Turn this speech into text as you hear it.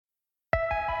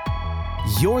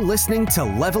You're listening to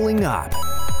Leveling Up,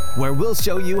 where we'll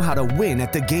show you how to win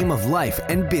at the game of life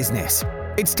and business.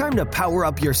 It's time to power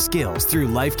up your skills through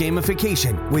life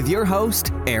gamification with your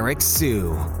host, Eric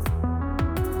Sue.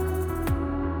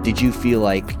 Did you feel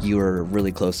like you were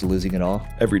really close to losing it all?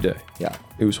 Every day. Yeah.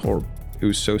 It was horrible. It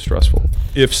was so stressful.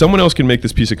 If someone else can make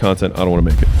this piece of content, I don't want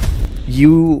to make it.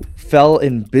 You fell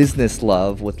in business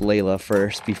love with Layla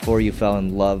first before you fell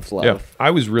in love. Yeah,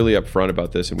 I was really upfront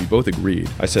about this and we both agreed.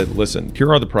 I said, listen, here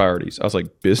are the priorities. I was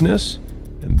like, business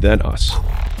and then us.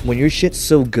 When your shit's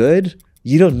so good,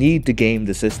 you don't need to game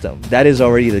the system. That is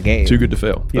already the game. Too good to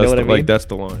fail. You know what I mean? Like, that's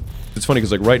the line. It's funny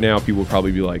because like right now people will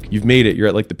probably be like, you've made it. You're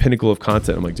at like the pinnacle of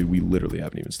content. I'm like, dude, we literally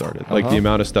haven't even started. Like the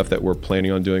amount of stuff that we're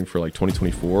planning on doing for like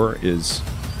 2024 is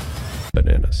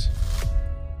bananas.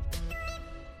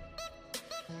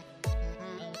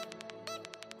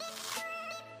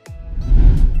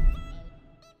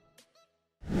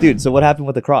 Dude, so what happened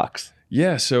with the Crocs?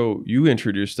 Yeah, so you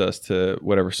introduced us to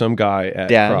some guy at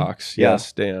Dan. Crocs. Yeah.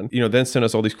 Yes, Dan. Then sent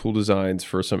us all these cool designs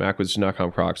for some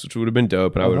acquisition.com Crocs, which would have been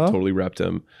dope, and I would have totally repped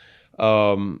him.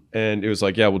 And it was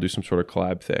like, yeah, we'll do some sort of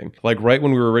collab thing. Like right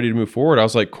when we were ready to move forward, I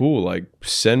was like, cool, like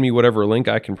send me whatever link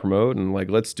I can promote and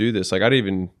like, let's do this. Like I didn't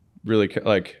even really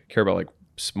care about like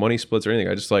money splits or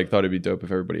anything. I just like thought it'd be dope if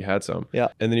everybody had some. Yeah.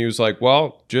 And then he was like,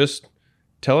 well, just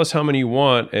tell us how many you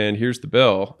want and here's the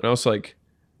bill. And I was like,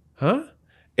 huh?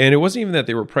 And it wasn't even that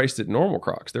they were priced at normal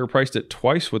Crocs. They were priced at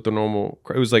twice what the normal.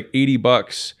 It was like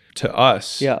 $80 to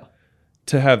us. Yeah.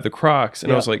 To have the Crocs,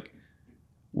 and I was like,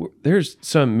 "There's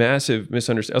some massive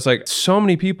misunderstanding." I was like, "So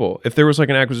many people, if there was like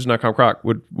an acquisition.com Croc,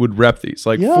 would rep these,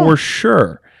 like for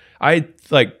sure." I had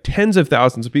like tens of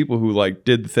thousands of people who like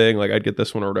did the thing, like I'd get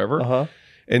this one or whatever.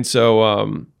 And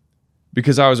so,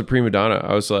 because I was a prima donna,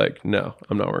 I was like, "No,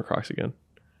 I'm not wearing Crocs again."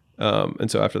 And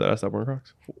so after that, I stopped wearing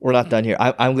Crocs. We're not done here.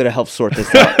 I'm going to help sort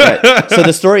this out. Right. So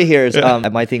the story here is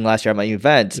at my thing last year at my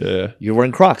event, you're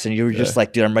wearing Crocs and you were just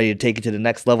like, dude, I'm ready to take it to the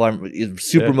next level. I'm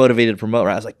super motivated to promote.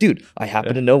 Right? I was like, dude, I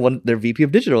happen to know their VP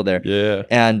of digital there. Yeah.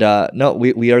 And no,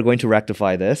 we are going to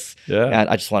rectify this. Yeah. And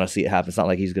I just want to see it happen. It's not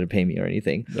like he's going to pay me or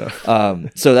anything. No.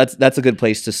 So that's a good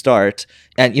place to start.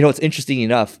 And it's interesting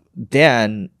enough,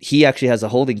 Dan, he actually has a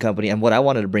holding company. And what I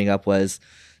wanted to bring up was,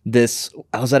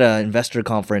 I was at an investor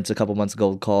conference a couple months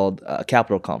ago called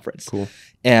Capital Conference. Cool.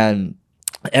 And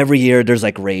every year there's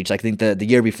like rage. I think the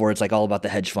year before it's like all about the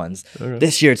hedge funds. Okay.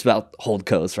 This year it's about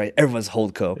holdcos, right? Everyone's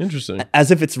holdco. Interesting.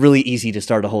 As if it's really easy to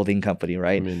start a holding company,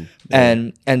 right? I mean, yeah.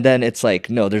 And then it's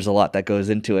like, no, there's a lot that goes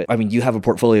into it. I mean, you have a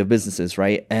portfolio of businesses,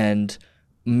 right? And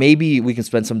maybe we can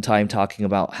spend some time talking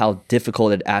about how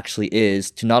difficult it actually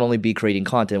is to not only be creating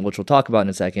content, which we'll talk about in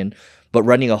a second, but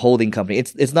running a holding company.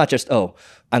 It's not just, I'm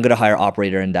going to hire an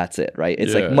operator and that's it, right?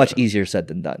 It's like much easier said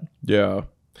than done. Yeah.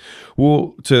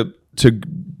 Well, to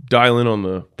dial in on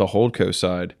the holdco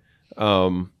side, I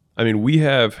mean,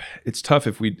 it's tough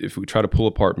if we try to pull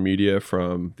apart media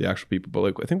from the actual people, but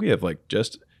like I think we have like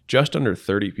just under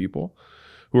 30 people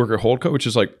who work at holdco, which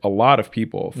is like a lot of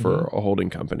people for a holding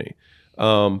company.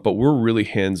 But we're really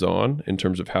hands-on in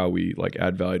terms of how we like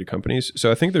add value to companies.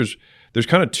 So I think there's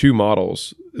kind of two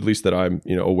models, at least that I'm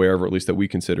aware of, or at least that we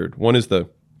considered. One is the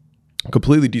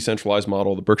completely decentralized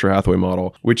model, the Berkshire Hathaway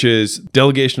model, which is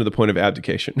delegation to the point of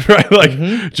abdication, right? Like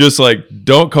just like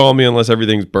don't call me unless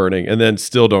everything's burning, and then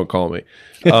still don't call me.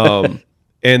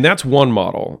 And that's one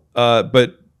model.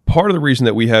 But part of the reason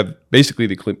that we have basically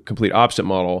the complete opposite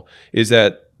model is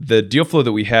that the deal flow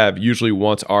that we have usually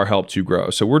wants our help to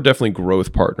grow. So we're definitely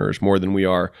growth partners more than we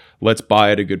are, let's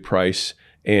buy at a good price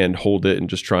and hold it and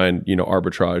just try and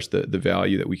arbitrage the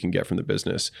value that we can get from the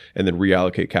business and then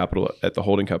reallocate capital at the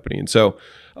holding company. And so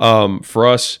for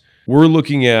us, we're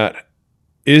looking at,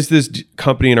 is this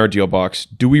company in our deal box,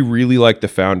 do we really like the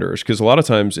founders? Because a lot of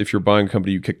times if you're buying a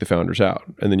company, you kick the founders out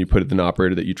and then you put it in an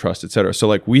operator that you trust, et cetera. So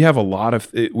like we have a lot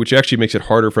of, which actually makes it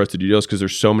harder for us to do deals because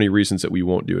there's so many reasons that we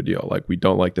won't do a deal. Like we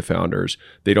don't like the founders.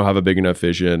 They don't have a big enough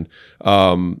vision.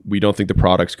 We don't think the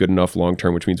product's good enough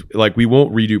long-term, which means like we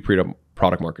won't redo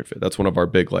product market fit. That's one of our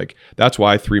big, like, that's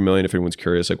why 3 million, if anyone's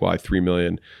curious, like why 3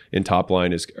 million in top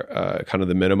line is kind of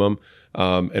the minimum.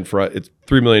 And for it's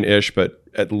 3 million ish, but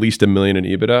at least $1 million in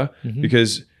EBITDA,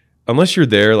 because unless you're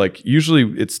there, like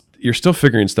usually you're still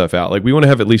figuring stuff out. Like we want to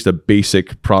have at least a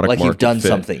basic product like market you've done fit.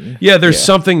 something. Yeah, there's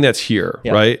something that's here,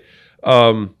 right?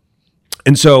 And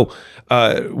so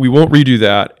we won't redo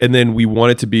that. And then we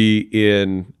want it to be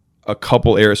in a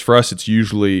couple areas. For us, it's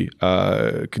usually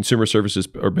consumer services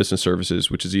or business services,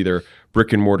 which is either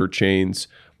brick and mortar chains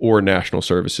or national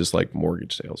services like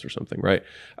mortgage sales or something, right?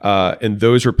 And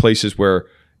those are places where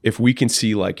if we can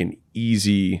see like an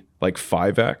easy like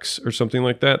 5x or something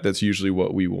like that, that's usually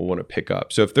what we will want to pick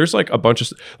up. So if there's like a bunch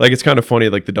of like, it's kind of funny,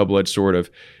 like the double-edged sword of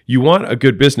you want a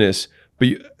good business,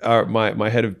 but my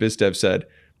head of biz dev said,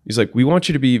 he's like, we want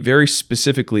you to be very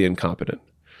specifically incompetent.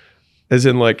 As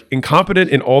in like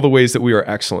incompetent in all the ways that we are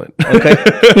excellent. Okay.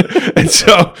 And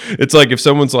so it's like, if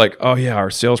someone's like, oh yeah, our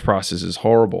sales process is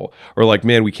horrible, or like,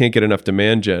 man, we can't get enough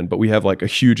demand gen, but we have like a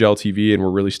huge LTV and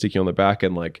we're really sticky on the back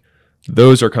end, like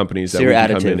those are companies that we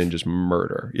can come in and just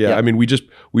murder. Yeah. Yep. I mean, we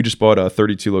just bought a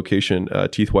 32 location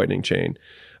teeth whitening chain.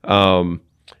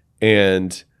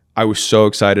 And I was so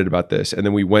excited about this. And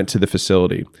then we went to the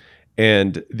facility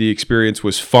and the experience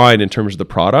was fine in terms of the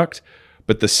product.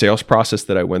 But the sales process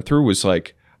that I went through was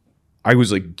like, I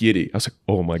was like giddy. I was like,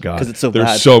 oh my God, it's so there's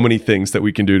bad. So many things that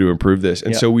we can do to improve this.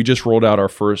 And so we just rolled out our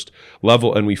first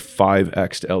level and we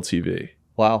 5x'd LTV.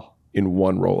 Wow. In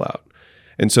one rollout.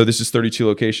 And so this is 32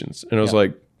 locations. And I was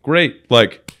like, great.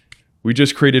 Like we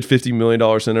just created $50 million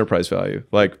in enterprise value.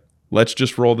 Like, let's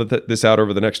just roll this out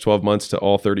over the next 12 months to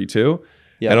all 32.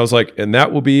 Yep. And I was like, and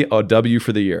that will be a W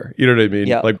for the year. You know what I mean?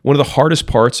 Yep. Like one of the hardest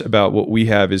parts about what we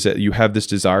have is that you have this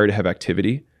desire to have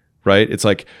activity, right? It's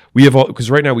like we have all, because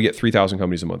right now we get 3,000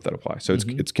 companies a month that apply. So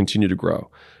it's continued to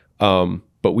grow.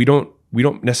 But we don't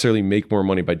necessarily make more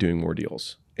money by doing more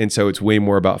deals. And so it's way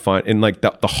more about fun. And like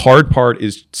the hard part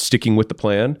is sticking with the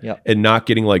plan and not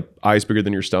getting like eyes bigger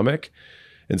than your stomach.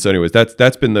 And so anyways,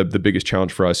 that's been the biggest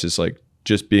challenge for us, is like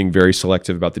just being very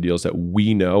selective about the deals that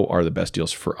we know are the best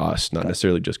deals for us, not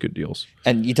necessarily just good deals.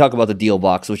 And you talk about the deal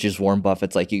box, which is Warren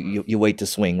Buffett's like you wait to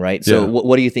swing, right? So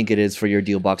what do you think it is for your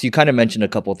deal box? You kind of mentioned a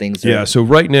couple of things there. Yeah, so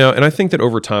right now, and I think that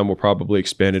over time we'll probably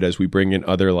expand it as we bring in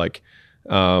other like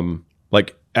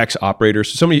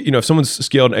ex-operators. So somebody, if someone's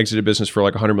scaled and exited business for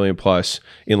like 100 million plus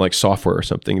in like software or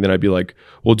something, then I'd be like,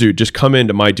 well, dude, just come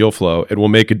into my deal flow and we'll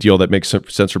make a deal that makes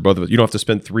sense for both of us. You don't have to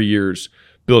spend 3 years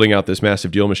building out this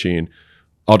massive deal machine.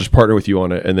 I'll just partner with you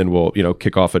on it, and then we'll,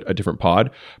 kick off a different pod.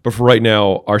 But for right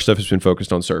now, our stuff has been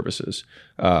focused on services,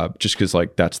 just because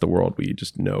like that's the world we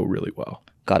just know really well.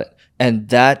 Got it. And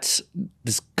this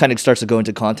kind of starts to go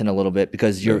into content a little bit,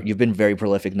 because you've been very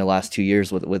prolific in the last 2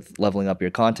 years with leveling up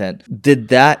your content. Did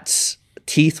that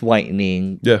teeth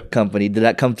whitening company, did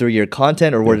that come through your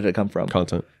content, or where did it come from?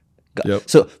 Content. Yep.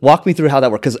 So walk me through how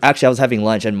that works. Because actually I was having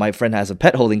lunch and my friend has a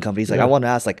pet holding company. He's like, I want to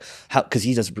ask like how, because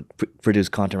he does produce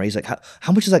content, right? He's like,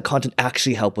 how much does that content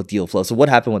actually help with deal flow? So what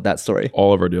happened with that story?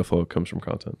 All of our deal flow comes from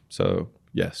content. So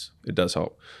yes, it does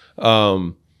help. I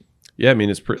mean,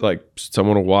 it's like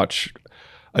someone will watch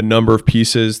a number of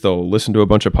pieces. They'll listen to a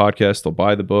bunch of podcasts. They'll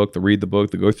buy the book. They'll read the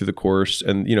book. They'll go through the course.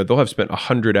 And, they'll have spent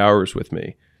 100 hours with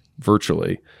me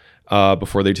virtually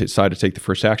before they decide to take the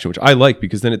first action, which I like,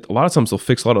 because then a lot of times they'll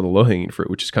fix a lot of the low-hanging fruit,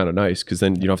 which is kind of nice, because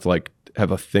then you don't have to like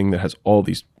have a thing that has all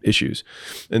these issues.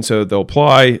 And so they'll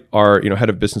apply. Our head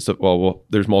of business, well,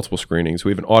 there's multiple screenings.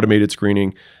 We have an automated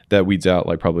screening that weeds out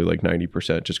like probably like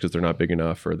 90% just because they're not big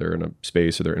enough, or they're in a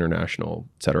space, or they're international,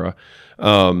 et cetera.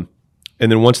 And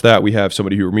then once that, we have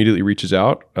somebody who immediately reaches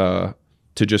out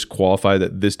to just qualify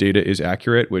that this data is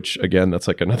accurate, which again, that's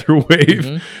like another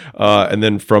wave. And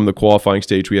then from the qualifying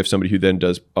stage, we have somebody who then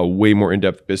does a way more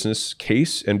in-depth business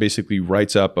case and basically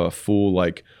writes up a full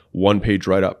like 1-page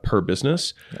write-up per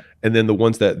business. And then the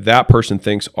ones that person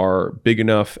thinks are big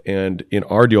enough and in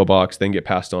our deal box then get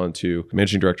passed on to the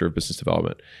managing director of business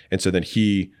development. And so then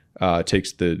he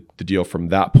takes the deal from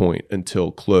that point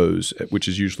until close, which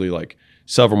is usually like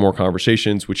several more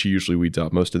conversations, which he usually weeds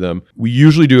out most of them. We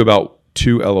usually do about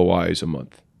 2 LOIs a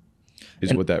month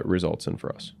is what that results in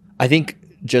for us. I think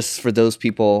just for those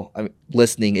people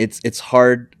listening, it's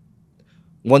hard.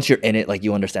 Once you're in it, like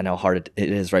you understand how hard it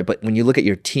is, right? But when you look at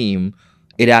your team,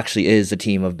 it actually is a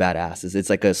team of badasses. It's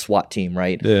like a SWAT team,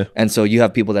 right? Yeah. And so you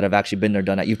have people that have actually been there,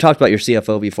 done that. You've talked about your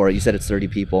CFO before. You said it's 30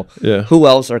 people. Yeah. Who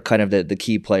else are kind of the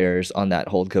key players on that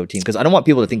holdco team? Because I don't want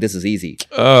people to think this is easy.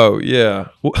 Oh, yeah.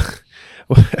 Well,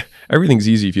 everything's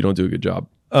easy if you don't do a good job.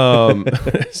 So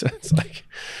it's like,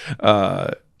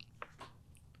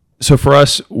 so for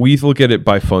us, we look at it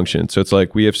by function. So it's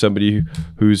like we have somebody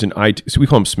who's an IT, so we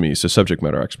call them SMEs, so subject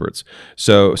matter experts.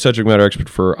 So subject matter expert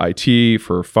for IT,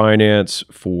 for finance,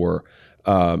 for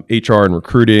HR and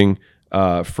recruiting.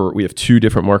 We have 2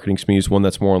 different marketing SMEs. One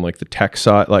that's more on like the tech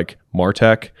side, like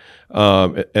MarTech,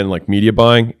 and like media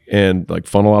buying and like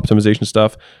funnel optimization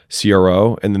stuff,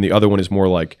 CRO. And then the other one is more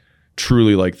like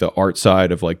truly like the art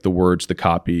side of like the words, the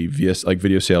copy, via like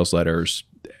video sales letters,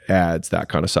 ads, that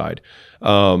kind of side.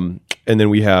 And then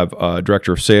we have a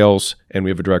director of sales and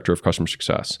we have a director of customer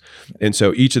success. And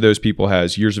so each of those people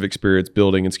has years of experience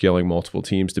building and scaling multiple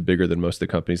teams to bigger than most of the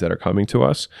companies that are coming to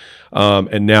us.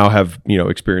 And now have,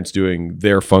 experience doing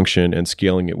their function and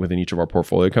scaling it within each of our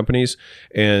portfolio companies.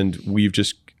 And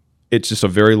it's just a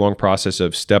very long process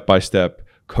of step-by-step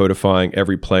codifying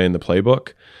every play in the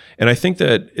playbook. And I think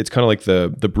that it's kind of like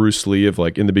the Bruce Lee of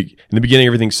like in the beginning,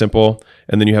 everything's simple.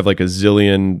 And then you have like a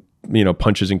zillion,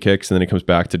 punches and kicks. And then it comes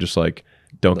back to just like,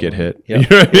 don't get hit. Yep. You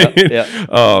know what I mean? Yep.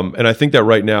 And I think that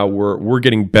right now we're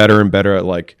getting better and better at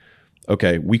like,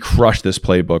 okay, we crush this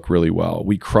playbook really well.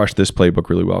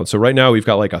 And so right now we've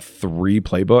got like a 3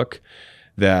 playbook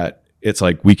that it's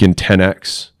like we can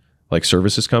 10x like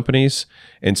services companies.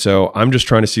 And so I'm just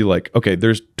trying to see like, okay,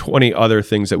 there's 20 other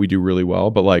things that we do really well,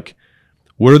 but like,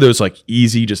 what are those like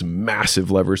easy, just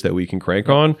massive levers that we can crank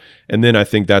on? And then I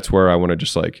think that's where I want to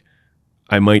just like,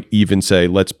 I might even say,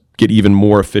 let's get even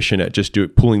more efficient at just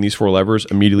pulling these 4 levers,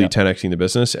 immediately 10xing the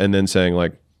business, and then saying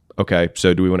like, okay,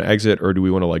 so do we want to exit or do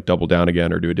we want to like double down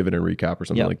again or do a dividend recap or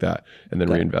something like that and then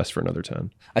reinvest for another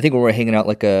 10? I think when we were hanging out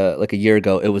like a year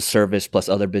ago, it was service plus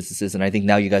other businesses. And I think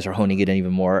now you guys are honing it in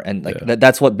even more. And like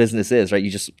that's what business is, right? You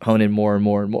just hone in more and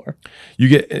more and more. You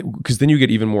get, because then you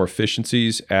get even more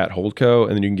efficiencies at Holdco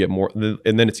and then you can get more,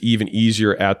 and then it's even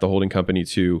easier at the holding company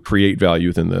to create value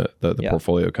within the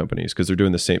portfolio companies because they're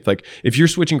doing the same. Like if you're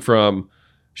switching from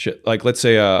like let's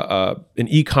say an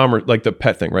e-commerce, like the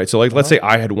pet thing, right? So like let's say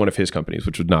I had one of his companies,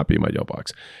 which would not be my Yelp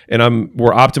box, and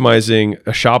we're optimizing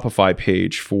a Shopify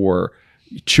page for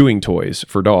chewing toys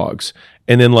for dogs,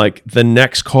 and then like the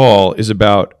next call is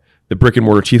about the brick and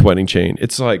mortar teeth whitening chain.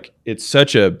 It's like it's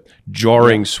such a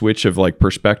jarring switch of like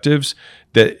perspectives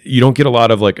that you don't get a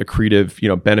lot of like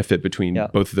accretive, benefit between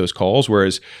both of those calls.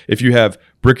 Whereas if you have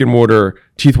brick and mortar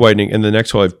teeth whitening and the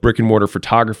next call is brick and mortar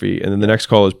photography and then the next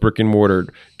call is brick and mortar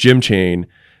gym chain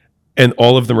and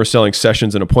all of them are selling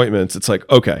sessions and appointments, it's like,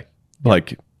 okay,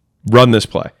 like run this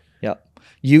play. Yeah.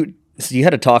 You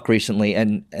had a talk recently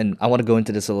and I want to go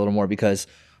into this a little more because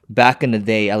back in the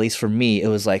day, at least for me, it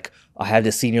was like, I have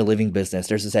this senior living business.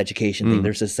 There's this education thing.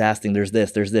 There's this SaaS thing. There's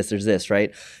this,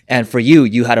 right? And for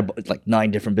you had like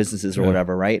 9 different businesses or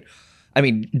whatever, right? I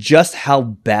mean, just how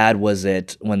bad was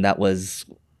it when that was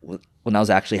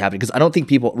actually happening? Because I don't think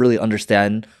people really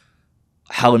understand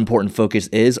how important focus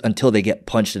is until they get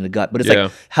punched in the gut. But it's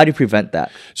like, how do you prevent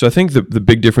that? So I think the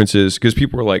big difference is because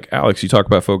people are like, Alex, you talk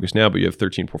about focus now, but you have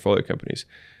 13 portfolio companies.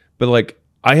 But like,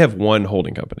 I have one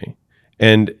holding company.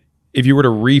 And if you were to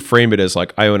reframe it as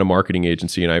like I own a marketing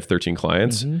agency and I have 13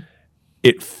 clients,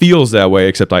 it feels that way,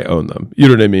 except I own them. You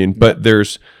know what I mean? But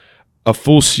there's a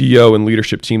full CEO and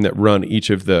leadership team that run each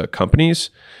of the companies.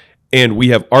 And we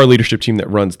have our leadership team that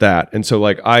runs that. And so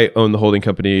like I own the holding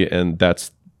company and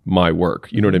that's my work.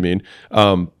 You know what I mean?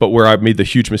 But where I made the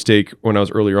huge mistake when I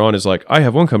was earlier on is like, I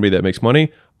have one company that makes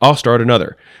money, I'll start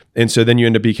another. And so then you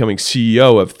end up becoming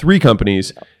CEO of 3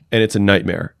 companies and it's a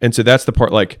nightmare. And so that's the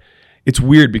part like, it's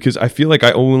weird because I feel like I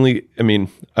don't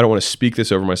want to speak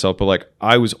this over myself, but like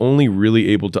I was only really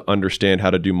able to understand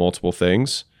how to do multiple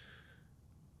things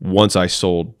once I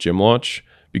sold Gym Launch,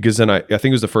 because then I think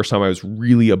it was the first time I was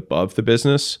really above the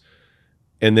business.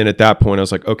 And then at that point I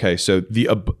was like, okay, so the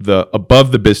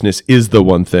above the business is the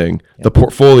one thing, the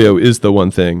portfolio is the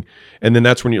one thing. And then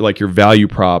that's when you're like your value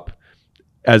prop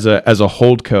as a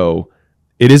holdco.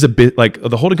 It is a bit like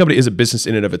the holding company is a business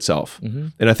in and of itself.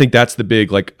 And I think that's the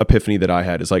big like epiphany that I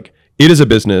had is like, it is a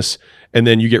business. And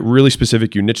then you get really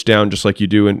specific, you niche down just like you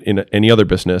do in any other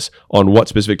business on what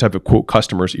specific type of quote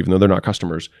customers, even though they're not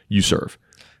customers, you serve.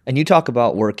 And you talk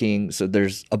about working, so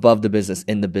there's above the business,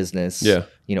 in the business,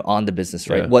 on the business,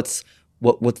 right? What's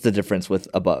the difference with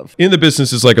above? In the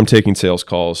business is like I'm taking sales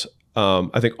calls.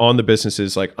 I think on the business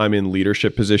is like I'm in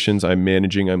leadership positions, I'm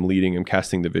managing, I'm leading, I'm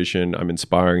casting the vision, I'm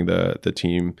inspiring the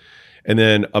team. And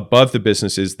then above the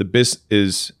business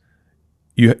is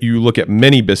you look at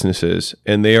many businesses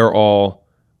and they are all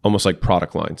almost like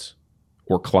product lines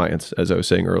or clients, as I was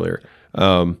saying earlier,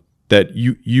 that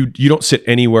you don't sit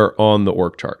anywhere on the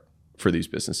org chart for these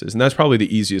businesses. And that's probably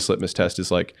the easiest litmus test is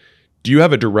like, do you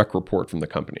have a direct report from the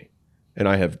company? And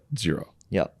I have 0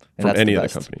 from any of the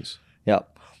companies.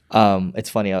 It's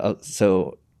funny.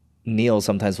 So Neil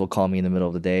sometimes will call me in the middle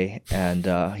of the day and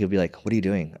he'll be like, what are you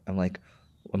doing? I'm like,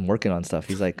 I'm working on stuff.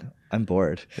 He's like, I'm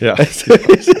bored. So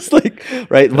it's just like,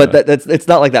 right. But it's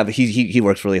not like that, but he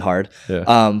works really hard.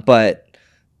 But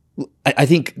I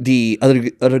think the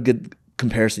other good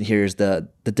comparison here is the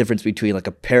difference between like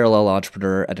a parallel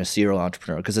entrepreneur and a serial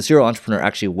entrepreneur, because a serial entrepreneur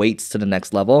actually waits to the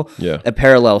next level. A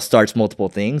parallel starts multiple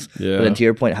things. But then to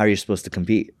your point, how are you supposed to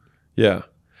compete?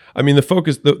 I mean, the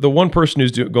focus, the one person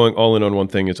who's going all in on one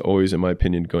thing is always, in my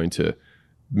opinion, going to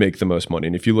make the most money.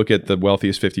 And if you look at the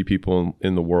wealthiest 50 people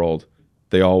in the world,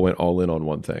 they all went all in on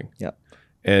one thing. Yeah.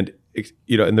 And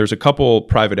and there's a couple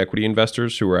private equity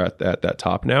investors who are at that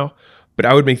top now, but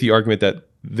I would make the argument that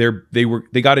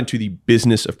they got into the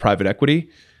business of private equity,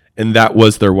 and that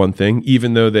was their one thing.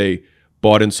 Even though they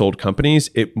bought and sold companies,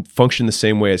 it functioned the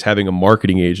same way as having a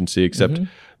marketing agency, except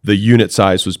the unit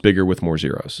size was bigger with more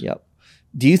zeros. Yep.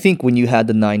 Do you think when you had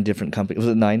the 9 different companies,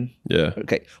 was it 9? Yeah.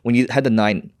 Okay. When you had the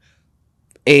 9,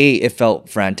 it felt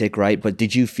frantic, right? But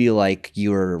did you feel like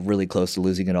you were really close to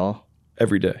losing it all?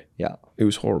 Every day. Yeah. It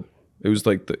was horrible. It was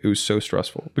it was so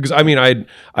stressful because I mean I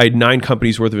had 9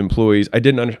 companies worth of employees. I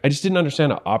just didn't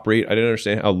understand how to operate. I didn't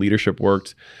understand how leadership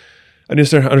worked. I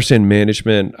didn't understand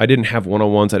management. I didn't have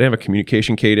one-on-ones. I didn't have a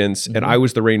communication cadence, and I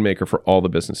was the rainmaker for all the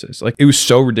businesses. Like, it was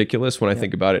so ridiculous when I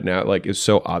think about it now. Like, it's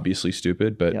so obviously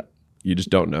stupid, but you just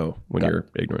don't know when you're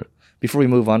ignorant. Before we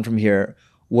move on from here,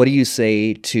 what do you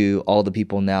say to all the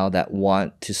people now that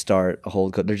want to start a whole?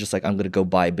 They're just like, I'm going to go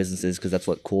buy businesses because that's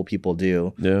what cool people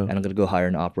do. Yeah. And I'm going to go hire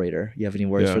an operator. You have any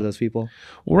words for those people?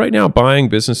 Well, right now, buying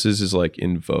businesses is like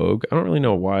in vogue. I don't really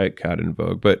know why it got in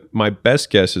vogue, but my best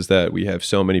guess is that we have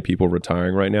so many people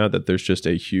retiring right now that there's just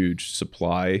a huge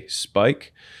supply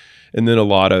spike. And then a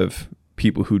lot of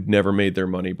people who'd never made their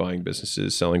money buying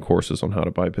businesses, selling courses on how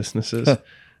to buy businesses.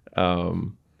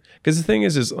 Because the thing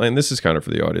is, and this is kind of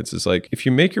for the audience, is like, if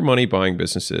you make your money buying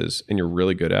businesses and you're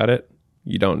really good at it,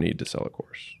 you don't need to sell a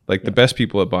course. Like, the best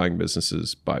people at buying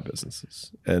businesses buy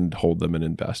businesses and hold them and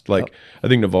invest. Like, I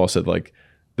think Naval said, like,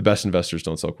 the best investors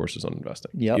don't sell courses on investing.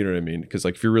 Yep. You know what I mean? Because,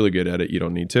 like, if you're really good at it, you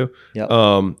don't need to. Yep.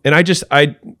 And I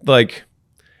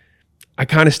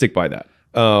kind of stick by that.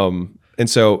 And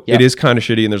so it is kind of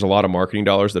shitty, and there's a lot of marketing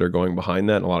dollars that are going behind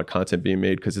that and a lot of content being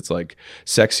made because it's like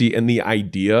sexy. And the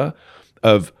idea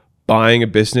of buying a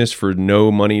business for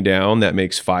no money down that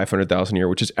makes $500,000 a year,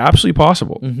 which is absolutely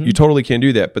possible. You totally can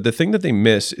do that. But the thing that they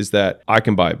miss is that I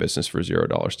can buy a business for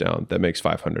 $0 down that makes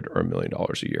 $500 or $1 million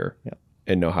a year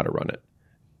and know how to run it.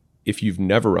 If you've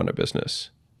never run a business,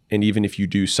 and even if you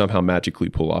do somehow magically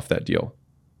pull off that deal,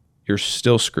 you're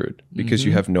still screwed because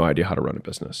you have no idea how to run a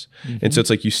business. And so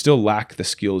it's like you still lack the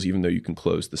skills even though you can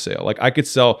close the sale. Like, I could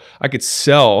sell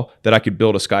that I could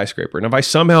build a skyscraper. And if I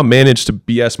somehow manage to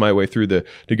BS my way through the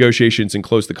negotiations and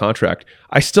close the contract,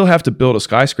 I still have to build a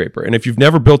skyscraper. And if you've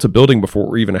never built a building before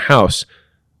or even a house,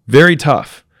 very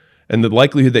tough. And the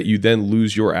likelihood that you then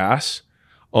lose your ass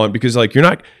on, because like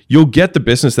you'll get the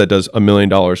business that does $1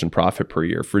 million in profit per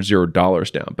year for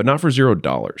 $0 down, but not for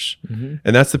 $0.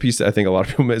 And that's the piece that I think a lot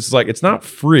of people miss. It's like, it's not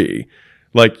free.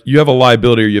 Like, you have a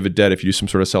liability or you have a debt if you do some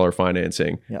sort of seller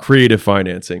financing, creative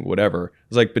financing, whatever.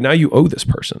 It's like, but now you owe this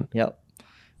person. Yep.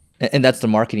 And that's the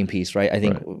marketing piece, right? I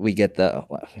think we get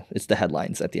it's the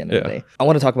headlines at the end of the day. I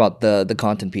want to talk about the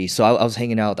content piece. So I was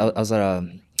hanging out, I was at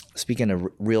speaking of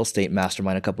real estate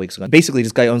mastermind a couple weeks ago. Basically,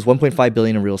 this guy owns $1.5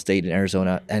 billion in real estate in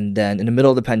Arizona. And then in the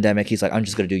middle of the pandemic, he's like, I'm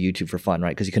just going to do YouTube for fun, right?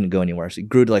 Because he couldn't go anywhere. So he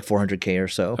grew to like 400K or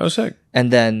so. Oh, sick. And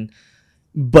then,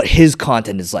 but his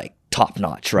content is like top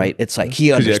notch, right? It's like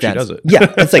he understands. He actually does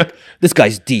it. Yeah. It's like, this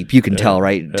guy's deep. You can tell,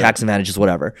 right? Tax advantages,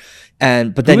 whatever.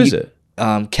 But then who is it?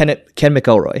 Ken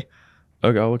McElroy.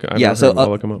 Okay, I'll look. I'll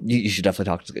look him up. You should definitely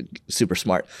talk to super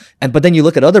smart. But then you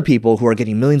look at other people who are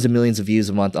getting millions and millions of views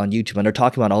a month on YouTube, and they're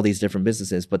talking about all these different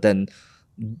businesses, but then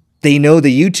they know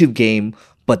the YouTube game,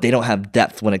 but they don't have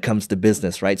depth when it comes to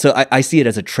business, right? So I see it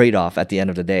as a trade-off at the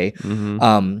end of the day.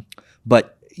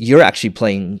 But you're actually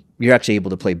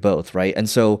able to play both, right? And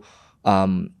so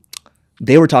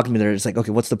they were talking to me. They're just like,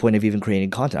 okay, what's the point of even creating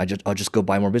content? I'll just go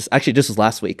buy more business. Actually, this was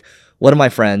last week. One of my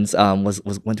friends went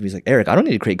to me. He's like, Eric, I don't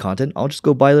need to create content. I'll just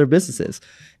go buy their businesses.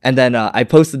 And then I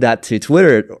posted that to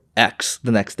Twitter X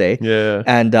the next day. Yeah.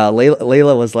 And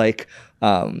Layla was like,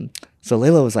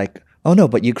 Layla was like, oh no,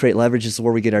 but you create leverage is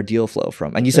where we get our deal flow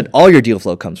from. And you said all your deal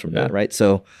flow comes from that, right?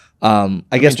 So I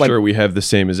guess sure we have the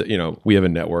same as we have a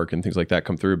network and things like that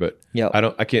come through, but I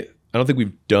don't think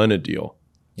we've done a deal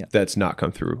that's not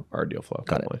come through our deal flow.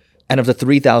 Got it. And of the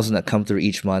 3,000 that come through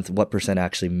each month, what %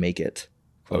 actually make it?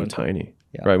 Oh, tiny.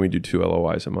 Yeah. Right. We do 2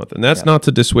 LOIs a month. And that's not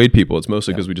to dissuade people. It's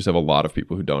mostly because we just have a lot of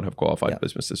people who don't have qualified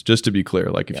businesses. Just to be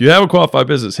clear, like if you have a qualified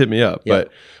business, hit me up.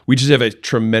 But we just have a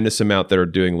tremendous amount that are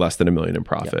doing less than $1 million in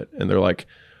profit. And they're like,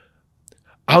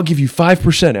 I'll give you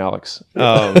 5%, Alex.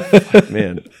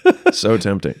 Man, so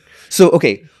tempting. So,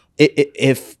 okay.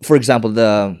 If for example,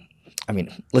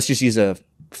 let's just use a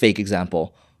fake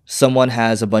example. Someone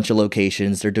has a bunch of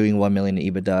locations. They're doing 1 million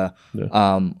in EBITDA.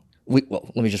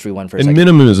 Let me just rewind for a second.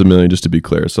 Minimum is $1 million, just to be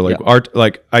clear. So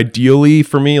ideally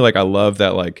for me, like I love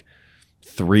that like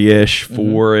 3-ish,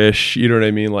 4-ish, you know what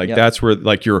I mean? Like that's where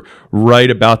like you're right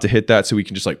about to hit that. So we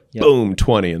can just like, boom,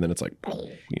 20. And then it's like,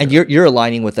 and you're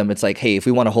aligning with them. It's like, hey, if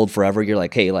we want to hold forever, you're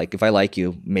like, hey, like if I like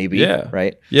you, maybe,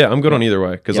 right? Yeah, I'm good on either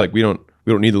way. Cause like we don't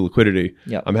need the liquidity.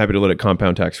 Yeah. I'm happy to let it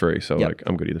compound tax free. So like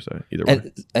I'm good either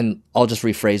way. And I'll just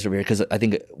rephrase over here because I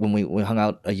think when we hung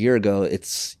out a year ago,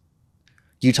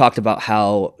 you talked about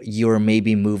how you're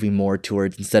maybe moving more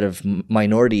towards, instead of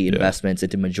minority investments,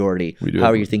 into majority.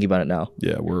 How are you thinking about it now?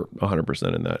 Yeah, we're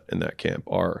 100% in that camp.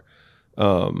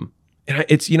 And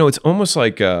it's it's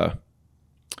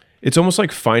almost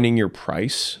like finding your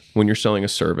price when you're selling a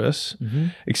service,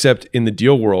 except in the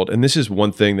deal world. And this is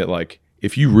one thing that like,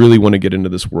 if you really want to get into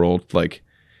this world, like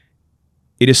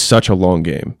it is such a long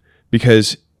game,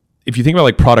 because if you think about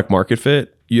like product market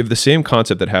fit, you have the same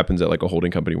concept that happens at like a holding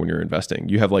company when you're investing.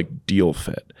 You have like deal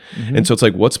fit. And so it's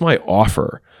like, what's my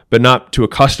offer? But not to a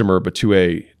customer, but to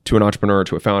an entrepreneur,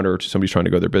 to a founder, to somebody who's trying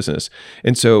to grow their business.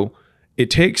 And so it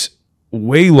takes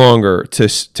way longer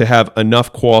to have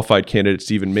enough qualified candidates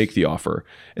to even make the offer.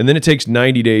 And then it takes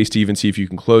 90 days to even see if you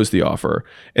can close the offer.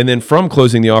 And then from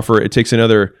closing the offer, it takes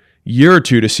another year or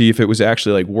two to see if it was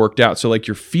actually like worked out. So like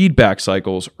your feedback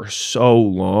cycles are so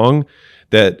long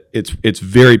that it's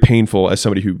very painful as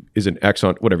somebody who is an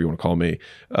whatever you want to call me,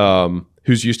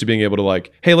 who's used to being able to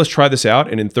like, hey, let's try this out.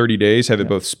 And in 30 days, have it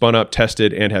both spun up,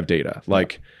 tested, and have data.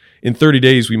 Like in 30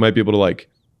 days, we might be able to like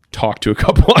talk to a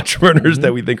couple entrepreneurs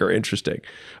that we think are interesting.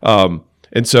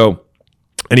 And so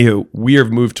anywho, we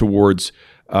have moved towards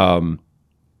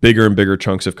bigger and bigger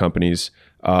chunks of companies.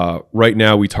 Right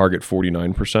now we target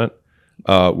 49%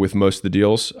 with most of the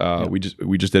deals. We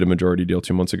just did a majority deal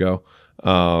 2 months ago.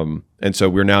 And so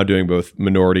we're now doing both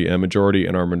minority and majority,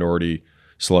 and our minority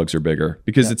slugs are bigger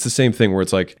because it's the same thing where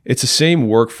it's like, it's the same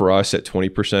work for us at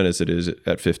 20% as it is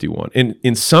at 51. And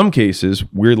in some cases,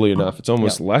 weirdly enough, it's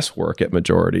almost less work at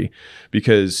majority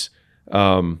because,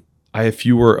 I have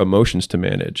fewer emotions to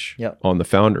manage on the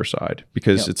founder side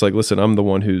because it's like, listen, I'm the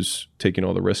one who's taking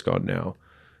all the risk on now.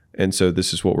 And so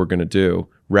this is what we're going to do,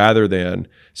 rather than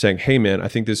saying, hey man, I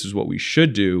think this is what we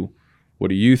should do. What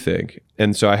do you think?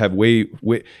 And so I have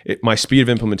my speed of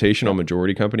implementation on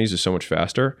majority companies is so much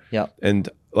faster. Yeah. And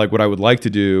like what I would like to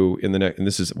do in the next, and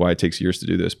this is why it takes years to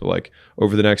do this, but like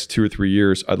over the next 2 or 3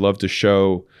 years, I'd love to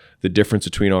show the difference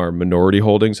between our minority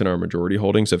holdings and our majority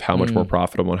holdings of how much more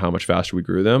profitable and how much faster we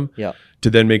grew them. Yeah. To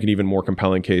then make an even more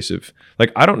compelling case of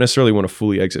like, I don't necessarily want to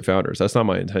fully exit founders. That's not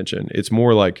my intention. It's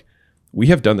more like, we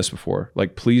have done this before.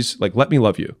 Like, please, like, let me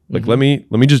love you. Like, let me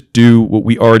just do what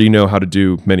we already know how to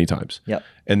do many times. Yeah.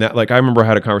 And that, like, I remember I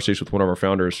had a conversation with one of our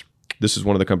founders. This is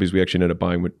one of the companies we actually ended up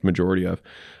buying majority of.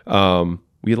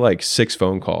 We had like 6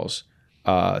 phone calls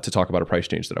to talk about a price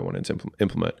change that I wanted to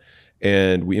implement.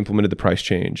 And we implemented the price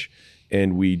change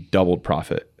and we doubled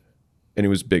profit. And it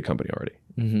was a big company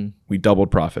already. We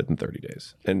doubled profit in 30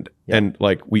 days. And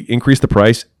like, we increased the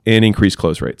price and increased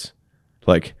close rates.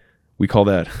 Like, we call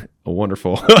that a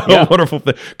wonderful, a wonderful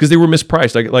thing because they were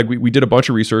mispriced. Like we did a bunch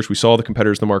of research. We saw the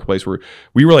competitors in the marketplace where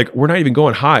we were like, we're not even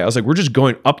going high. I was like, we're just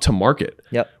going up to market.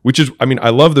 Yep. Which is, I mean, I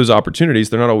love those opportunities.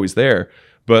 They're not always there,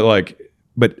 but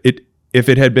if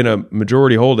it had been a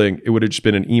majority holding, it would have just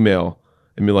been an email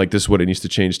and be like, this is what it needs to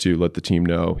change to let the team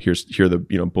know. Here are the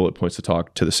bullet points to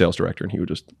talk to the sales director, and he would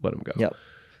just let them go. Yep.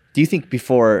 Do you think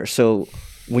before, so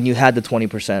when you had the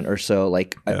 20% or so,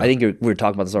 like I think we were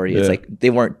talking about this already. It's like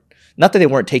not that they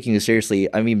weren't taking you seriously.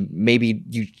 I mean, maybe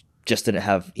you just didn't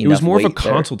have enough. It was more of a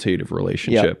consultative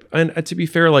relationship. Yeah. And to be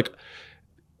fair, like,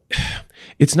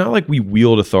 it's not like we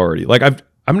wield authority. Like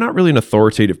I'm not really an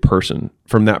authoritative person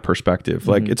from that perspective.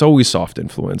 Like it's always soft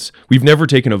influence. We've never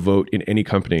taken a vote in any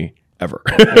company ever.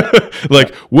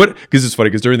 What? Because it's funny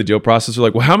because during the deal process, they're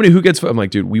like, well, who gets? I'm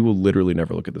like, dude, we will literally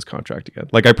never look at this contract again.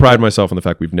 Like I pride myself on the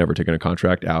fact we've never taken a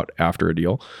contract out after a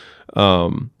deal.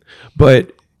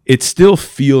 But it still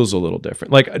feels a little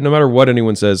different. Like no matter what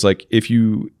anyone says, like if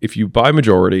you buy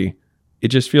majority, it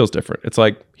just feels different. It's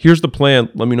like, here's the plan.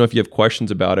 Let me know if you have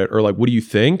questions about it, or like, what do you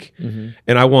think? And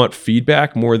I want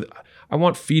feedback more. I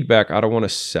want feedback. I don't want to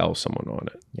sell someone on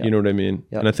it. Yep. You know what I mean?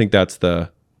 Yep. And I think that's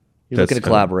you're looking to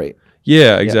collaborate.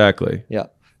 Yeah, exactly. Yeah.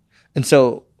 And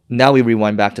so now we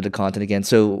rewind back to the content again.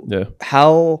 So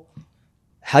how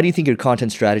do you think your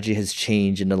content strategy has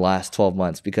changed in the last 12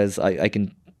 months? Because I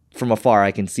can, from afar,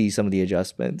 I can see some of the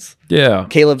adjustments. Yeah.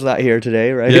 Caleb's not here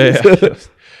today, right? Yeah.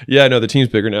 Yeah, no, the team's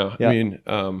bigger now. Yeah. I mean,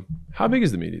 how big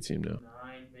is the media team now?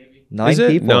 9, maybe. 9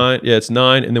 people? 9. Yeah, it's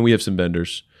 9. And then we have some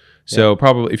vendors. So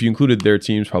probably, if you included their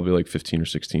teams, probably like 15 or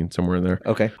 16, somewhere in there.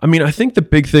 Okay. I mean, I think the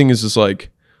big thing is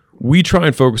like, we try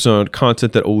and focus on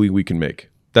content that only we can make.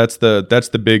 That's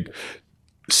the big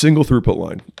single throughput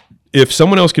line. if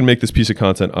someone else can make this piece of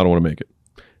content, I don't want to make it.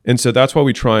 And so that's why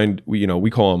we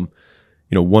call them,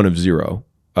 1 of 0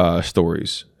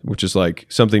 stories, which is like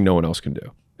something no one else can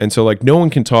do. And so like no one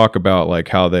can talk about like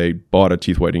how they bought a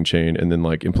teeth whitening chain and then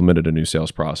like implemented a new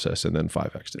sales process and then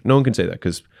 5x'd it. No one can say that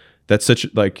because that's such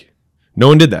like, no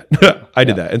one did that. I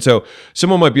did that. And so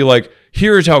someone might be like,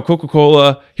 here's a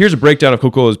breakdown of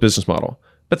Coca-Cola's business model.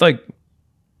 But like,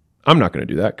 I'm not going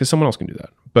to do that because someone else can do that.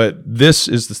 But this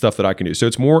is the stuff that I can do. So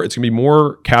it's going to be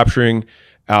more capturing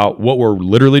out what we're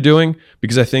literally doing,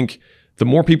 because I think the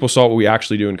more people saw what we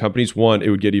actually do in companies, one, it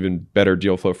would get even better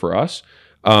deal flow for us.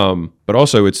 But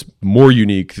also it's more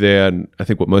unique than I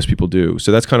think what most people do.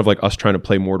 So that's kind of like us trying to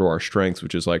play more to our strengths,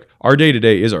 which is like our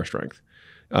day-to-day is our strength.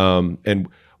 And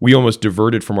we almost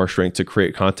diverted from our strength to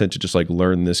create content to just like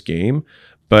learn this game.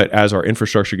 But as our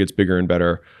infrastructure gets bigger and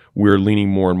better, we're leaning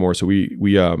more and more. So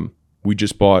we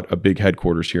just bought a big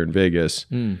headquarters here in Vegas.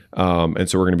 And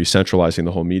so we're going to be centralizing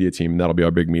the whole media team. And that'll be our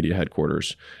big media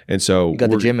headquarters. And so you got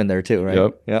the gym in there too, right?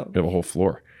 Yep. We have a whole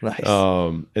floor. Nice.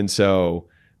 And so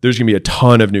there's going to be a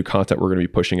ton of new content we're going to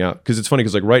be pushing out. Because it's funny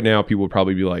because like right now people would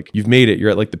probably be like, you've made it.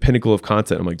 You're at like the pinnacle of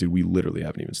content. I'm like, dude, we literally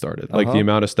haven't even started. Like the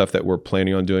amount of stuff that we're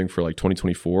planning on doing for like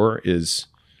 2024 is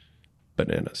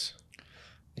bananas.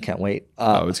 I can't wait.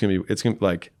 It's gonna be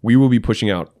like we will be pushing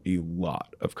out a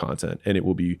lot of content and it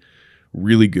will be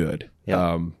really good.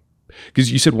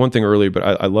 Because you said one thing earlier, but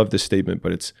I love this statement,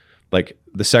 but it's like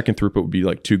the second throughput would be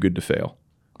like too good to fail.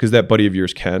 Because that buddy of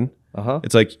yours, Ken,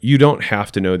 it's like you don't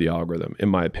have to know the algorithm, in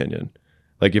my opinion.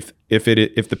 Like if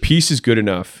the piece is good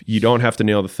enough, you don't have to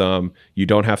nail the thumb, you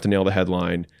don't have to nail the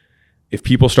headline. If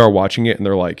people start watching it and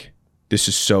they're like, this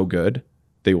is so good,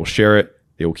 they will share it,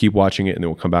 they will keep watching it, and they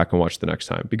will come back and watch the next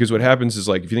time. Because what happens is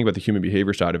like, if you think about the human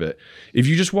behavior side of it, if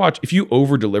you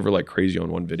over deliver like crazy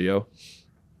on one video,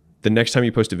 the next time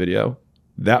you post a video,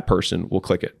 that person will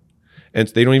click it. And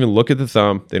they don't even look at the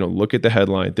thumb, they don't look at the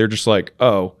headline. They're just like,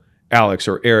 oh, Alex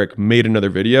or Eric made another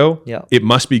video. It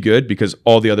must be good because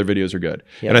all the other videos are good.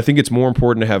 And I think it's more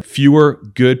important to have fewer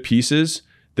good pieces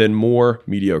than more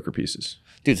mediocre pieces.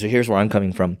 Dude, so here's where I'm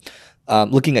coming from.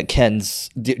 Looking at Ken's,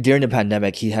 during the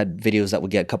pandemic, he had videos that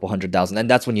would get a couple 100,000. And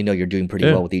that's when you know you're doing pretty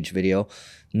well with each video.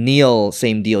 Neil,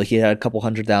 same deal. He had a couple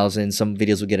 100,000. Some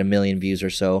videos would get 1 million views or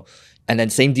so. And then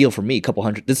same deal for me, a couple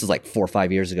hundred. This is like 4 or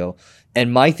 5 years ago.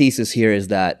 And my thesis here is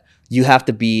that you have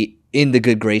to be in the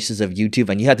good graces of YouTube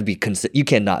and you have to be, you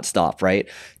cannot stop, right?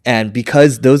 And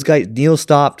because those guys, Neil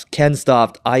stopped, Ken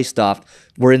stopped, I stopped,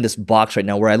 we're in this box right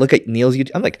now where I look at Neil's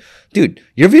YouTube, I'm like, dude,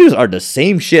 your videos are the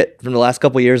same shit from the last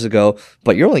couple of years ago,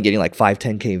 but you're only getting like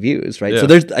 5-10K views, right? So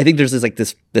I think there's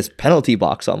this penalty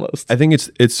box almost. I think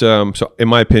it's so in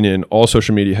my opinion, all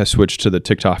social media has switched to the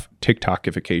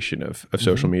TikTokification of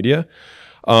social media.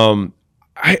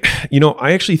 I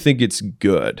actually think it's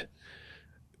good.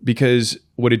 Because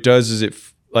what it does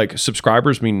is like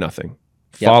subscribers mean nothing.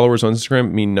 Followers on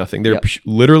Instagram mean nothing. They're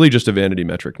literally just a vanity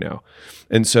metric now.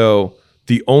 And so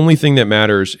the only thing that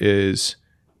matters is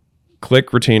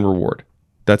click, retain, reward.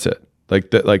 That's it.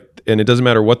 And it doesn't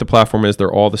matter what the platform is.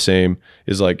 They're all the same.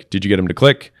 Is like, did you get them to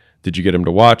click? Did you get them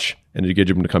to watch? And did you get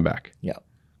them to come back?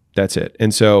 That's it.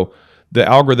 And so the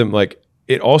algorithm, like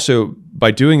it also,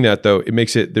 by doing that though, it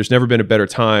makes it, there's never been a better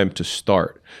time to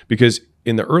start. Because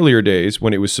in the earlier days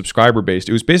when it was subscriber based,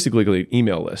 it was basically like an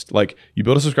email list. Like you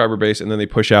build a subscriber base and then they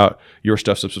push out your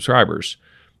stuff to subscribers.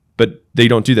 But they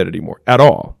don't do that anymore at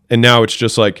all. And now it's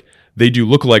just like they do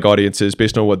lookalike audiences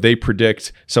based on what they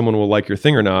predict someone will like your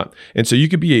thing or not. And so you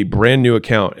could be a brand new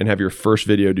account and have your first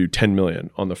video do 10 million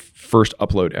on the first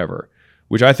upload ever,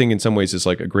 which I think in some ways is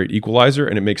like a great equalizer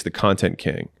and it makes the content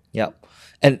king.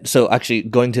 And so actually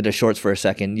going to the shorts for a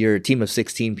second, you're a team of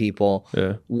 16 people.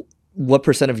 What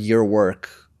 % of your work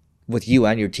with you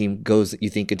and your team goes, you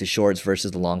think, into shorts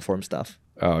versus the long form stuff?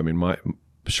 I mean, my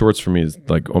shorts for me is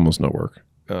like almost no work.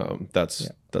 That's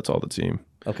all the team.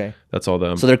 Okay. That's all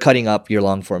them. So they're cutting up your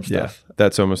long form stuff. Yeah,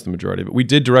 that's almost the majority of it. We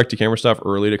did direct to camera stuff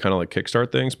early to kind of like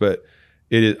kickstart things, but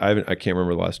it is, I can't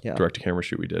remember the last direct to camera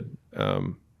shoot we did.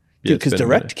 Because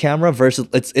direct to camera versus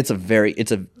it's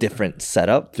a different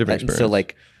setup. Different experience. So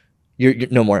like you're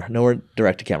no more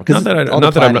direct to camera. Not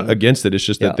that I'm not against it. It's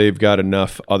just that they've got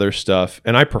enough other stuff,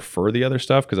 and I prefer the other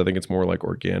stuff because I think it's more like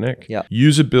organic.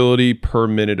 Usability per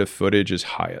minute of footage is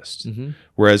highest.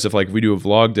 Whereas if we do a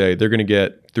vlog day, they're going to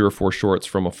get 3 or 4 shorts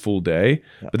from a full day,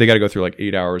 but they got to go through like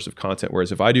 8 hours of content.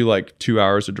 Whereas if I do like 2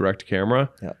 hours of direct to camera,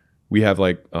 we have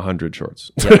like 100 shorts.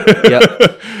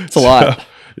 It's a lot.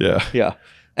 Yeah.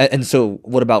 And so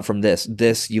what about from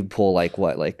this? You pull like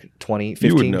what, like 20,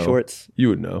 15 shorts? You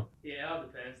would know. Yeah, it all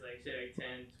depends. Like, say like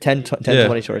 10, 10,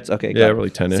 20 shorts. Okay. Yeah, got really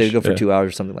it. 10-ish. So you go for Yeah. 2 hours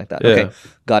or something like that. Yeah. Okay.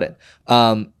 Got it.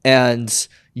 And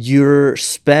your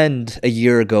spend a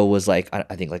year ago was like,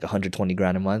 I think like 120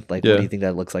 grand a month. Like, what Yeah. do you think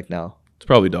that looks like now? It's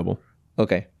probably double.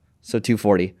 Okay. So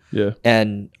 240. Yeah.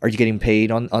 And are you getting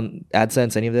paid on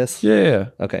AdSense, any of this? Yeah.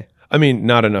 Okay. I mean,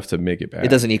 not enough to make it back. It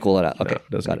doesn't equal it out. No, Okay.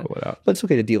 it doesn't got equal it out. But it's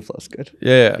okay. The deal flow is good.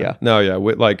 Yeah. Yeah. No, yeah.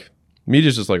 Like,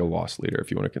 media's just like a loss leader if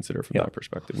you want to consider it from that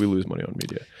perspective. We lose money on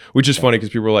media, which is funny because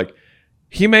people are like,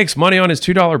 he makes money on his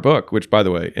 $2 book, which, by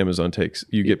the way, Amazon takes.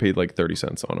 You get paid like 30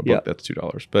 cents on a book. That's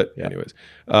 $2. But anyways,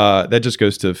 that just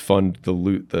goes to fund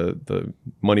the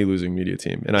money losing media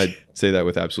team, and I say that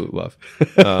with absolute love.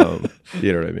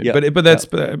 You know what I mean? But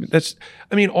that's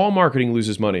I mean, all marketing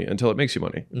loses money until it makes you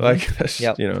money. Like that's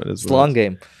you know, it's a long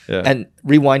game. Yeah. And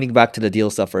rewinding back to the deal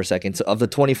stuff for a second. So of the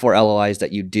 24 LOIs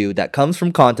that you do, that comes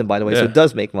from content, by the way, so it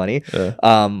does make money. Yeah.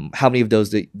 How many of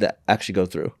those that actually go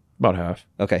through? About half.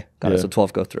 Okay, got it. So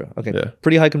 12 go through. Okay, Yeah.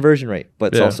 pretty high conversion rate,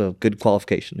 but it's also good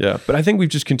qualification. Yeah, but I think we've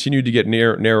just continued to get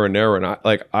narrower and narrower,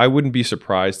 and I wouldn't be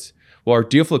surprised. Well, our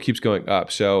deal flow keeps going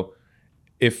up, so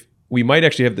if we might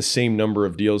actually have the same number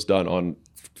of deals done on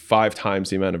 5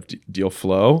 times the amount of deal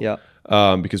flow,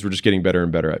 because we're just getting better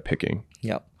and better at picking.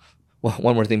 Yeah. Well,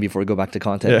 one more thing before we go back to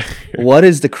content. What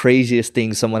is the craziest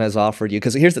thing someone has offered you?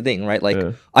 Because here's the thing, right?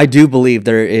 Like, I do believe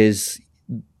there is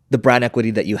the brand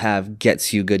equity that you have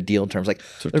gets you good deal in terms. Like,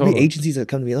 there'll be agencies that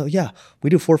come to me, oh yeah, we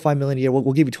do 4 or 5 million a year.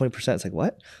 We'll give you 20%. It's like,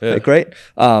 what? Like, right?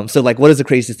 So like, what is the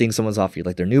craziest thing someone's offered you?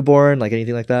 Like their newborn, like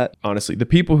anything like that? Honestly, the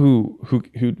people who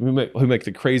make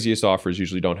the craziest offers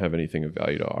usually don't have anything of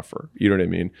value to offer. You know what I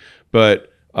mean?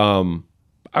 But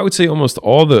I would say almost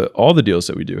all the deals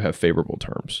that we do have favorable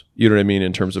terms. You know what I mean?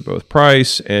 In terms of both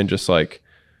price and just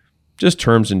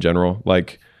terms in general.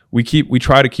 Like, we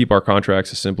try to keep our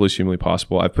contracts as simple as humanly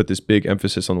possible. I've put this big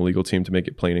emphasis on the legal team to make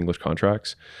it plain English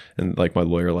contracts. And like my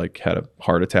lawyer had a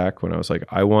heart attack when I was like,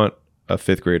 I want a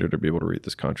 5th grader to be able to read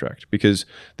this contract, because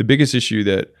the biggest issue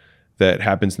that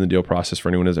happens in the deal process for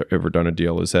anyone who's ever done a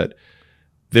deal is that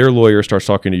their lawyer starts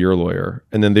talking to your lawyer,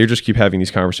 and then they just keep having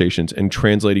these conversations and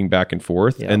translating back and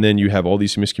forth, and then you have all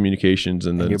these miscommunications,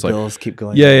 and then your it's like bills keep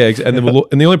going. And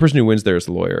the only person who wins there is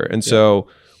the lawyer, and so.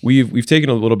 We've taken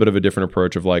a little bit of a different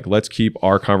approach of like, let's keep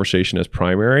our conversation as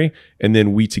primary, and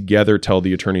then we together tell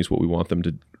the attorneys what we want them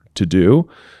to do,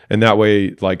 and that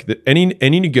way, like any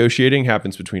negotiating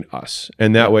happens between us,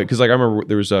 and that way, because like I remember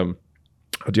there was a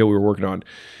deal we were working on,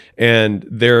 and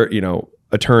their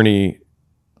attorney,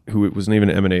 who wasn't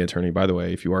even an M&A attorney, by the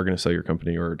way, if you are going to sell your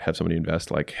company or have somebody invest,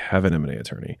 like have an M&A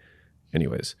attorney.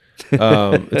 Anyways,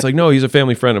 it's like, no, he's a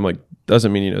family friend. I'm like,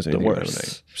 doesn't mean he knows anything about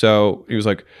M&A. So he was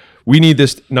like, we need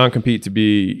this non-compete to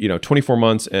be, 24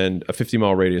 months and a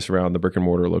 50-mile radius around the brick and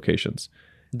mortar locations.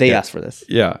 They asked for this.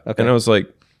 Yeah. Okay. And I was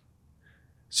like,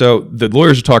 so the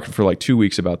lawyers are talking for like 2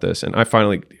 weeks about this. And I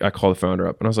called the founder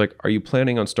up and I was like, are you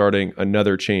planning on starting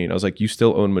another chain? I was like, you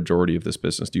still own majority of this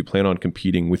business. Do you plan on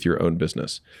competing with your own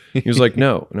business? He was like,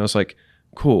 no. And I was like,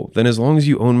 cool. Then as long as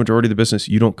you own majority of the business,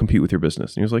 you don't compete with your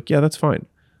business. And he was like, yeah, that's fine.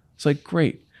 It's like,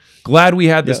 great. Glad we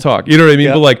had this talk. You know what I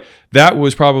mean? But like, that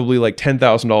was probably like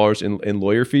 $10,000 in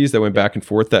lawyer fees that went back and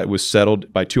forth that was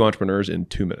settled by 2 entrepreneurs in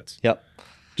 2 minutes. Yep.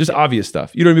 Just obvious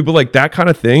stuff. You know what I mean? But like that kind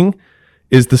of thing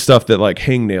is the stuff that like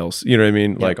hang nails, you know what I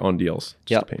mean? Like on deals.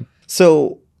 Just a pain.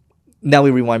 So now we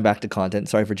rewind back to content.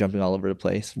 Sorry for jumping all over the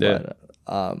place. Yeah.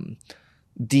 But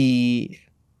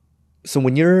so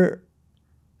when you're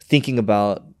thinking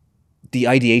about the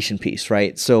ideation piece,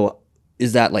 right? So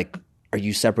is that like, are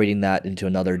you separating that into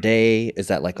another day? Is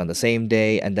that like on the same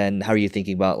day? And then how are you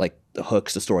thinking about like the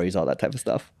hooks, the stories, all that type of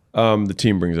stuff? The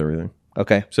team brings everything.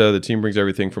 Okay. So the team brings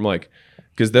everything from like,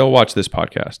 because they'll watch this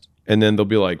podcast and then they'll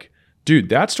be like, dude,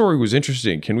 that story was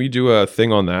interesting. Can we do a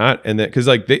thing on that? And then, because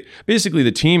like basically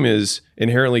the team is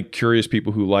inherently curious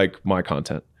people who like my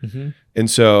content. Mm-hmm.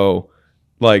 And so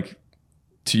like,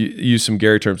 to use some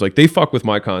Gary terms, like they fuck with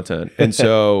my content. And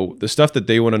so the stuff that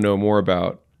they want to know more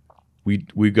about,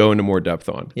 we go into more depth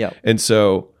on. Yeah. And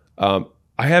so I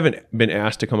haven't been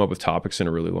asked to come up with topics in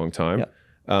a really long time.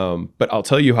 Yeah. But I'll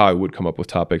tell you how I would come up with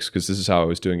topics, because this is how I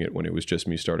was doing it when it was just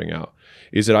me starting out,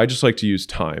 is that I just like to use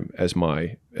time as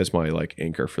my like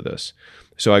anchor for this.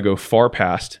 So I go far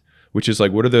past, which is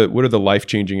like, what are the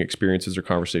life-changing experiences or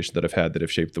conversations that I've had that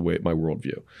have shaped the way my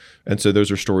worldview? And so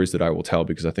those are stories that I will tell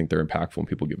because I think they're impactful and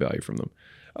people get value from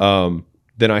them.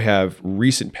 Then I have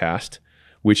recent past,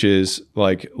 which is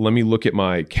like, let me look at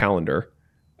my calendar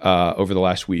over the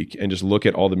last week and just look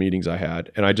at all the meetings I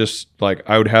had. And I just like,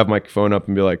 I would have my phone up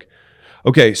and be like,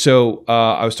 okay, so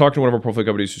I was talking to one of our portfolio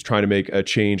companies who's trying to make a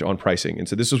change on pricing. And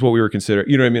so this is what we were considering.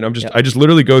 You know what I mean? I just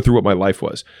literally go through what my life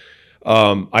was.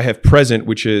 I have present,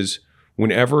 which is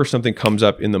whenever something comes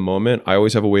up in the moment, I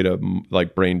always have a way to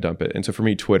like brain dump it. And so for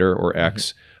me, Twitter or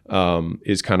X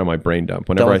is kind of my brain dump.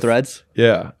 Whenever Threads?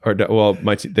 Yeah. Or well,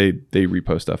 they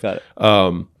repost stuff. Got it.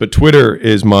 But Twitter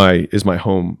is my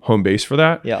home base for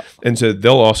that. Yeah. And so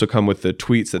they'll also come with the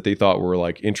tweets that they thought were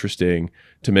like interesting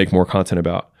to make more content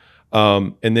about.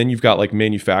 And then you've got like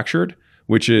manufactured,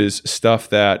 which is stuff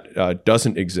that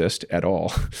doesn't exist at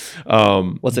all.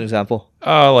 What's an example?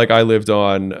 Like I lived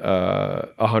on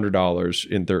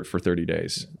 $100 for 30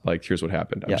 days. Like here's what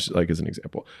happened. I'm just, like as an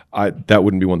example, that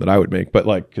wouldn't be one that I would make, but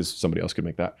like because somebody else could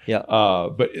make that. Yeah.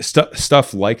 But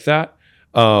stuff like that,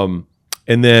 and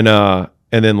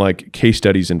then like case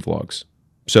studies and vlogs.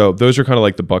 So those are kind of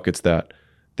like the buckets that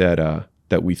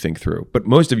we think through. But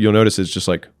most of you'll notice is just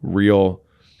like real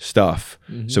stuff.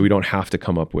 So we don't have to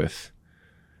come up with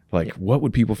like, what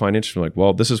would people find interesting? Like,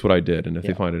 well, this is what I did. And if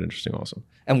they find it interesting, awesome.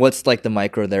 And what's like the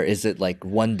micro there? Is it like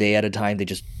one day at a time, they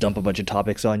just dump a bunch of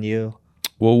topics on you?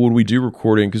 Well, when we do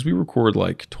recording, because we record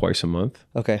like twice a month.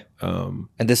 Okay. And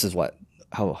this is what?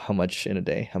 How much in a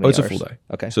day? How many it's hours? A full day.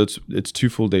 Okay. So it's 2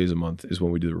 full days a month is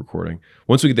when we do the recording.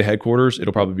 Once we get the headquarters,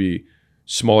 it'll probably be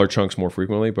smaller chunks more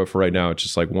frequently. But for right now, it's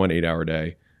just like 1 8-hour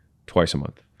day, twice a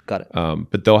month. Got it.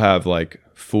 But they'll have like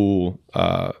full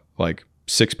like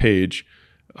 6-page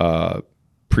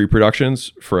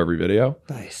pre-productions for every video.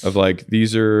 Nice. Of like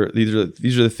these are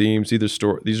the themes,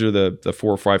 these are the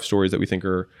 4 or 5 stories that we think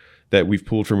are that we've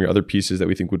pulled from your other pieces that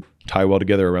we think would tie well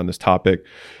together around this topic.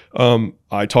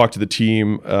 I talked to the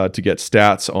team to get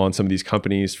stats on some of these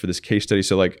companies for this case study.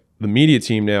 So like the media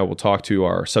team now will talk to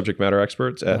our subject matter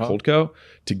experts at Holdco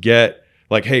to get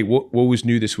like, hey, what was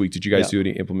new this week? Did you guys do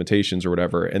any implementations or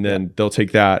whatever? And then they'll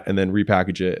take that and then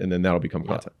repackage it, and then that'll become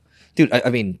content. Dude, I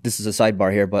mean, this is a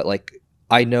sidebar here, but like,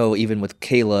 I know even with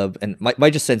Caleb and my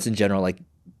just sense in general, like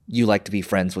you like to be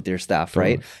friends with your staff,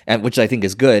 right? And which I think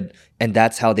is good. And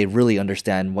that's how they really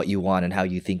understand what you want and how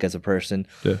you think as a person.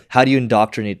 Yeah. How do you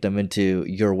indoctrinate them into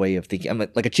your way of thinking? I mean,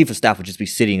 like a chief of staff would just be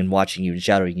sitting and watching you and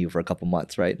shadowing you for a couple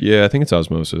months, right? Yeah, I think it's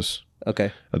osmosis.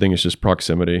 Okay. I think it's just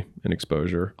proximity and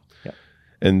exposure. Yeah.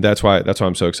 And that's why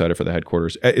I'm so excited for the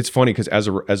headquarters. It's funny because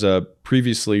as a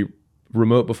previously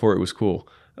remote before it was cool,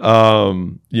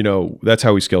 that's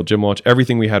how we scaled Gym Launch.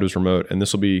 Everything we had was remote, and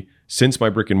this will be, since my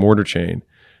brick and mortar chain,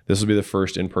 this will be the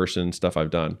first in-person stuff I've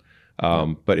done.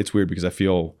 But it's weird because I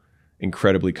feel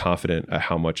incredibly confident at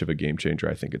how much of a game changer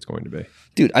I think it's going to be.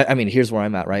 Dude, I mean, here's where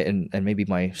I'm at, right? And maybe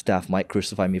my staff might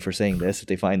crucify me for saying this if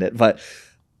they find it, but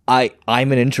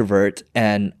I'm an introvert,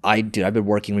 and I've been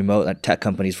working remote at tech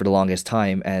companies for the longest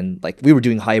time, and like we were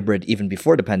doing hybrid even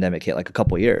before the pandemic hit, like a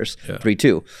couple years,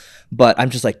 3-2. But I'm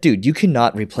just like, dude, you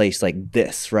cannot replace like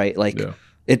this, right? Like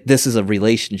this is a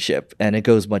relationship, and it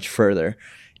goes much further.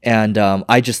 And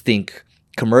I just think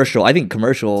commercial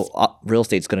real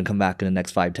estate is going to come back in the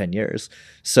next 5-10 years.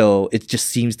 So it just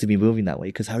seems to be moving that way,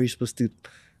 because how are you supposed to?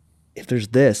 If there's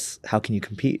this, how can you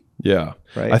compete? Yeah.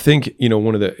 Right. I think,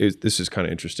 this is kind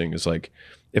of interesting, is like,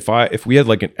 if we had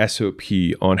like an SOP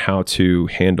on how to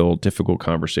handle difficult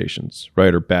conversations,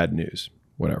 right? Or bad news,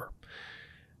 whatever.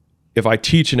 If I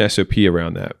teach an SOP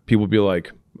around that, people will be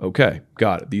like, okay,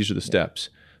 got it. These are the steps.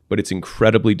 But it's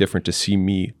incredibly different to see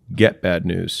me get bad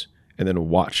news and then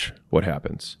watch what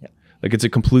happens. Yeah. Like it's a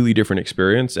completely different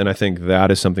experience. And I think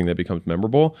that is something that becomes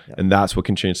memorable. Yeah. And that's what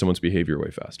can change someone's behavior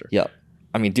way faster. Yeah.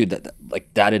 I mean, dude,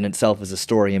 that in itself is a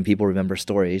story, and people remember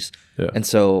stories. Yeah. And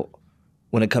so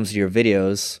when it comes to your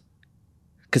videos,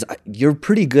 because you're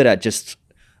pretty good at just,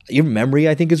 your memory,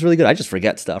 I think, is really good. I just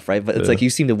forget stuff, right? But it's like you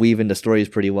seem to weave into stories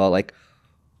pretty well. Like,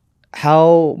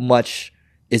 how much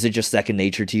is it just second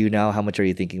nature to you now? How much are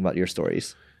you thinking about your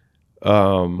stories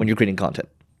when you're creating content?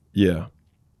 Yeah.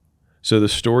 So the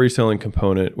storytelling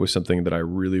component was something that I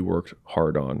really worked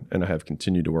hard on, and I have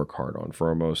continued to work hard on for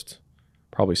almost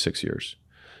probably 6 years.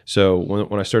 So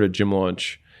when I started Gym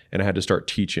Launch and I had to start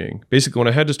teaching, basically when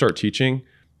I had to start teaching,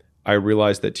 I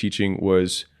realized that teaching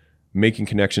was making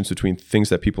connections between things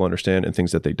that people understand and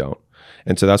things that they don't.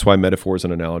 And so that's why metaphors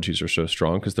and analogies are so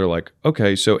strong, because they're like,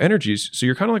 okay, so so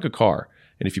you're kind of like a car.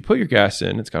 And if you put your gas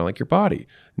in, it's kind of like your body.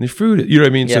 And the food, you know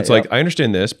what I mean? Yeah, so it's like, I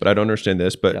understand this, but I don't understand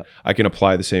this, but I can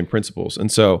apply the same principles.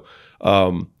 And so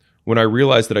when I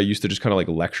realized that I used to just kind of like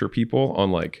lecture people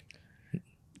on like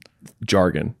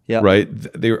jargon, right?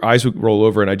 Their eyes would roll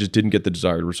over and I just didn't get the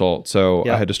desired result. So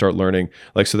I had to start learning.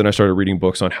 So then I started reading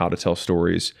books on how to tell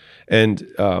stories. And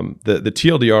the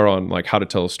TLDR on like how to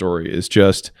tell a story is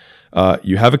just,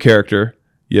 you have a character,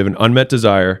 you have an unmet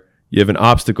desire, you have an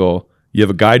obstacle, you have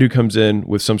a guide who comes in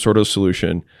with some sort of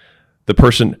solution. the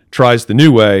person tries the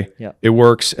new way, Yeah. it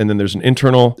works, and then there's an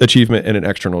internal achievement and an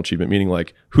external achievement, meaning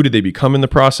like who did they become in the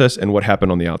process and what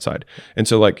happened on the outside. And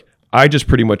so like I just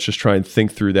pretty much just try and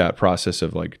think through that process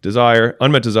of like desire,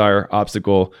 unmet desire,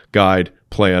 obstacle, guide,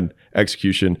 plan,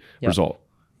 execution, result.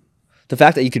 The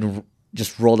fact that you can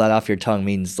just roll that off your tongue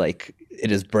means like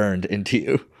it is burned into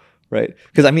you. Right,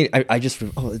 because I mean, I just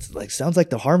it's like sounds like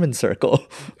the Harmon Circle.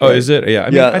 Oh, right? Is it? Yeah, I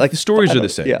mean, like the stories are the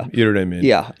same. Yeah, you know what I mean.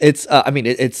 Yeah, it's. I mean,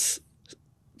 it's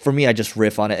for me. I just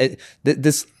riff on it.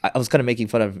 I was kind of making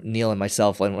fun of Neil and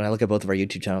myself when I look at both of our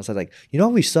YouTube channels. I was like, you know,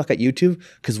 we suck at YouTube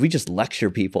because we just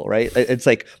lecture people, right? It's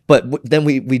like, but then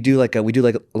we do like a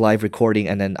live recording,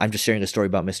 and then I'm just sharing a story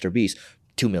about Mr. Beast,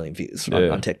 2 million views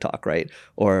on TikTok, right?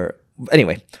 Or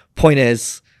anyway, point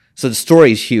is, so the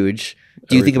story is huge.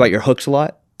 Do you think about your hooks a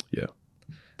lot? Yeah,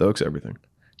 the hook's everything.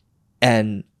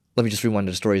 And let me just rewind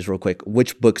the stories real quick.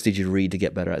 Which books did you read to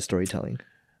get better at storytelling?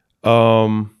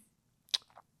 Honestly,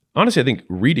 I think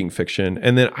reading fiction,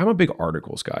 and then I'm a big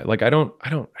articles guy. Like I don't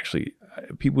actually.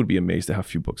 People would be amazed at how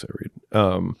few books I read.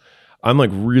 I'm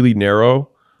like really narrow.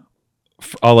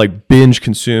 I'll like binge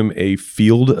consume a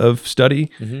field of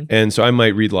study, and so I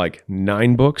might read like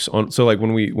 9 books on. So like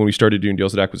when we started doing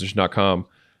deals at acquisition.com,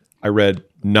 I read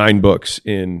 9 books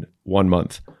in 1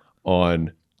 month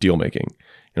on deal making.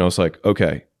 And I was like,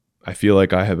 okay, I feel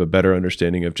like I have a better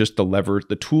understanding of just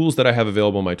the tools that I have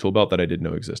available in my tool belt that I didn't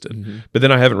know existed. But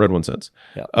then I haven't read one since.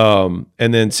 Yeah.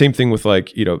 And then same thing with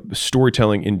like, you know,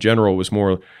 storytelling in general was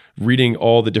more reading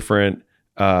all the different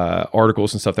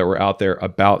articles and stuff that were out there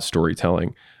about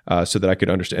storytelling so that I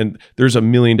could understand. And there's a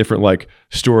million different like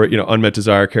story, you know, unmet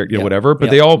desire, character, you know, whatever,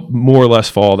 but they all more or less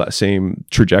follow that same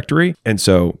trajectory. And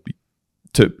so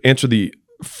to answer the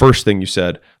first thing you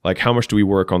said, like how much do we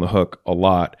work on the hook? A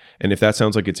lot. And if that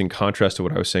sounds like it's in contrast to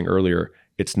what I was saying earlier,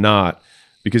 it's not,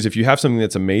 because if you have something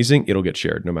that's amazing, it'll get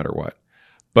shared no matter what.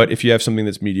 But if you have something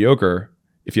that's mediocre,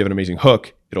 if you have an amazing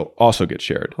hook, it'll also get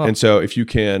shared. And so if you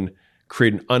can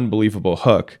create an unbelievable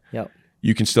hook,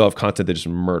 you can still have content that just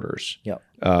murders.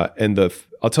 And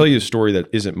I'll tell you a story that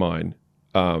isn't mine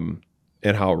and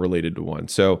how it related to one.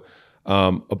 So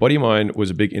a buddy of mine was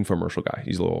a big infomercial guy.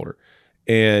 He's a little older.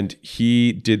 And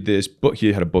he did this book.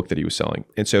 He had a book that he was selling.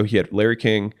 And so he had Larry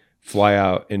King fly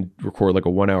out and record like a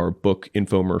 1-hour book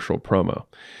infomercial promo.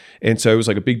 And so it was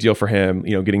like a big deal for him,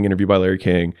 you know, getting interviewed by Larry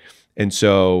King. And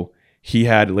so he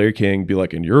had Larry King be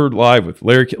like, and you're live with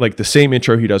Larry King, like the same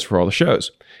intro he does for all the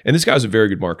shows. And this guy's a very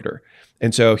good marketer.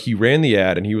 And so he ran the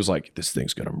ad and he was like, this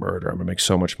thing's going to murder. I'm going to make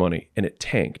so much money. And it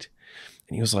tanked.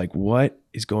 And he was like, what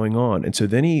is going on? And so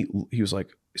then he was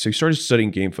like, so he started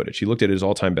studying game footage. He looked at his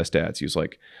all-time best ads. He was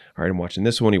like, all right, I'm watching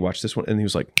this one. He watched this one. And he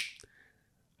was like,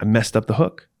 I messed up the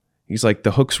hook. He's like,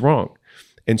 the hook's wrong.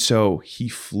 And so he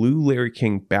flew Larry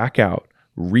King back out,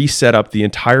 reset up the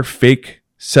entire fake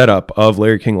setup of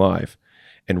Larry King Live,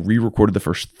 and re-recorded the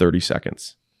first 30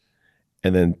 seconds.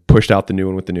 And then pushed out the new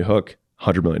one with the new hook,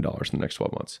 $100 million in the next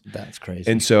 12 months. That's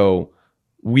crazy. And so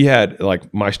we had,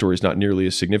 like, my story is not nearly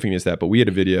as significant as that, but we had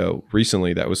a video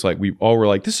recently that was like, we all were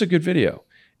like, this is a good video.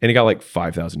 And it got like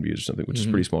 5,000 views or something, which is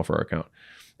pretty small for our account.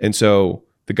 And so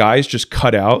the guys just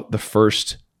cut out the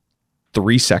first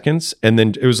 3 seconds. And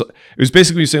then it was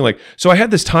basically saying like, so I had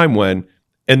this time when,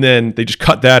 and then they just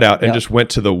cut that out and just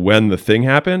went to the when the thing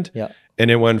happened. Yeah.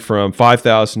 And it went from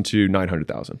 5,000 to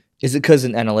 900,000. Is it because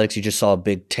in analytics you just saw a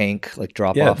big tank like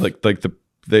drop off? Yeah, like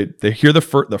they hear the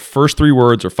first 3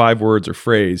 words or 5 words or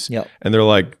phrase, and they're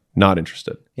like not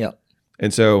interested. Yeah.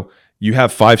 And so you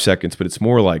have 5 seconds, but it's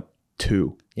more like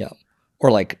 2. Yeah.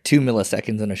 Or like 2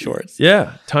 milliseconds in a shorts.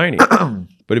 Yeah, tiny.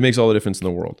 But it makes all the difference in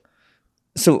the world.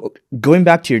 So going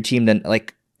back to your team then,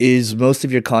 like, is most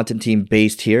of your content team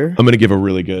based here? I'm going to give a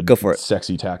really good, go for it,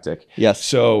 sexy tactic. Yes.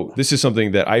 So this is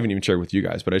something that I haven't even shared with you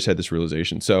guys, but I just had this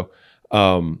realization. So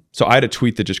I had a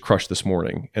tweet that just crushed this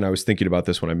morning, and I was thinking about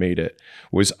this when I made it,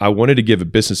 was I wanted to give a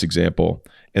business example,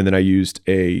 and then I used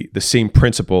the same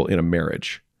principle in a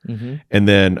marriage. And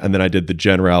then I did the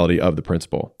generality of the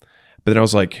principle. But then I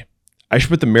was like, I should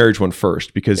put the marriage one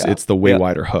first because it's the way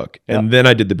wider hook. And then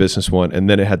I did the business one, and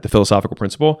then it had the philosophical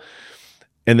principle,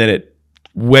 and then it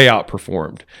way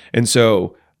outperformed. And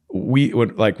so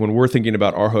when we're thinking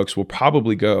about our hooks, we'll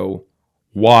probably go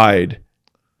wide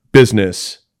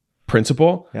business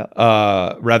principle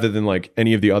rather than like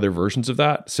any of the other versions of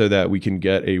that, so that we can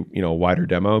get a wider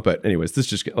demo. But anyways, this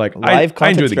just like live content I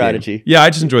enjoy the strategy. Game. Yeah, I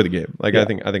just enjoy the game. Like I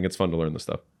think it's fun to learn this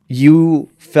stuff. You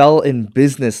fell in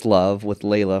business love with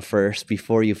Layla first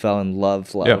before you fell in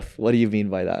love. Yeah. What do you mean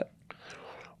by that?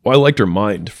 Well, I liked her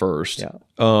mind first. Yeah.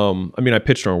 I mean, I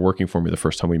pitched her on working for me the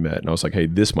first time we met, and I was like, "Hey,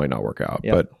 this might not work out,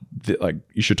 but like,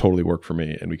 you should totally work for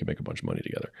me, and we can make a bunch of money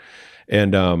together."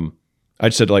 And I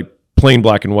just said, like, plain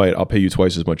black and white, I'll pay you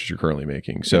twice as much as you're currently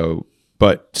making. So,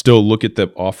 but still look at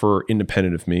the offer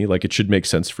independent of me. Like, it should make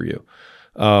sense for you.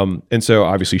 And so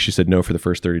obviously she said no for the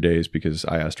first 30 days because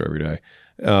I asked her every day.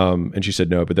 And she said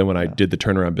no. But then when I did the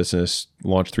turnaround business,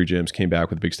 launched 3 gyms, came back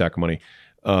with a big stack of money,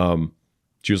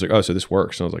 she was like, "Oh, so this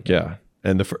works." And I was like, "Yeah."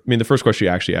 And the first question she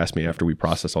actually asked me after we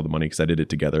processed all the money, because I did it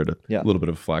together to a little bit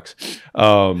of a flex.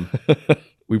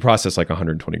 We processed like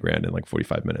 120 grand in like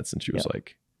 45 minutes. And she was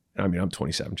like, I mean, I'm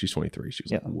 27, she's 23. She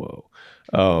was like,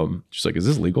 "Whoa." She's like, "Is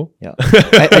this legal?" Yeah.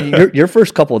 And your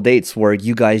first couple of dates were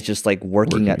you guys just like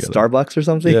working at together. Starbucks or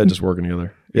something? Yeah, just working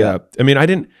together. Yeah. I mean, I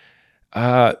didn't,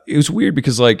 it was weird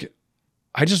because like,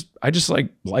 I just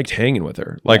like liked hanging with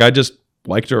her. Like I just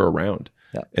liked her around.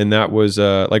 Yeah. And that was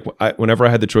like, whenever I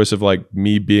had the choice of like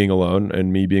me being alone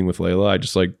and me being with Layla, I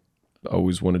just like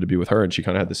always wanted to be with her, and she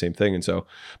kind of had the same thing. And so,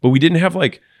 but we didn't have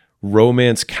like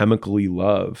romance chemically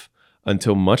love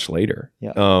until much later.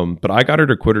 Yeah. But I got her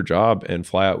to quit her job and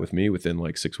fly out with me within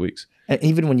like 6 weeks. And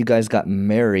even when you guys got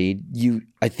married,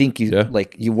 I think you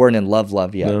like you weren't in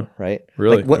love yet, right?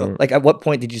 Really? Like at what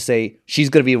point did you say she's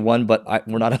gonna be one, but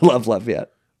we're not in love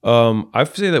yet? I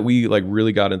say that we like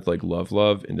really got into like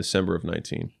love in December of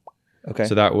 19. Okay.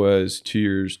 So that was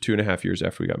 2.5 years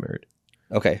after we got married.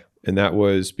 Okay. And that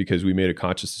was because we made a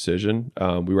conscious decision.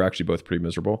 We were actually both pretty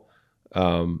miserable.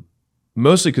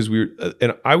 Mostly because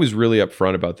and I was really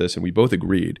upfront about this, and we both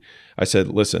agreed. I said,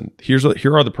 "Listen, here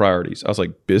are the priorities." I was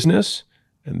like, business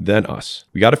and then us.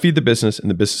 We got to feed the business, and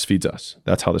the business feeds us.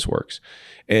 That's how this works.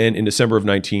 And in December of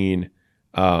 19,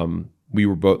 we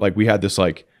were both like, we had this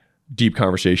like deep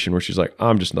conversation where she's like,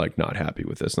 "I'm just like not happy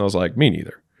with this," and I was like, "Me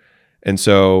neither." And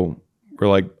so we're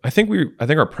like, I think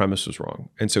our premise was wrong.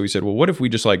 And so we said, well, what if we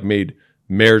just like made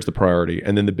marriage the priority,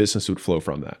 and then the business would flow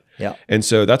from that. Yeah. And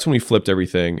so that's when we flipped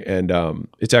everything, and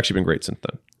it's actually been great since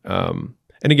then.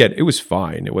 And again, it was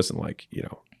fine. It wasn't like,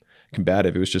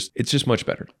 combative. It's just much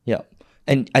better. Yeah.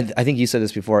 And I think you said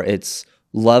this before.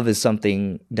 Love is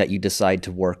something that you decide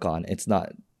to work on. It's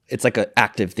like an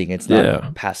active thing. It's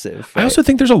not passive. Right? I also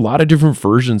think there's a lot of different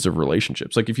versions of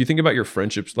relationships. Like if you think about your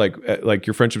friendships, like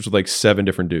your friendships with like 7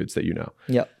 different dudes that you know.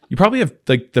 Yeah. You probably have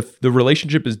like the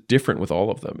relationship is different with all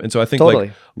of them. And so I think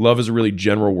like love is a really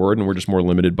general word, and we're just more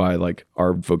limited by like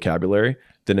our vocabulary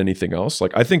than anything else.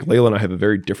 Like I think Layla and I have a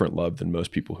very different love than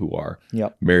most people who are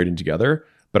married and together.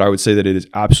 But I would say that it is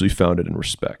absolutely founded in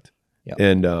respect. Yep.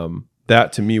 And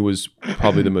that to me was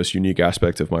probably the most unique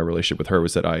aspect of my relationship with her,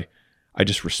 was that I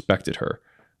just respected her,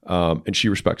 and she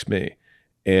respects me.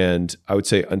 And I would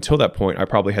say until that point, I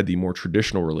probably had the more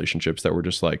traditional relationships that were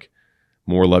just like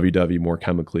more lovey-dovey, more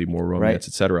chemically, more romance,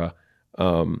 etc.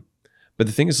 But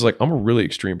the thing is like, I'm a really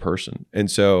extreme person. And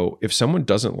so if someone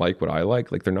doesn't like what I like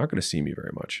they're not going to see me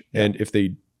very much. Yeah. And if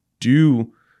they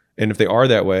do, and if they are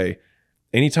that way,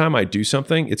 anytime I do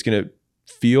something, it's going to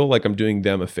feel like I'm doing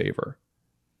them a favor.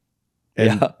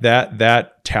 And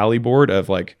that tally board of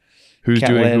like, who's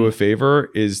doing who a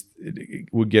favor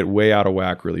would get way out of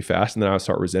whack really fast. And then I would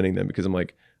start resenting them because I'm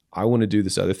like, I want to do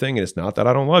this other thing. And it's not that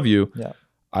I don't love you. Yeah.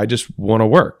 I just want to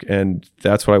work. And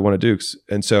that's what I want to do.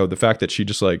 And so the fact that she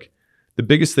just like, the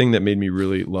biggest thing that made me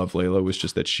really love Layla was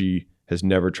just that she has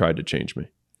never tried to change me.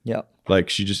 Yeah. Like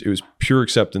it was pure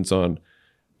acceptance on,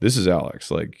 this is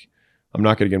Alex. Like, I'm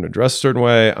not going to get him to dress a certain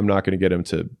way. I'm not going to get him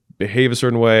to behave a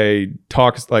certain way,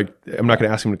 talk like, I'm not going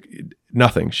to ask him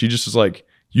nothing. She just is like,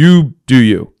 you do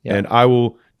you, and I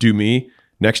will do me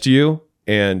next to you.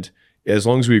 And as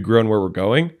long as we agree on where we're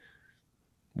going,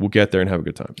 we'll get there and have a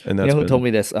good time. And that's who told me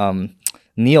this?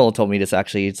 Neil told me this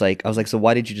actually. It's like, I was like, so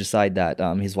why did you decide that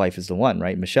his wife is the one,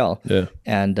 right? Michelle. Yeah.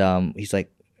 And he's like,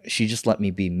 she just let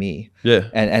me be me. Yeah.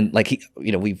 And like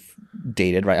we've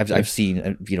dated, right? I've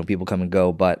seen people come and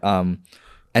go, but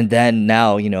and then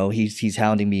now he's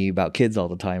hounding me about kids all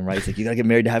the time, right? He's like, you gotta get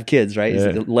married to have kids, right? He's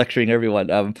like lecturing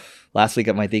everyone. Last week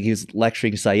at my thing, he was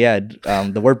lecturing Syed,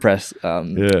 the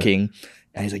WordPress king,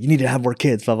 and he's like, you need to have more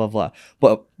kids, blah blah blah.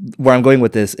 But where I'm going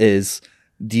with this is,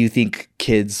 do you think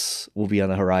kids will be on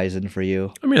the horizon for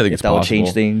you? I mean, I think it's that possible. Will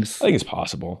change things. I think it's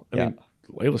possible. I mean,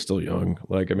 Layla's still young.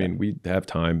 Like, I mean, we have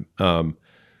time. I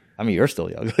mean, you're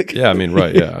still young. Yeah, I mean,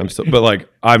 right. Yeah, I'm still, but like,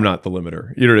 I'm not the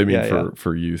limiter. You know what I mean?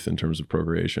 For youth in terms of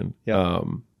procreation. Yeah.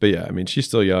 But yeah, I mean, she's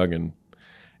still young, and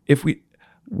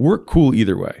we're cool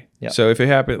either way. Yeah. So if it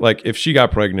happened, like if she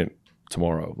got pregnant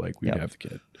tomorrow, like we'd have the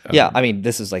kid. I mean,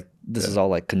 this is all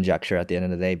like conjecture at the end of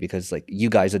the day, because like you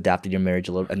guys adapted your marriage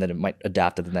a little, and then it might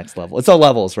adapt to the next level. It's all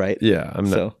levels, right? Yeah,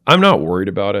 I'm not worried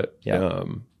about it. Yeah.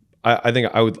 I think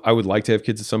I would like to have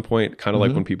kids at some point, kind of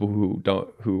like when people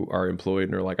who are employed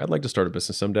and are like, I'd like to start a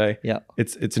business someday. Yeah.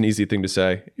 It's an easy thing to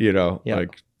say,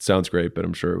 like sounds great, but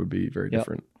I'm sure it would be very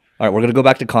different. All right, we're gonna go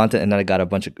back to content, and then I got a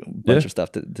bunch of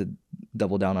stuff to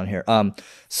double down on here.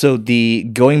 So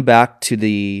going back to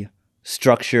the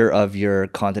structure of your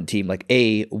content team, like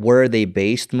where are they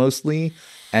based mostly,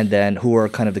 and then who are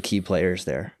kind of the key players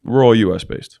there? We're all US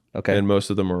based. Okay. And most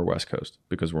of them are West Coast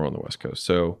because we're on the West Coast.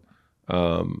 So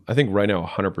I think right now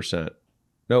 100%.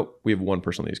 Nope, we have one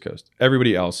person on the East Coast.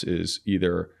 Everybody else is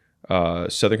either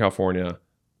Southern California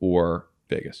or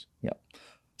Vegas. Yeah.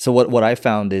 So what I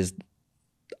found is,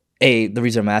 the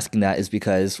reason I'm asking that is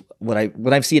because when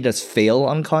I've seen it as fail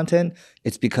on content,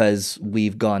 it's because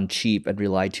we've gone cheap and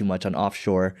relied too much on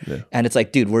offshore. Yeah. And it's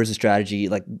like, dude, where's the strategy?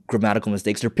 Like grammatical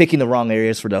mistakes. They're picking the wrong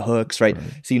areas for the hooks, right?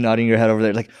 See you nodding your head over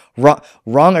there. Like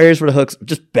wrong areas for the hooks,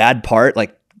 just bad part.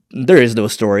 Like there is no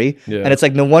story. Yeah. And it's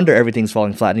like, no wonder everything's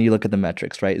falling flat. And you look at the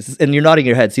metrics, right? And you're nodding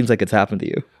your head. Seems like it's happened to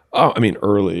you. Oh, I mean,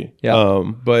 early. Yeah.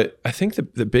 But I think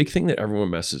the big thing that everyone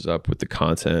messes up with the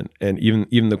content and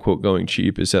even the quote going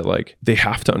cheap is that like they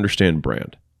have to understand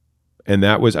brand. And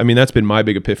that's been my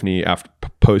big epiphany after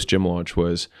post gym launch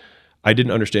was I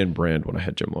didn't understand brand when I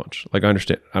had gym launch. Like I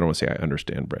don't want to say I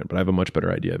understand brand, but I have a much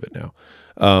better idea of it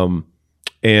now.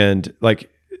 And like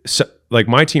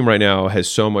my team right now has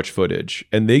so much footage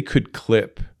and they could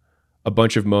clip a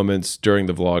bunch of moments during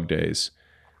the vlog days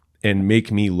and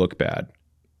make me look bad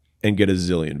and get a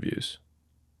zillion views.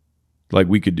 Like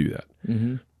we could do that.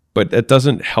 Mm-hmm. But that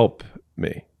doesn't help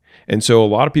me. And so a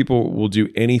lot of people will do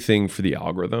anything for the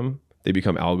algorithm. They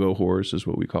become algo whores is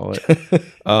what we call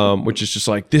it. Which is just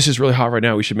like, this is really hot right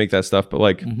now. We should make that stuff. But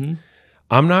like,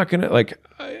 I'm not going to like,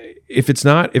 if it's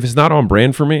not on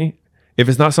brand for me, if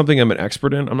it's not something I'm an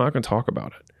expert in, I'm not going to talk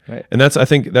about it. Right. And I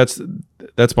think that's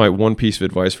my one piece of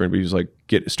advice for anybody who's like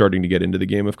starting to get into the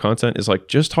game of content is like,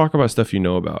 just talk about stuff you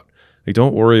know about. Like,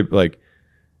 don't worry, like,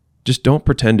 just don't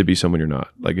pretend to be someone you're not.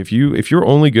 Like, if you're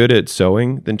only good at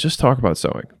sewing, then just talk about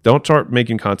sewing. Don't start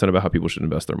making content about how people should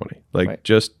invest their money. Like,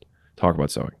 just talk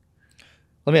about sewing.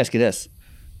 Let me ask you this.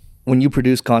 When you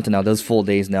produce content now, those full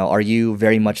days now, are you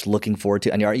very much looking forward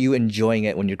to, and are you enjoying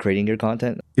it when you're creating your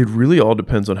content? It really all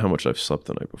depends on how much I've slept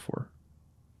the night before.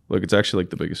 Like, it's actually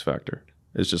like the biggest factor.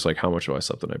 It's just like, how much have I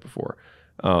slept the night before?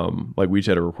 Like we just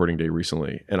had a recording day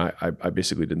recently and I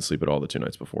basically didn't sleep at all the 2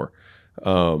 nights before.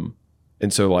 And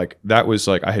so like, that was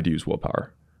like, I had to use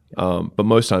willpower. But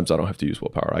most times I don't have to use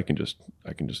willpower. I can just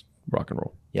rock and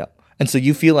roll. Yeah. And so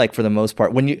you feel like for the most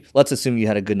part, let's assume you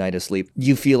had a good night of sleep,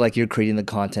 you feel like you're creating the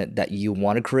content that you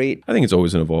want to create? I think it's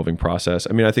always an evolving process.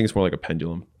 I mean, I think it's more like a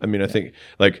pendulum. I mean, I think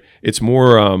like it's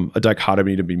more a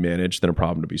dichotomy to be managed than a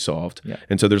problem to be solved. Yeah.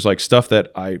 And so there's like stuff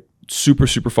that I super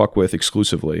fuck with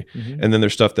exclusively. And then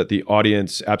there's stuff that the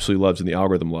audience absolutely loves and the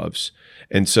algorithm loves.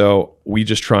 And so we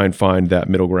just try and find that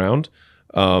middle ground.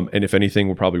 And if anything,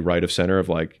 we're probably right of center of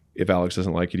like, if Alex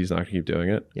doesn't like it, he's not gonna keep doing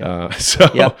it.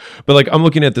 But like, I'm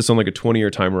looking at this on like a 20-year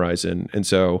time horizon. And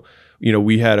so,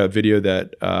 we had a video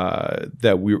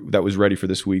that was ready for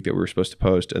this week that we were supposed to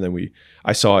post. And then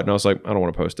I saw it and I was like, I don't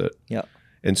want to post it. Yeah.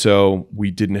 And so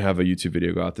we didn't have a YouTube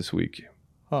video go out this week.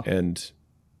 And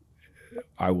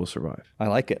I will survive. I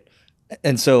like it.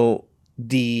 And so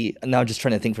now just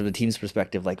trying to think from the team's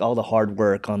perspective, like all the hard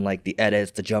work on like the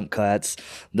edits, the jump cuts,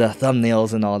 the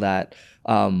thumbnails and all that.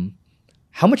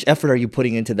 How much effort are you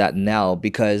putting into that now?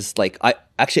 Because like I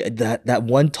actually that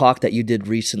one talk that you did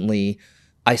recently,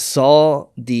 I saw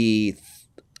the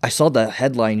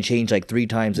headline change like 3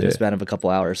 times in the span of a couple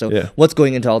hours. So what's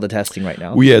going into all the testing right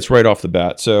now? Well, it's right off the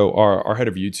bat. So our head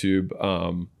of YouTube,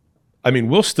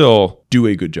 we'll still do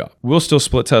a good job. We'll still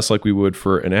split test like we would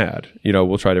for an ad.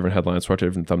 We'll try different headlines, try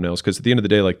different thumbnails, because at the end of the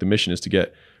day, like the mission is to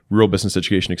get real business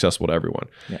education accessible to everyone.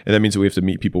 Yeah. And that means that we have to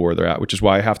meet people where they're at, which is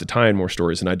why I have to tie in more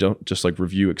stories and I don't just like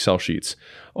review Excel sheets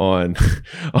on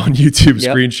YouTube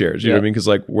screen shares. You know what I mean? Because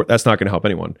like that's not going to help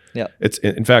anyone. Yeah.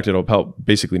 In fact, it'll help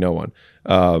basically no one.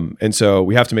 And so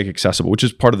we have to make it accessible, which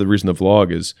is part of the reason the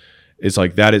vlog is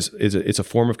like that it's a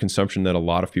form of consumption that a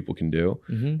lot of people can do.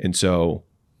 And so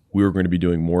we're going to be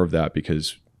doing more of that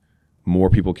because more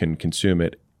people can consume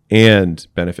it and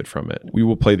benefit from it. We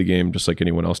will play the game just like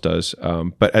anyone else does.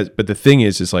 But the thing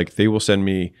is like they will send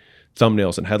me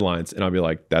thumbnails and headlines and I'll be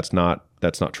like, that's not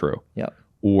true. Yeah.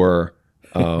 Or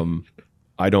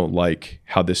I don't like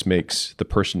how this makes the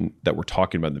person that we're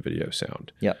talking about in the video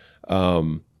sound. Yeah.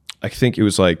 I think it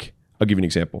was like, I'll give you an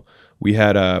example. We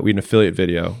had an affiliate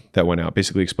video that went out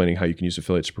basically explaining how you can use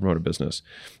affiliates to promote a business.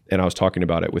 And I was talking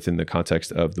about it within the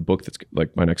context of the book that's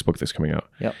like my next book that's coming out.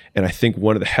 Yep. And I think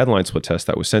one of the headline split tests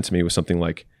that was sent to me was something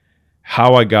like,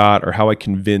 how I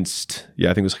convinced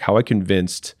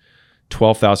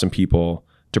 12,000 people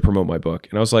to promote my book.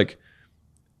 And I was like,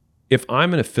 if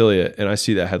I'm an affiliate and I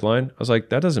see that headline, I was like,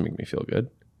 that doesn't make me feel good.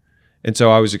 And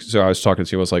so I was talking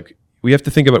to you. I was like, we have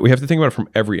to think about it from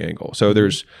every angle. So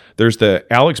there's the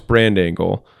Alex brand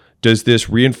angle. Does this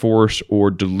reinforce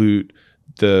or dilute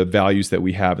the values that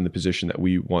we have in the position that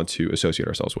we want to associate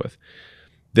ourselves with?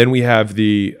 Then we have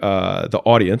the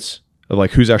audience of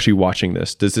like who's actually watching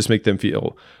this. Does this make them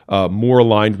feel more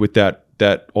aligned with that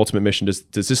ultimate mission? Does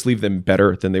this leave them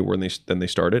better than they were than they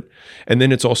started? And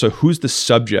then it's also who's the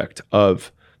subject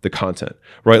of the content,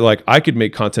 right? Like I could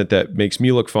make content that makes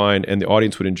me look fine and the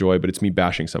audience would enjoy, but it's me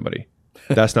bashing somebody.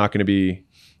 That's not going to be.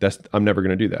 I'm never going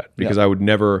to do that because I would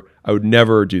never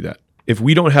do that. If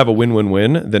we don't have a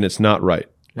win-win-win, then it's not right.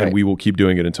 And we will keep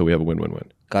doing it until we have a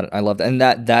win-win-win. Got it. I love that, and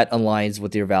that aligns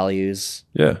with your values.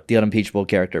 Yeah, the unimpeachable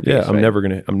character piece. Yeah, I'm never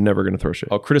gonna throw shit.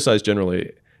 I'll criticize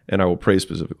generally, and I will praise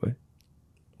specifically.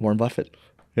 Warren Buffett.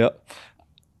 Yep.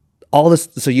 All this.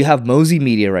 So you have Hormozi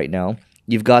Media right now.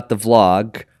 You've got the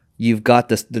vlog. You've got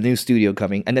the new studio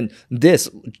coming, and then this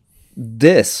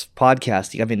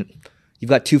podcasting. I mean, you've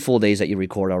got 2 full days that you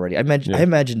record already. I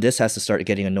imagine this has to start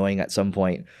getting annoying at some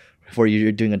point before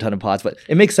you're doing a ton of pods, but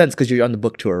it makes sense because you're on the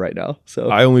book tour right now. So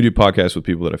I only do podcasts with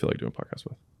people that I feel like doing podcasts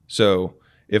with. So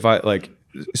if I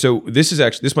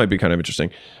this might be kind of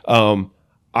interesting.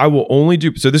 I will only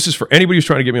do, so this is for anybody who's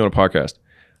trying to get me on a podcast.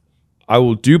 I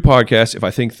will do podcasts if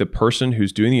I think the person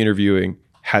who's doing the interviewing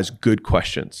has good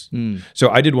questions. So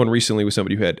I did one recently with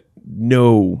somebody who had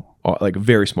a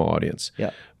very small audience.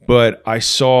 Yeah. But I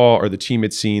saw, or the team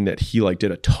had seen that he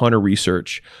did a ton of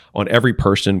research on every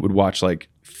person, would watch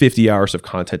 50 hours of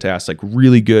content to ask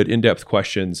really good in-depth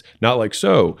questions. Not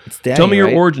so Danny, tell me your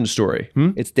right? origin story.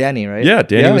 It's Danny, right? Yeah,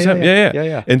 Danny was him.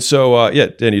 Yeah. And so,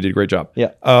 Danny did a great job.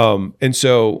 Yeah. And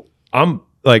so I'm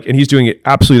and he's doing it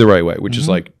absolutely the right way, which is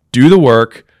do the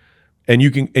work, and you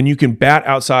can bat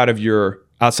outside of your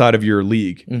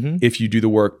league if you do the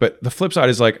work. But the flip side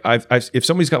is if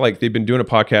somebody's got they've been doing a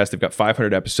podcast, they've got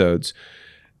 500 episodes,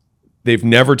 they've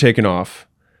never taken off,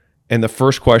 and the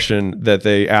first question that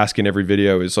they ask in every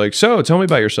video is so tell me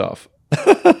about yourself.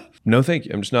 No, thank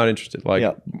you. I'm just not interested.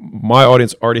 My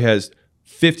audience already has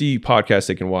 50 podcasts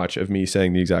they can watch of me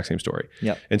saying the exact same story.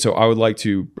 Yeah. And so I would like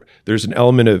to, there's an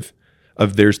element of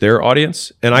there's their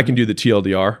audience, and I can do the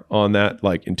TLDR on that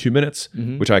in 2 minutes,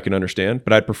 which I can understand,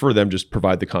 but I'd prefer them just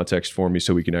provide the context for me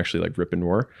so we can actually rip and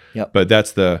roar. Yep. But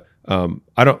that's the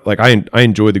I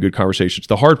enjoy the good conversations.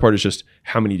 The hard part is just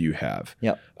how many do you have?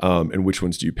 Yep. And which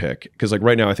ones do you pick? Because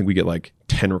right now I think we get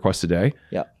 10 requests a day.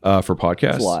 Yep. For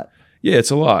podcasts. It's a lot. Yeah,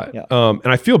 it's a lot. Yep. And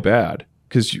I feel bad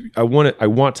because I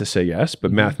want to say yes,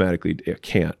 but mathematically I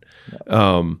can't.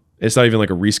 Yep. It's not even a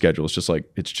reschedule. It's just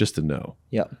it's just a no.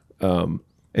 Yeah.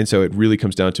 And so it really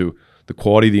comes down to the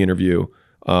quality of the interview.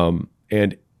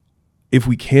 And if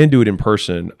we can do it in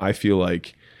person, I feel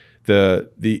like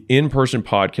the in-person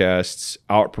podcasts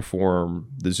outperform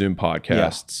the Zoom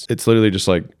podcasts. Yeah. It's literally just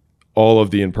all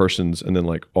of the in-persons and then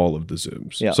all of the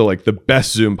Zooms. Yeah. So the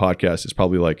best Zoom podcast is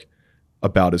probably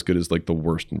about as good as the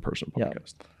worst in-person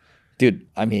podcast. Yeah. Dude,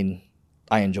 I mean,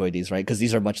 I enjoy these, right? Because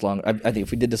these are much longer. I think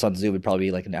if we did this on Zoom, it'd probably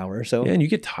be an hour or so. Yeah, and you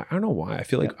get tired. I don't know why. I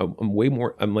feel like I'm way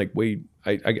more. I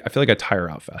feel like I tire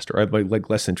out faster. I'm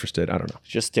less interested. I don't know.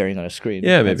 Just staring on a screen.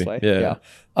 Yeah, maybe. Yeah.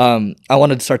 I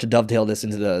wanted to start to dovetail this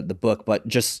into the book, but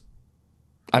just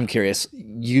I'm curious.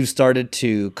 You started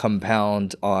to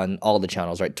compound on all the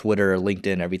channels, right? Twitter,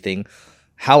 LinkedIn, everything.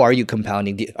 How are you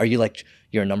compounding? Are you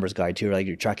you're a numbers guy too,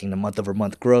 you're tracking the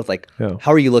month-over-month growth?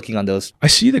 How are you looking on those? I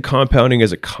see the compounding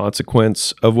as a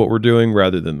consequence of what we're doing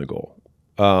rather than the goal.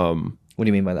 What do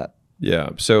you mean by that? Yeah.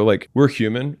 So we're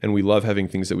human and we love having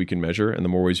things that we can measure, and the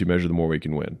more ways you measure, the more we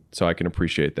can win. So I can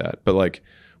appreciate that. But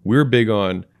we're big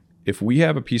on, if we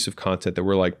have a piece of content that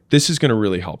we're this is going to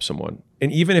really help someone,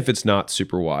 and even if it's not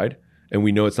super wide and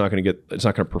we know it's not going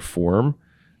to perform,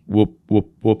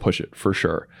 we'll push it for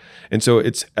sure. And so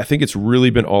I think it's really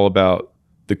been all about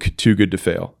the too good to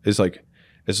fail. Is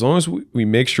as long as we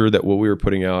make sure that what we are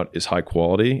putting out is high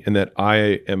quality and that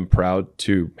I am proud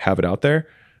to have it out there,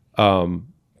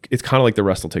 it's kind of the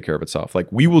rest will take care of itself.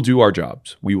 We will do our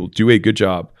jobs. We will do a good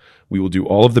job. We will do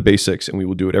all of the basics, and we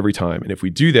will do it every time. And if we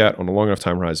do that on a long enough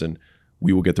time horizon,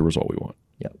 we will get the result we want.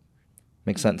 Yeah,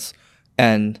 makes sense.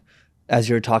 And as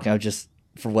you were talking, I just,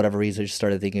 for whatever reason, just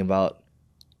started thinking about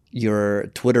your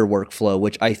Twitter workflow,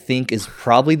 which I think is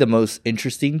probably the most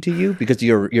interesting to you because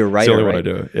you're a writer. It's the only right? one I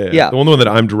do. Yeah. The only one that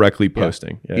I'm directly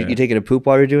posting. Yeah. You taking a poop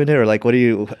while you're doing it, or what do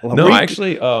you? No,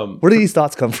 actually. Where do these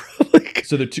thoughts come from?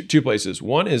 So there are two places.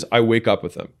 One is I wake up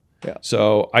with them. Yeah.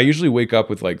 So I usually wake up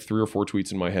with like 3 or 4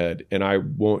 tweets in my head, and I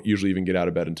won't usually even get out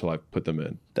of bed until I put them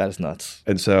in. That is nuts.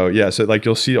 And so, yeah, so like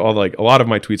you'll see all like a lot of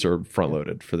my tweets are front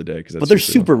loaded for the day. But they're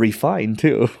super refined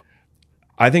too.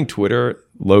 I think Twitter,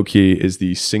 low key, is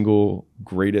the single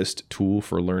greatest tool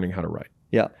for learning how to write.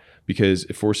 Yeah. Because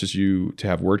it forces you to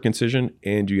have word concision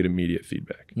and you get immediate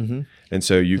feedback. And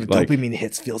so you like dopamine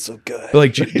hits feel so good. But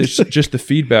like just the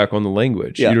feedback on the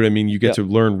language. Yeah. You know what I mean? You get to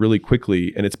learn really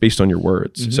quickly, and it's based on your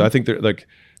words. So I think there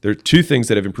are 2 things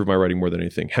that have improved my writing more than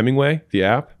anything: Hemingway, the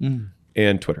app,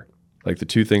 and Twitter. Like the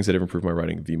 2 things that have improved my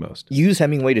writing the most. You use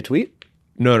Hemingway to tweet?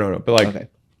 No. But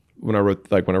like when I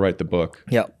write the book,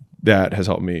 that has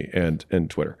helped me, and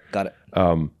Twitter. Got it.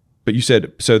 But you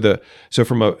said the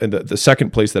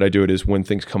second place that I do it is when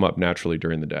things come up naturally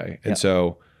during the day, and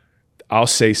so I'll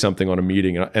say something on a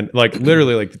meeting, and like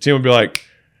literally, like the team will be like,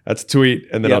 "That's a tweet,"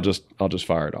 and then I'll just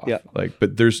fire it off. Yeah. Like,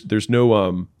 but there's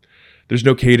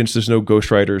no cadence, there's no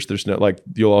ghostwriters, there's no like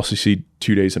you'll also see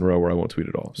 2 days in a row where I won't tweet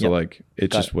at all. So like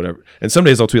it's just whatever. And some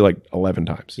days I'll tweet like 11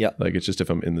 times. Yeah. Like it's just if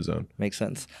I'm in the zone. Makes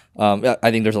sense. I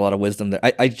think there's a lot of wisdom there.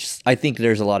 I think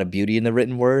there's a lot of beauty in the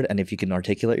written word, and if you can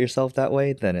articulate yourself that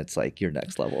way, then it's like your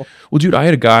next level. Well, dude, I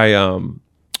had a guy,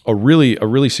 a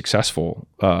really successful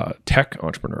tech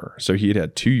entrepreneur. So he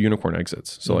had 2 unicorn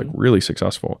exits. So like really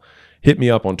successful. Hit me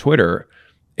up on Twitter,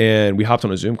 and we hopped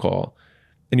on a Zoom call.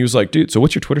 And he was like, dude, so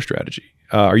what's your Twitter strategy?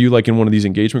 Are you like in one of these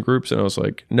engagement groups? And I was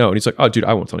like, no. And he's like, oh, dude,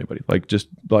 I won't tell anybody. Like, just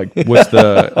like, what's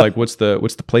the what's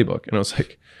the playbook? And I was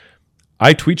like,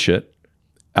 I tweet shit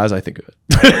as I think of it.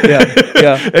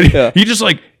 Yeah. He just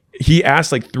like, he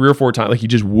asked like 3 or 4 times, like he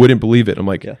just wouldn't believe it. I'm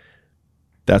like,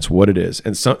 that's what it is.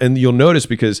 And you'll notice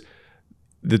because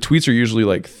the tweets are usually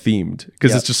like themed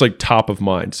because it's just like top of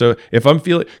mind. So if I'm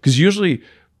feeling, because usually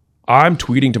I'm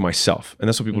tweeting to myself, and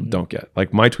that's what people don't get.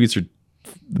 Like my tweets are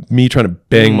me trying to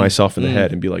bang myself in the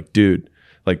head and be like, dude,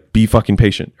 like be fucking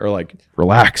patient, or like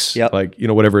relax, like, you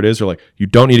know, whatever it is, or like you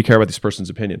don't need to care about this person's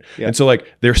opinion. And so like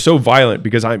they're so violent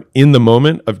because I'm in the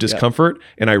moment of discomfort,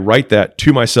 and I write that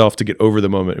to myself to get over the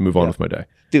moment and move on with my day.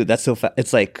 Dude, that's so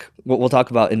it's like what we'll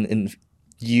talk about in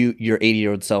your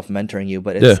 80-year-old self mentoring you,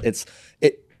 but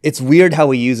it's weird how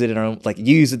we use it in our own, like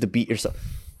you use it to beat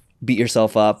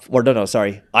yourself up, or no,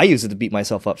 sorry, I use it to beat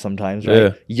myself up sometimes,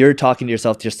 right? You're talking to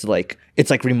yourself just to like, it's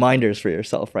like reminders for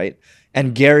yourself, right?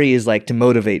 And Gary is like to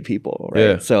motivate people,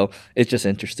 right? So it's just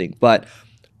interesting. But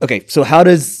okay, so how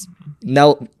does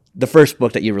now the first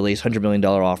book that you released, $100 million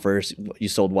offers, you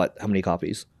sold what? How many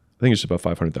copies? I think it's about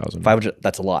 500,000. 500.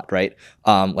 That's a lot, right?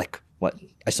 Like what?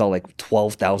 I saw like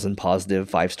 12,000 positive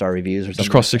 5-star reviews or something.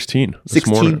 Just crossed 16.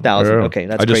 16,000. Okay,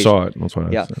 that's crazy. I just saw it. That's why.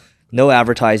 Yeah. No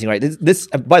advertising, right? This.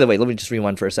 By the way, let me just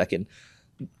rewind for a second.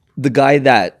 The guy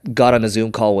that got on a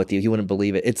Zoom call with you, he wouldn't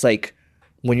believe it. It's like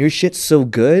when your shit's so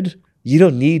good, you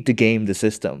don't need to game the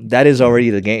system. That is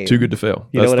already the game. Too good to fail.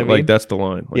 You know what I mean? Like that's the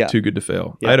line. Like too good to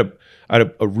fail. I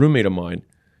had a roommate of mine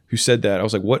who said that. I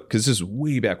was like, what? Because this is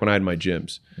way back when I had my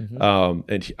gyms,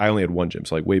 and I only had one gym,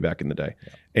 so like way back in the day.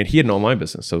 And he had an online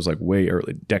business, so it was like way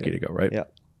early, decade ago, right? Yeah.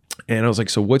 And I was like,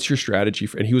 so what's your strategy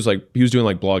for, and he was doing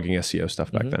like blogging SEO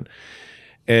stuff back then.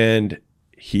 And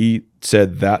he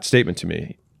said that statement to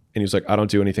me, and he was like, I don't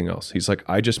do anything else. He's like,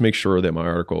 I just make sure that my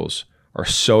articles are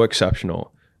so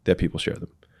exceptional that people share them.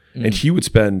 And he would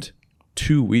spend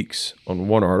 2 weeks on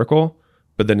one article,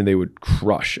 but then they would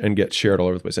crush and get shared all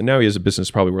over the place. And now he has a business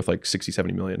probably worth like 60,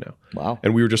 70 million now. Wow.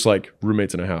 And we were just like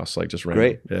roommates in a house, like just random.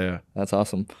 Great. Yeah. That's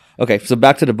awesome. Okay, so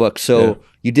back to the book. So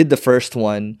you did the first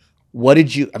one. What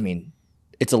did you, I mean,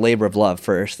 it's a labor of love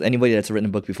first. Anybody that's written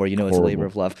a book before, you know it's a labor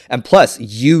of love. And plus,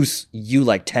 you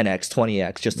like 10x,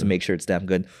 20x just to make sure it's damn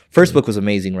good. First book was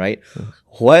amazing, right?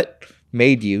 What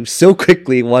made you so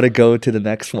quickly want to go to the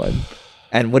next one?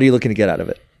 And what are you looking to get out of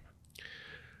it?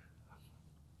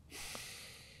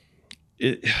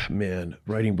 Man,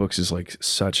 writing books is like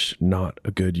such not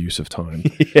a good use of time.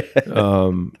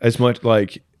 As much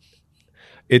like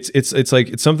it's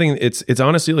something, it's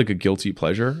honestly like a guilty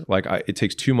pleasure. Like it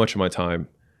takes too much of my time,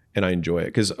 and I enjoy it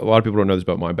because a lot of people don't know this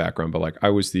about my background, but like I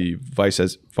was the vice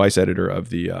editor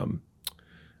of the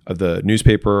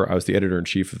newspaper. I was the editor in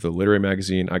chief of the literary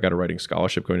magazine. I got a writing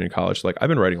scholarship going into college. Like I've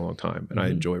been writing a long time, and I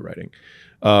enjoy writing.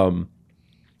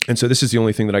 And so this is the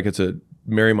only thing that I get to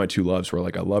marry my 2 loves, where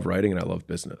like I love writing and I love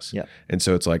business. Yeah. And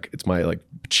so it's like, it's my like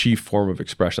chief form of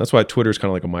expression. That's why Twitter is kind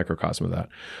of like a microcosm of that.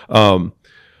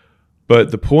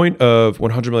 But the point of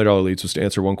 $100 million leads was to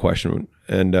answer one question.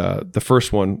 And the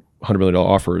first one, $100 million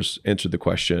offers, answered the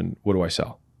question, what do I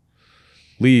sell?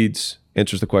 Leads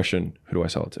answers the question, who do I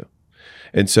sell it to?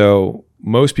 And so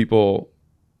most people,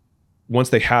 once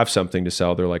they have something to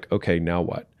sell, they're like, okay, now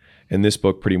what? And this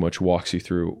book pretty much walks you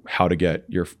through how to get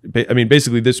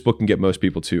basically this book can get most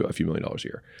people to a few $1 million a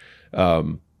year.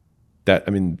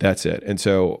 That's it. And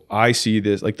so I see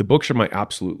this, like the books are my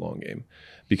absolute long game,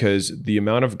 because the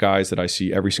amount of guys that I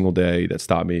see every single day that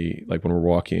stop me, like when we're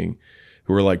walking,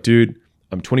 who are like, dude,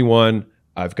 I'm 21,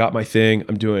 I've got my thing,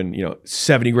 I'm doing,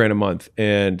 70 grand a month,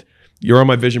 and you're on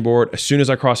my vision board. As soon as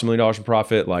I cross $1 million in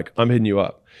profit, like I'm hitting you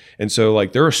up. And so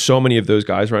like, there are so many of those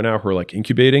guys right now who are like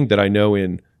incubating that I know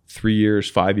in 3 years,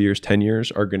 5 years, 10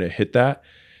 years are going to hit that.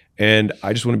 And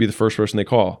I just want to be the first person they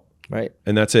call. Right.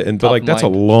 And that's it. And Top but like that's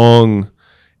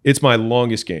it's my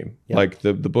longest game. Yeah. Like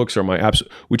the books are my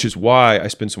absolute, which is why I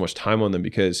spend so much time on them,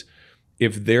 because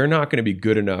if they're not going to be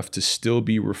good enough to still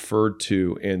be referred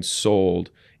to and sold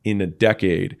in a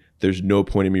decade, there's no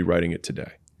point in me writing it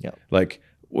today. Yeah. Like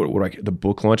the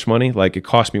book launch money, like it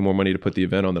cost me more money to put the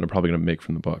event on than I'm probably going to make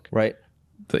from the book. Right.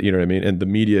 You know what I mean? And the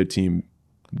media team,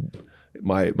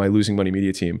 my losing money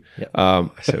media team. Yeah.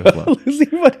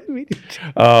 Losing money media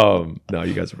team. No,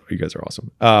 you guys are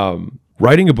awesome.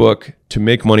 Writing a book to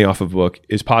make money off of a book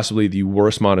is possibly the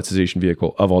worst monetization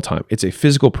vehicle of all time. It's a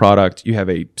physical product. You have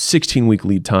a 16-week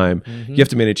lead time. You have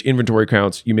to manage inventory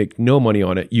counts. You make no money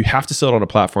on it. You have to sell it on a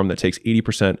platform that takes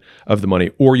 80% of the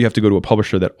money, or you have to go to a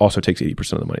publisher that also takes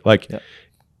 80% of the money. Like,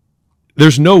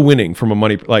 there's no winning from a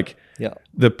money. Like,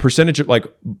 the percentage of like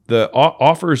the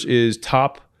offers is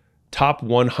top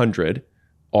 100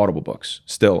 Audible books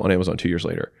still on Amazon 2 years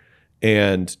later,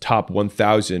 and top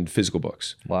 1,000 physical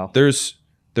books. Wow. There's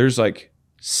like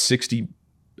 60.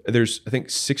 There's I think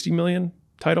 60 million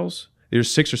titles.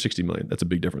 There's 6 or 60 million. That's a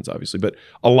big difference, obviously, but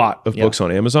a lot of books on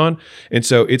Amazon, and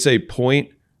so it's a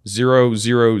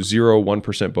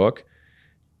 0.0001% book,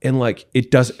 and like it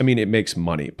does. I mean, it makes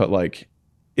money, but like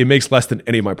it makes less than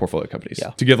any of my portfolio companies.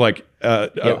 To give like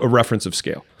a reference of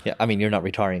scale. Yeah, I mean, you're not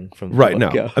retiring from right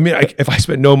now. I mean, if I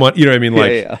spent no money, you know what I mean?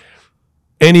 Like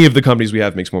any of the companies we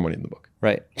have makes more money than the book.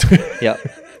 Right. Yeah.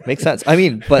 Makes sense. I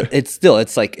mean, but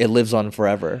it's like it lives on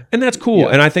forever. And that's cool.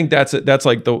 And I think that's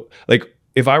like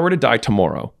if I were to die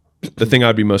tomorrow, the thing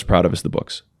I'd be most proud of is the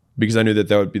books, because I knew that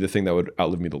would be the thing that would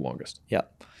outlive me the longest. Yeah.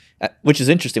 Which is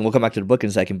interesting. We'll come back to the book in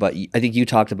a second, but I think you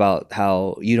talked about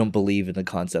how you don't believe in the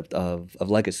concept of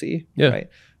legacy. Yeah. Right.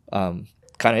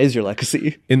 Kind of is your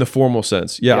legacy in the formal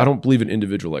sense. Yeah. I don't believe in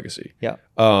individual legacy. Yeah.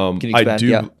 Can you expand? I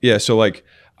do. Yeah. So like,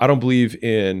 I don't believe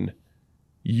in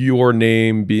your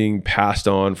name being passed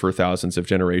on for thousands of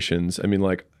generations. I mean,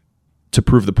 like, to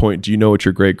prove the point, do you know what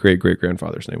your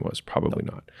great-great-great-grandfather's name was? Probably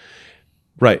not.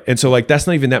 Right. And so like, that's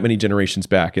not even that many generations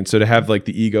back. And so to have like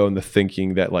the ego and the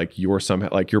thinking that like you're somehow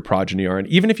like your progeny are, and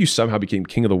even if you somehow became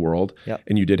king of the world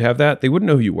and you did have that, they wouldn't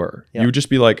know who you were. You would just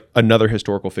be like another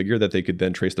historical figure that they could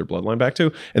then trace their bloodline back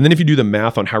to. And then if you do the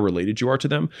math on how related you are to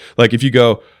them, like if you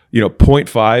go,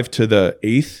 0.5 to the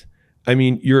 8th, I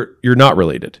mean, you're not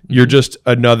related. You're just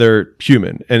another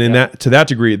human. And in to that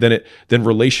degree, then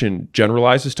relation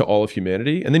generalizes to all of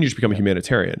humanity. And then you just become a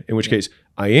humanitarian, in which case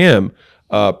I am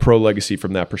pro legacy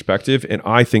from that perspective. And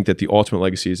I think that the ultimate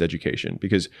legacy is education,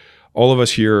 because all of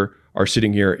us here are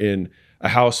sitting here in a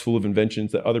house full of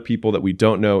inventions that other people that we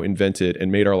don't know invented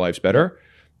and made our lives better.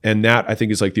 And that, I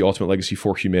think, is like the ultimate legacy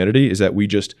for humanity, is that we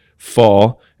just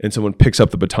fall and someone picks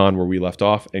up the baton where we left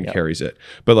off and carries it.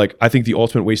 But like, I think the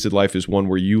ultimate wasted life is one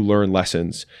where you learn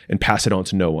lessons and pass it on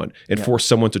to no one and force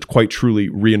someone to quite truly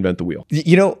reinvent the wheel.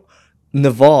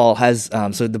 Naval has,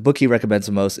 so the book he recommends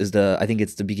the most is I think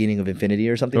it's The Beginning of Infinity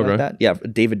or something like that. Yeah,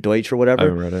 David Deutsch or whatever. I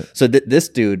haven't read it. So this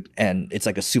dude, and it's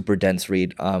like a super dense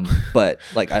read, but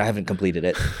like I haven't completed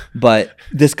it. But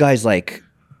this guy's like,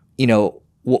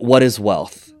 what is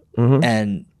wealth?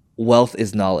 And wealth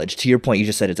is knowledge. To your point, you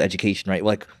just said it's education, right?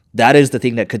 Like that is the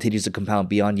thing that continues to compound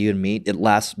beyond you and me. It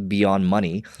lasts beyond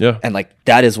money. Yeah. And like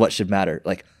that is what should matter.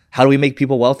 Like, how do we make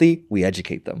people wealthy? We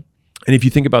educate them. And if you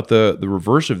think about the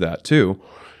reverse of that too,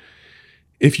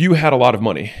 if you had a lot of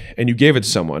money and you gave it to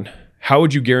someone, how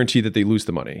would you guarantee that they lose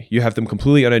the money? You have them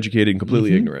completely uneducated and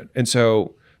completely ignorant. And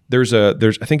so there's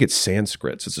I think it's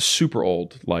Sanskrit. So it's a super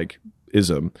old like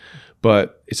ism,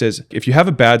 but it says, if you have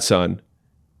a bad son,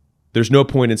 there's no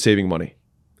point in saving money.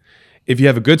 If you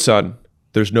have a good son,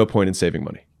 there's no point in saving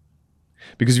money.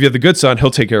 Because if you have the good son,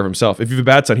 he'll take care of himself. If you have a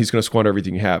bad son, he's going to squander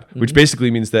everything you have, which basically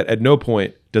means that at no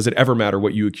point does it ever matter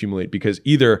what you accumulate, because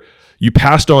either you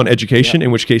passed on education,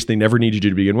 in which case they never needed you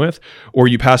to begin with, or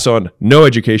you pass on no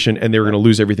education and they were going to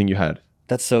lose everything you had.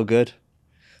 That's so good.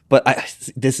 But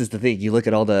this is the thing. You look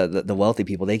at all the wealthy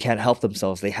people, they can't help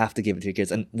themselves. They have to give it to your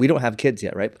kids. And we don't have kids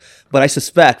yet, right? But I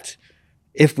suspect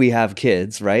if we have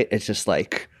kids, right, it's just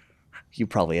like you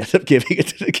probably end up giving it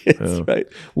to the kids, right?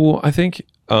 Well, I think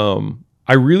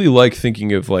I really like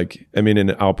thinking of like, I mean,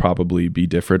 and I'll probably be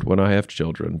different when I have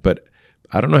children, but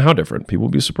I don't know how different. People will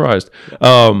be surprised.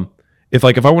 If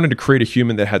I wanted to create a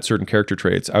human that had certain character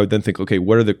traits, I would then think, okay,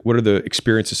 what are the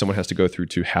experiences someone has to go through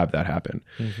to have that happen?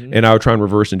 And I would try and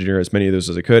reverse engineer as many of those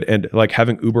as I could. And like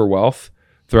having uber wealth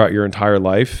throughout your entire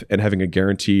life and having a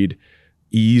guaranteed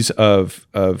ease of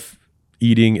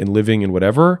eating and living and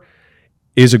whatever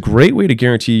is a great way to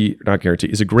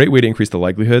is a great way to increase the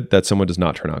likelihood that someone does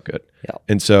not turn out good. Yeah.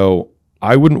 And so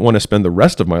I wouldn't want to spend the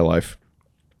rest of my life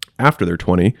after they're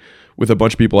 20 with a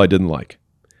bunch of people I didn't like.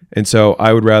 And so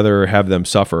I would rather have them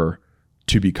suffer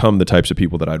to become the types of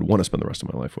people that I'd want to spend the rest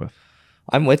of my life with.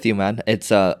 I'm with you, man.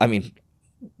 It's I mean,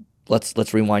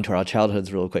 let's rewind to our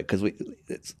childhoods real quick, because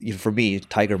for me,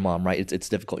 tiger mom, right? It's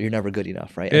difficult. You're never good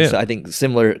enough, right? And so I think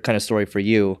similar kind of story for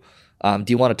you. Do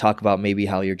you want to talk about maybe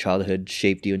how your childhood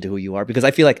shaped you into who you are? Because I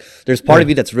feel like there's part of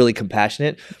you that's really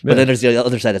compassionate, but then there's the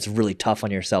other side that's really tough on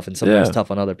yourself and sometimes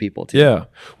tough on other people too. Yeah.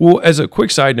 Well, as a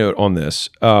quick side note on this,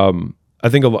 I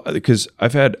think a lot, because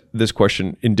I've had this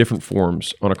question in different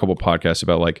forms on a couple of podcasts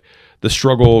about like the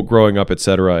struggle growing up, et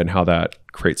cetera, and how that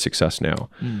creates success now.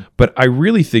 But I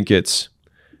really think it's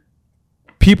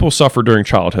people suffer during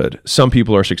childhood. Some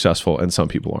people are successful and some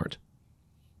people aren't.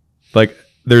 Like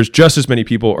there's just as many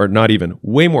people, or not even,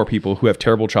 way more people who have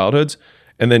terrible childhoods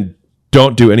and then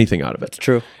don't do anything out of it. That's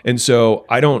true. And so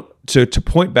I don't, to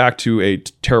point back to a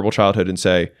terrible childhood and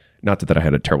say, not that I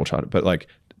had a terrible childhood, but like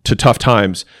to tough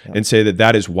times and say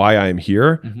that is why I am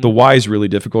here. The why is really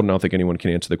difficult, and I don't think anyone can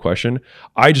answer the question.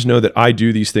 I just know that I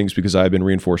do these things because I've been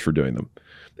reinforced for doing them.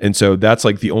 And so that's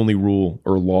like the only rule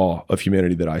or law of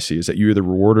humanity that I see, is that you're either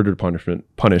rewarded or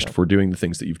punished for doing the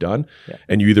things that you've done.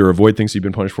 And you either avoid things you've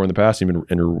been punished for in the past, and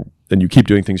you keep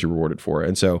doing things you're rewarded for.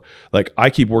 And so like I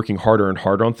keep working harder and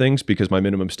harder on things because my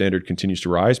minimum standard continues to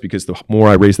rise, because the more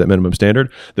I raise that minimum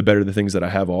standard, the better the things that I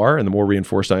have are, and the more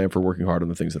reinforced I am for working hard on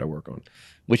the things that I work on.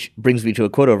 Which brings me to a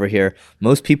quote over here.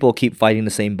 Most people keep fighting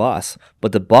the same boss,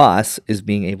 but the boss is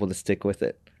being able to stick with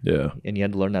it. Yeah. And you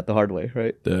had to learn that the hard way,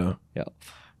 right? Yeah. Yeah.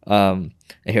 And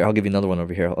here, I'll give you another one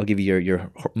over here. I'll give you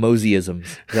your Hormoziisms.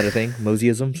 Is that a thing?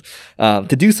 Moziisms?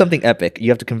 To do something epic,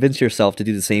 you have to convince yourself to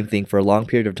do the same thing for a long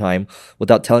period of time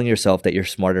without telling yourself that you're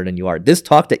smarter than you are. This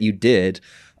talk that you did,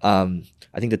 I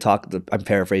think the talk that I'm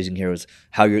paraphrasing here was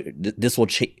how this will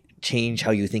change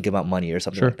how you think about money or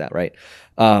something like that, right?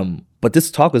 But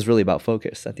this talk was really about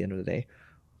focus at the end of the day.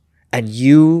 And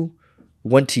you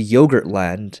went to Yogurt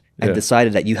Land and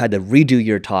decided that you had to redo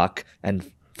your talk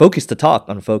and focus the talk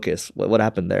on focus. What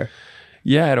happened there?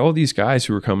 Yeah, I had all these guys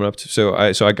who were coming up to, so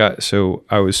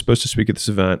I was supposed to speak at this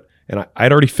event, and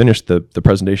I'd already finished the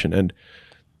presentation. And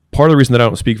part of the reason that I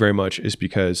don't speak very much is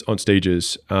because on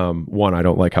stages, one, I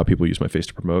don't like how people use my face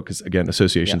to promote, because again,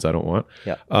 associations I don't want.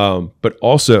 But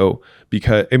also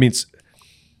because, I mean,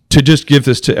 to just give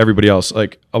this to everybody else,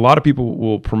 like a lot of people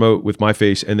will promote with my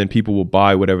face, and then people will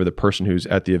buy whatever the person who's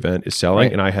at the event is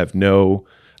selling, and I have no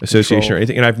association or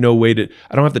anything, and I have no way to,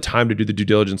 I don't have the time to do the due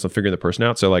diligence on figuring the person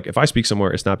out. So like if I speak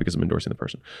somewhere, it's not because I'm endorsing the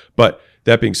person. But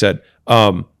that being said,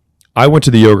 I went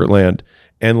to the Yogurt Land,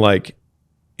 and like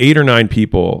 8 or 9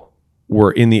 people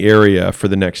were in the area for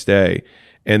the next day,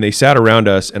 and they sat around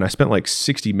us, and I spent like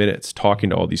 60 minutes talking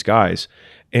to all these guys,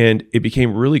 and it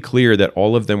became really clear that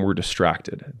all of them were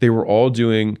distracted. They were all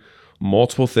doing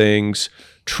multiple things,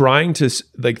 trying to,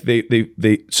 like,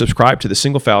 they subscribe to the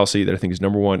single fallacy that I think is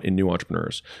number one in new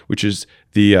entrepreneurs, which is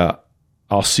the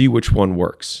I'll see which one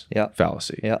works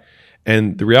fallacy.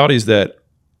 And the reality is that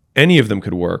any of them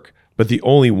could work, but the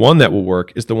only one that will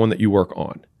work is the one that you work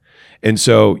on. And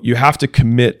so you have to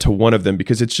commit to one of them,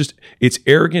 because it's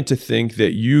arrogant to think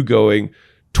that you going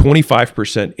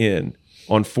 25% in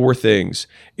on 4 things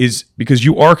is because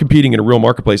you are competing in a real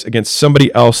marketplace against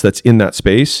somebody else that's in that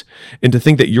space. And to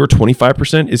think that your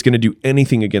 25% is going to do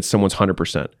anything against someone's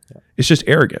 100%. It's just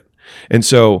arrogant. And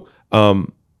so,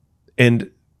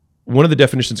 and one of the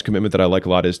definitions of commitment that I like a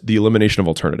lot is the elimination of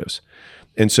alternatives.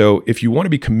 And so if you want to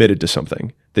be committed to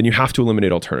something, then you have to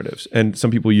eliminate alternatives. And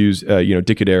some people use,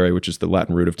 decidere, which is the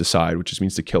Latin root of decide, which just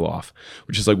means to kill off,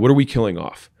 which is like, what are we killing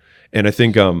off? And I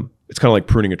think it's kind of like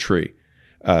pruning a tree.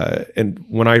 And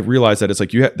when I realized that, it's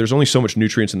like there's only so much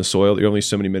nutrients in the soil. There are only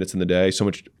so many minutes in the day, so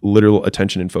much literal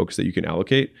attention and focus that you can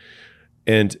allocate.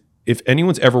 And if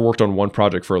anyone's ever worked on one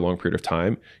project for a long period of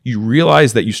time, you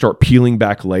realize that you start peeling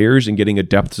back layers and getting a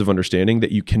depth of understanding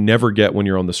that you can never get when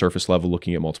you're on the surface level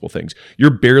looking at multiple things.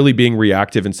 You're barely being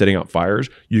reactive and setting out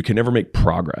fires. You can never make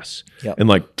progress and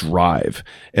like drive.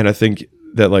 And I think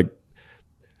that like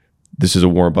this is a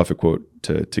Warren Buffett quote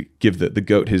to give the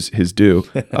GOAT his due.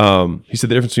 He said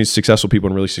the difference between successful people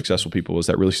and really successful people is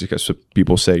that really successful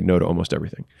people say no to almost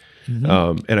everything.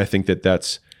 And I think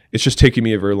it's just taken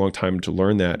me a very long time to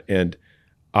learn that. And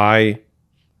I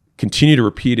continue to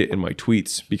repeat it in my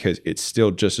tweets because it's still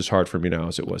just as hard for me now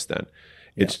as it was then.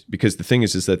 It's because the thing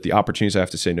is that the opportunities I have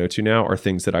to say no to now are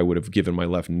things that I would have given my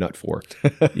left nut for,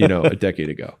 a decade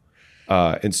ago.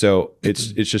 And so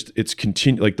it's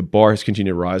continued, like the bar has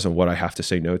continued to rise on what I have to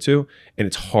say no to, and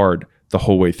it's hard the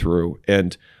whole way through.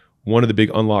 And one of the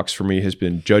big unlocks for me has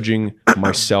been judging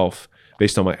myself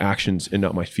based on my actions and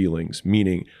not my feelings,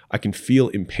 meaning I can feel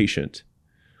impatient,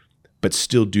 but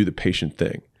still do the patient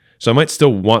thing. So I might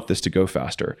still want this to go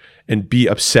faster and be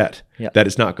upset that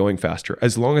it's not going faster.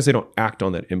 As long as I don't act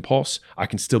on that impulse, I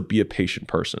can still be a patient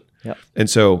person. And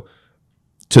so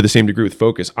to the same degree with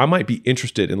focus, I might be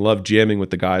interested and love jamming with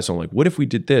the guys on like, what if we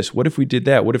did this? What if we did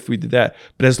that? What if we did that?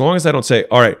 But as long as I don't say,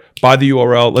 all right, buy the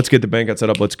URL, let's get the bank account set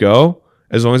up, let's go.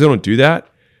 As long as I don't do that,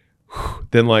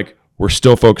 then like we're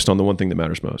still focused on the one thing that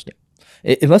matters most.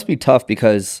 It must be tough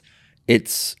because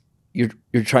you're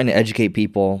trying to educate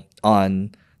people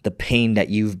on the pain that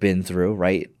you've been through,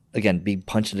 right? Again, being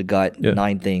punched in the gut,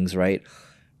 9 things, right?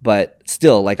 But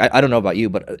still, like, I don't know about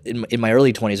you, but in my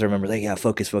early 20s, I remember like,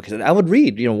 focus. And I would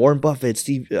read, Warren Buffett,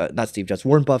 not Steve Jobs,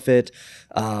 Warren Buffett,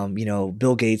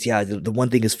 Bill Gates. Yeah, the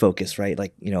one thing is focus, right?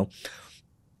 Like,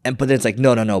 but then it's like,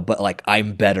 no, but like,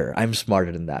 I'm better. I'm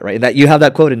smarter than that, right? And that you have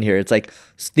that quote in here. It's like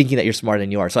thinking that you're smarter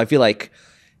than you are. So I feel like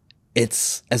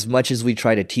it's as much as we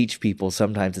try to teach people,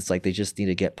 sometimes it's like they just need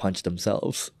to get punched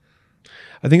themselves.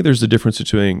 I think there's a difference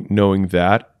between knowing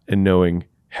that and knowing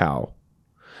how.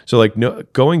 So like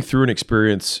going through an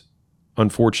experience,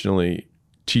 unfortunately,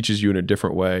 teaches you in a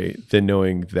different way than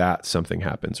knowing that something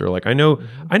happens. Or like, I know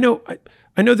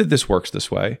that this works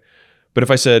this way. But if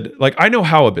I said, like, I know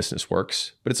how a business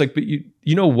works, but it's like, but you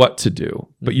know what to do,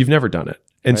 but you've never done it.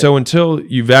 And so until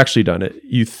you've actually done it,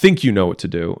 you think you know what to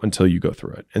do until you go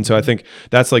through it. And so I think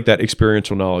that's like that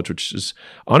experiential knowledge, which is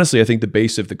honestly, I think the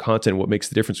base of the content, what makes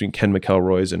the difference between Ken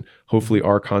McElroy's and hopefully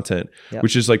our content,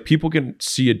 which is like people can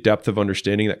see a depth of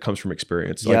understanding that comes from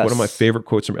experience. Like one of my favorite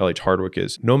quotes from L.H. Hardwick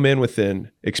is, no man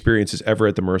within experience is ever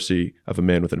at the mercy of a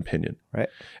man with an opinion. Right.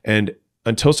 And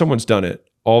until someone's done it,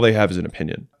 all they have is an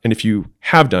opinion. And if you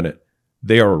have done it,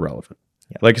 they are irrelevant.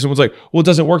 Like someone's like, well, it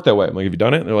doesn't work that way. I'm like, have you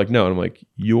done it? And they're like, no. And I'm like,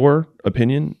 your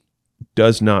opinion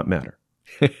does not matter.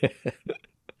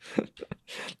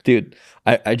 Dude,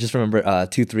 I just remember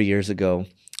 2-3 years ago,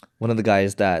 one of the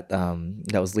guys that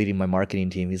was leading my marketing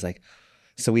team, he's like,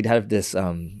 so we'd have this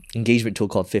engagement tool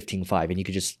called 15-5, and you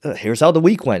could just, here's how the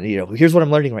week went. Here's what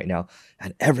I'm learning right now.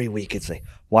 And every week it's like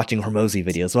watching Hormozi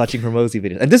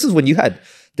videos. And this is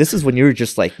when you were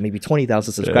just like maybe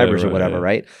 20,000 subscribers or whatever,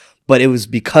 right? But it was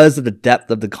because of the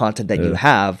depth of the content that you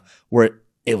have where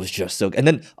it was just so good. And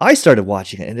then I started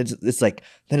watching it, and it's like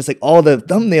all the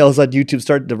thumbnails on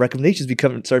YouTube the recommendations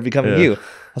started becoming you. I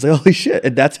was like, holy shit.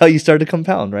 And that's how you start to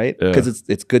compound, right? Because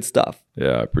it's good stuff.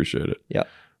 Yeah, I appreciate it. Yeah.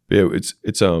 Yeah,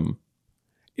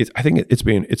 I think it's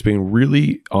being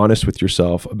really honest with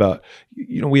yourself about,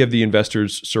 we have the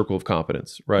investors circle of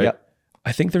competence, right? Yep.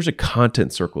 I think there's a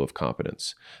content circle of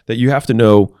competence that you have to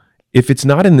know, if it's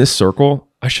not in this circle,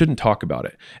 I shouldn't talk about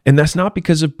it. And that's not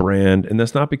because of brand, and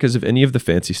that's not because of any of the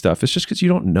fancy stuff. It's just because you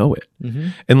don't know it. Mm-hmm.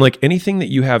 And like anything that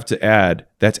you have to add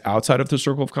that's outside of the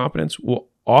circle of competence will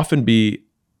often be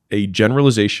a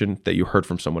generalization that you heard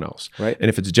from someone else. Right. And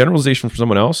if it's a generalization from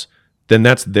someone else, then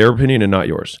that's their opinion and not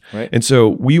yours. Right. And so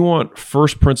we want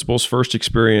first principles, first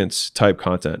experience type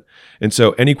content. And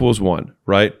so N equals 1,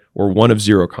 right? Or 1 of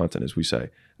 0 content, as we say.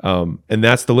 And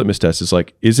that's the litmus test. Is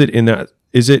like, is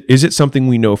it something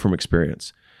we know from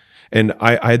experience? And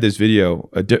I had this video,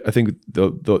 I think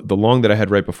the long that I had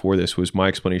right before this was my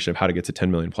explanation of how to get to 10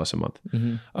 million plus a month.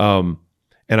 Mm-hmm.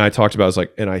 And I talked about, I was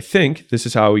like, and I think this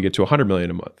is how we get to 100 million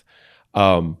a month.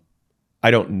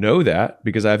 I don't know that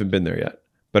because I haven't been there yet.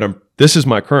 But this is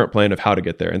my current plan of how to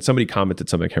get there. And somebody commented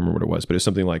something, I can't remember what it was, but it's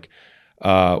something like,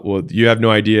 well, you have no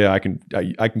idea. I can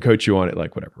coach you on it,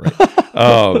 like whatever,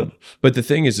 right? But the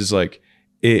thing is like,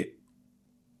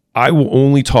 I will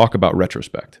only talk about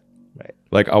retrospect. Right.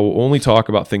 Like I will only talk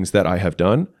about things that I have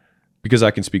done because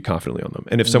I can speak confidently on them.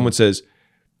 And if someone says,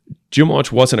 Gym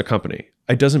Launch wasn't a company,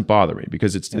 it doesn't bother me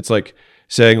because it's like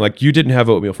saying like, you didn't have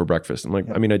oatmeal for breakfast. I'm like,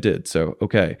 I mean, I did. So,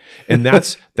 okay. And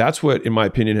that's what, in my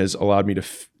opinion, has allowed me to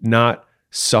not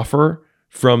suffer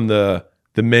from the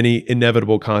many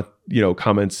inevitable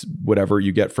comments, whatever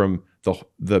you get from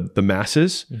the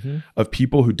masses of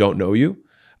people who don't know you.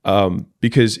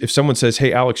 Because if someone says,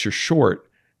 hey, Alex, you're short,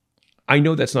 I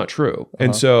know that's not true.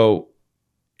 And so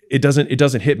it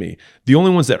doesn't hit me. The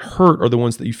only ones that hurt are the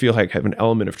ones that you feel like have an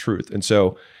element of truth. And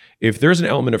so if there's an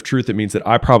element of truth, it means that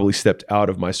I probably stepped out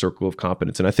of my circle of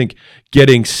competence. And I think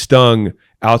getting stung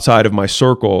outside of my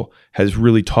circle has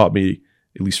really taught me,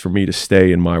 at least for me, to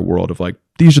stay in my world of like,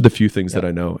 these are the few things that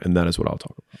I know, and that is what I'll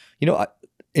talk about.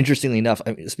 Interestingly enough,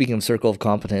 speaking of circle of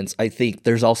competence, I think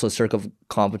there's also a circle of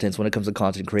competence when it comes to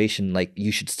content creation. Like, you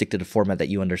should stick to the format that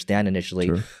you understand initially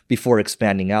before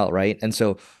expanding out, right? And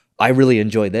so I really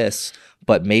enjoy this,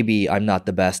 but maybe I'm not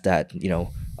the best at,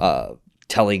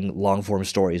 telling long form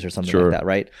stories or something like that,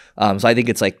 right? So I think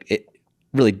it's like,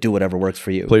 really do whatever works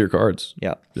for you. Play your cards.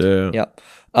 Yeah. Yeah.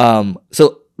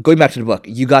 So going back to the book,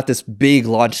 you got this big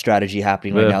launch strategy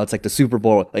happening right now. It's like the Super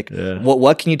Bowl. Like,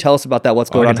 what can you tell us about that? What's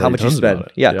going on? How much you spend?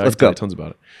 Yeah, let's go. Tons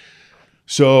about it.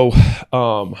 So,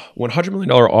 $100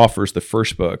 million offers, the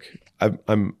first book.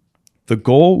 The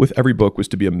goal with every book was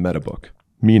to be a meta book,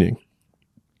 meaning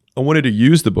I wanted to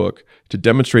use the book to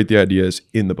demonstrate the ideas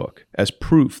in the book as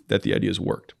proof that the ideas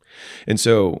worked. And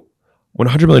so,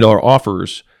 $100 million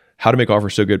offers, how to make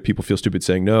offers so good people feel stupid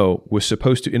saying no, was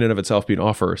supposed to in and of itself be an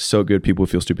offer so good people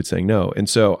feel stupid saying no. And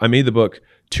so I made the book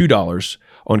 $2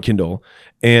 on Kindle,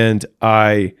 and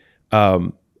I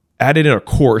added in a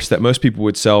course that most people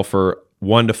would sell for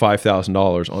 $1,000 to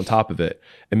 $5,000 on top of it,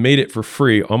 and made it for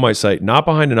free on my site, not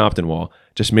behind an opt-in wall,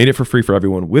 just made it for free for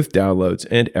everyone with downloads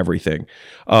and everything.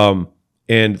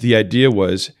 And the idea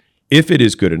was, if it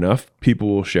is good enough, people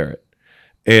will share it.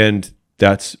 And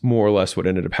that's more or less what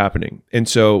ended up happening. And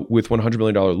so with $100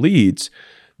 million leads,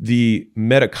 the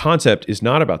meta concept is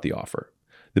not about the offer.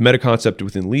 The meta concept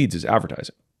within leads is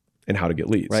advertising and how to get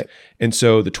leads. Right. And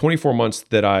so the 24 months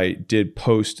that I did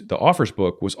post the offers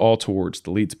book was all towards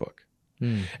the leads book.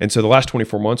 And so the last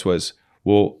 24 months was,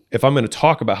 well, if I'm going to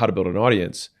talk about how to build an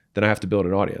audience, then I have to build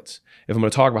an audience. If I'm going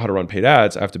to talk about how to run paid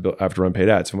ads, I have to run paid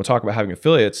ads. If I'm going to talk about having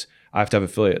affiliates, I have to have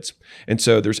affiliates. And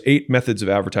so there's 8 methods of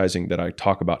advertising that I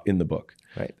talk about in the book.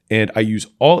 Right. And I use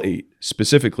all 8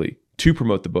 specifically to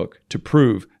promote the book, to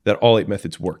prove that all 8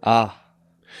 methods work.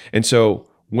 And so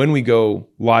when we go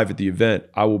live at the event,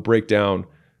 I will break down,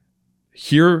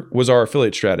 here was our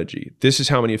affiliate strategy. This is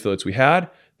how many affiliates we had.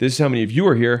 This is how many of you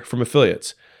are here from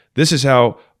affiliates. This is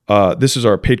how, this is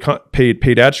our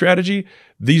paid ad strategy.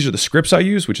 These are the scripts I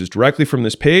use, which is directly from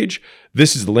this page.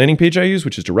 This is the landing page I use,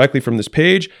 which is directly from this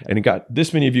page. And it got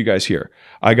this many of you guys here.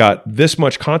 I got this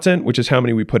much content, which is how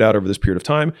many we put out over this period of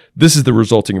time. This is the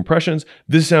resulting impressions.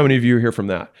 This is how many of you are here from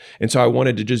that. And so I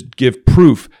wanted to just give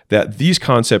proof that these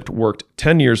concepts worked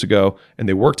 10 years ago, and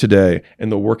they work today,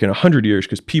 and they'll work in 100 years,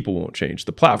 because people won't change.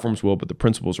 The platforms will, but the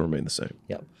principles will remain the same.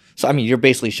 Yeah. So, I mean, you're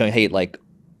basically showing, hey, like,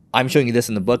 I'm showing you this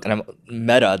in the book, and I'm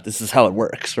meta. This is how it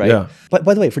works, right? Yeah. But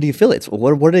by the way, for the affiliates,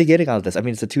 what are they getting out of this? I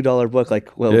mean, it's a $2 book.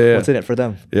 Like, well, what's in it for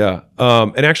them? Yeah.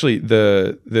 And actually,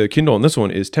 the Kindle on this one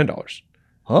is $10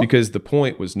 because the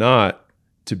point was not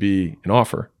to be an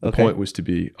offer. The point was to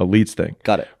be a leads thing.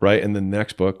 Got it. Right. And the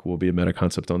next book will be a meta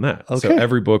concept on that. Okay. So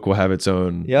every book will have its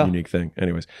own unique thing.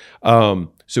 Anyways.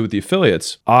 So with the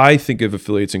affiliates, I think of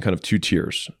affiliates in kind of 2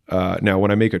 tiers. Now, when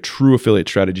I make a true affiliate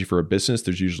strategy for a business,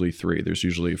 there's usually 3. There's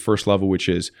usually a first level, which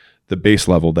is the base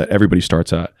level that everybody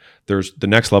starts at. There's the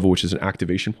next level, which is an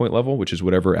activation point level, which is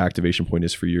whatever activation point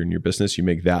is for you and your business. You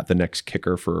make that the next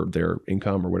kicker for their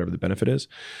income or whatever the benefit is.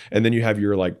 And then you have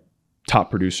your like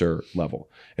top producer level.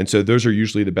 And so those are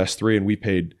usually the best 3. And we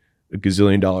paid a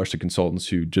gazillion dollars to consultants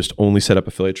who just only set up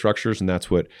affiliate structures. And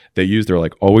that's what they use. They're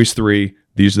like, always 3.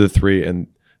 These are the 3. And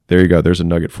there you go. There's a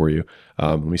nugget for you.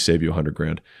 Let me save you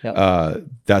 $100,000. Yep.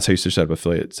 That's how you set up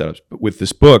affiliate setups. But with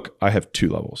this book, I have 2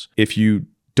 levels. If you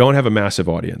don't have a massive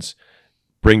audience,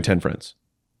 bring 10 friends.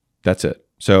 That's it.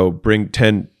 So bring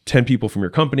 10 people from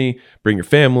your company, bring your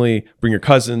family, bring your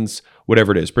cousins,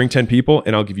 whatever it is. Bring 10 people,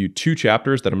 and I'll give you 2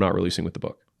 chapters that I'm not releasing with the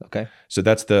book. Okay. So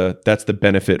that's the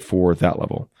benefit for that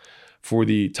level. For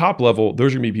the top level,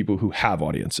 those are going to be people who have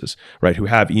audiences, right? Who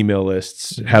have email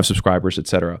lists, have subscribers, et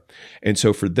cetera. And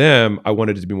so for them, I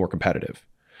wanted it to be more competitive.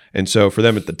 And so for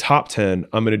them at the top 10,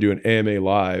 I'm going to do an AMA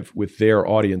live with their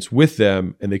audience with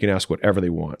them, and they can ask whatever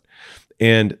they want.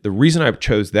 And the reason I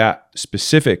chose that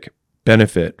specific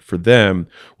benefit for them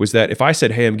was that if I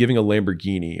said, hey, I'm giving a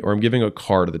Lamborghini or I'm giving a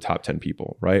car to the top 10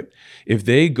 people, right? If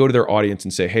they go to their audience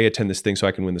and say, hey, attend this thing so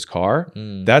I can win this car,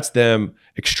 that's them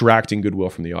extracting goodwill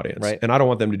from the audience. Right. And I don't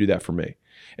want them to do that for me.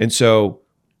 And so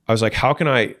I was like, how can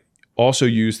I also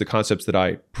use the concepts that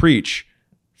I preach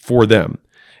for them?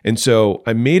 And so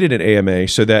I made it an AMA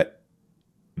so that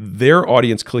their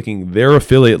audience clicking their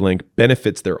affiliate link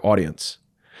benefits their audience.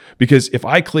 Because if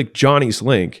I click Johnny's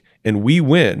link and we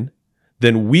win,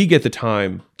 then we get the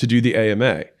time to do the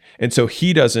AMA. And so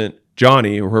he doesn't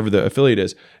Johnny or whoever the affiliate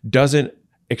is doesn't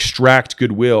extract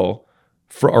goodwill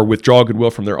or withdraw goodwill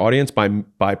from their audience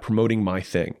by promoting my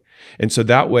thing. And so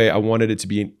that way I wanted it to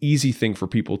be an easy thing for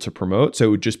people to promote. So it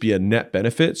would just be a net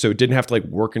benefit. So it didn't have to like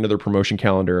work into their promotion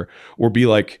calendar or be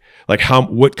like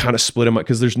what kind of split am I?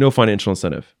 Because there's no financial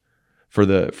incentive for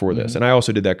this. And I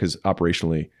also did that because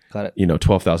operationally, got it.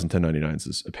 12,000 1099s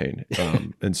is a pain.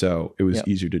 And so it was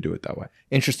easier to do it that way.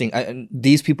 Interesting. And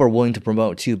these people are willing to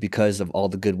promote too because of all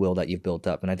the goodwill that you've built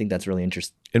up. And I think that's really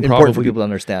interesting. And important for people to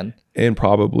understand. And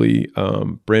probably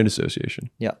brand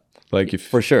association. Yeah. Like if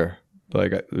for sure.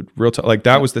 Like real time, like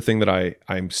that was the thing that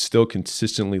I'm still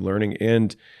consistently learning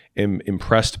and am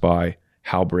impressed by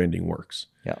how branding works.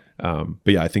 Yeah.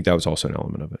 But yeah, I think that was also an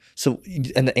element of it. So,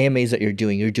 and the AMAs that you're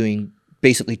doing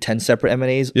basically 10 separate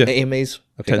AMAs? Yeah. AMAs?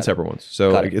 Okay, 10 separate ones. So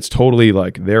like, it's totally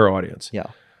like their audience. Yeah.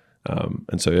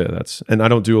 And so and I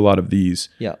don't do a lot of these.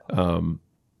 Yeah.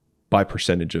 By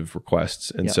percentage of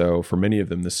requests. And so for many of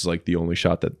them, this is like the only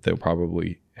shot that they'll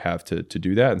probably have to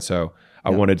do that. And so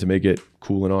I wanted to make it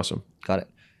cool and awesome. Got it.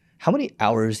 How many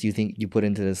hours do you think you put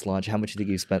into this launch? How much do you think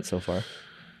you've spent so far?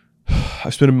 I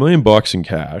spent $1 million in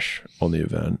cash on the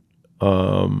event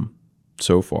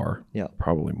so far. Yeah.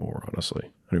 Probably more, honestly.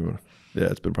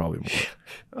 It's been probably more.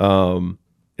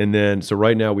 And then, so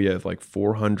right now we have like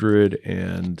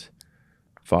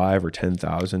 405 or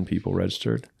 10,000 people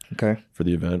registered for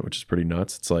the event, which is pretty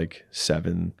nuts. It's like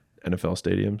 7 NFL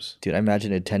stadiums. Dude, I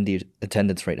imagine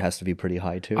attendance rate has to be pretty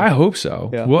high too. I hope so.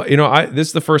 Yeah. Well, this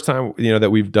is the first time, that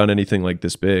we've done anything like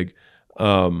this big.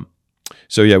 So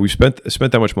yeah, we've spent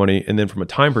that much money. And then from a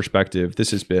time perspective, this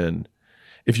has been,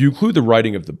 if you include the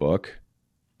writing of the book,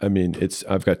 I mean,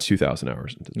 I've got 2,000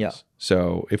 hours into this. Yeah.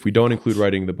 So if we don't include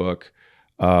writing the book,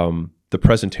 the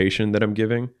presentation that I'm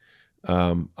giving,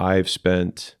 I've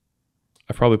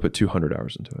probably put 200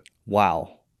 hours into it.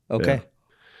 Wow. Okay. Yeah.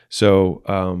 So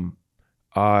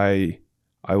I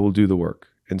will do the work.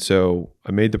 And so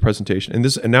I made the presentation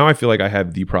and now I feel like I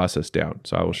have the process down.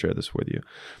 So I will share this with you.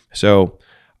 So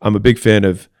I'm a big fan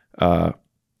of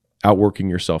outworking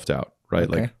yourself out, right?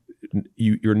 Okay. Like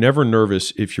you're never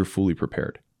nervous if you're fully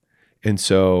prepared. And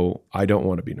so I don't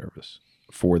want to be nervous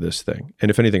for this thing. And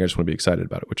if anything, I just want to be excited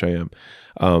about it, which I am.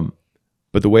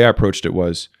 But the way I approached it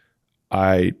was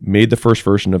I made the first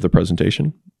version of the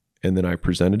presentation and then I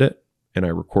presented it and I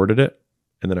recorded it.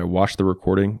 And then I watched the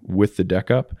recording with the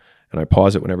deck up and I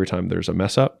pause it every time there's a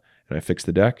mess up and I fix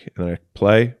the deck and then I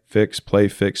play, fix, play,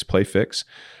 fix, play, fix.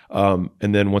 And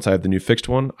then once I have the new fixed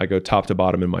one, I go top to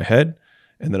bottom in my head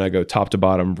and then I go top to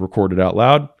bottom, record it out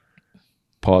loud,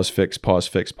 pause, fix, pause,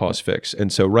 fix, pause, fix.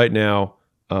 And so right now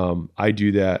I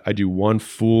do that. I do one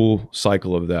full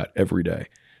cycle of that every day.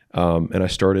 And I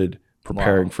started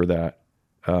preparing for that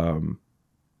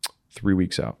 3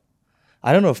 weeks out.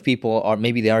 I don't know if people are,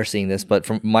 maybe they are seeing this, but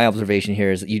from my observation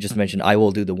here is that you just mentioned, I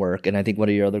will do the work. And I think one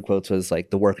of your other quotes was like,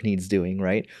 the work needs doing,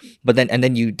 right? But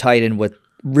then you tie it in with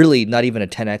really not even a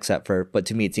 10x effort, but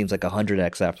to me, it seems like a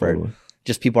 100x effort. Totally.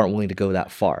 Just people aren't willing to go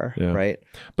that far, right?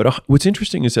 But what's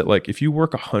interesting is that like, if you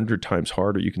work 100 times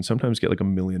harder, you can sometimes get like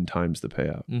 1,000,000 times the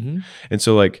payout. Mm-hmm. And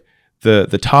so like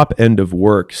the top end of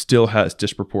work still has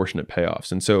disproportionate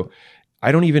payoffs. And so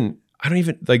I don't even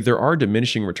like, there are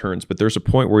diminishing returns, but there's a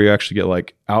point where you actually get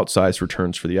like outsized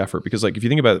returns for the effort. Because like, if you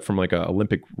think about it from like a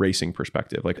Olympic racing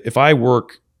perspective, like if I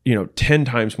work, 10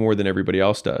 times more than everybody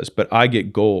else does, but I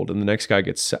get gold and the next guy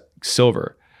gets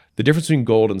silver, the difference between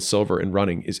gold and silver in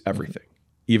running is everything,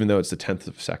 even though it's the 10th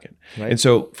of a second. Right. And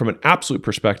so from an absolute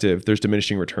perspective, there's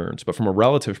diminishing returns, but from a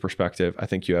relative perspective, I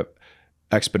think you have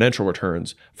exponential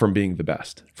returns from being the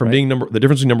best. From being the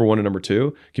difference between number one and number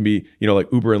two can be, like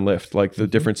Uber and Lyft, like the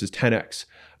difference is 10x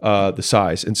the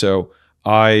size. And so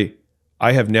I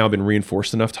have now been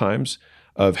reinforced enough times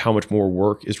of how much more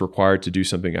work is required to do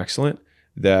something excellent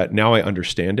that now I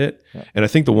understand it. Yeah. And I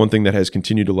think the one thing that has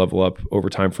continued to level up over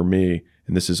time for me,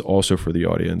 and this is also for the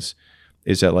audience,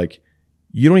 is that like,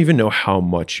 you don't even know how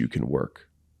much you can work.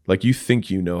 Like you think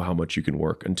you know how much you can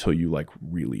work until you like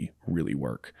really, really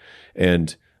work.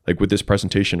 And like with this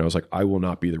presentation, I was like, I will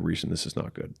not be the reason this is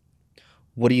not good.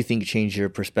 What do you think changed your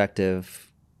perspective,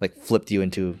 like flipped you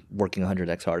into working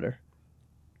 100x harder?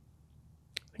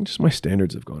 I think just my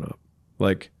standards have gone up.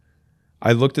 Like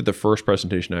I looked at the first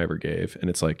presentation I ever gave and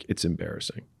it's like, it's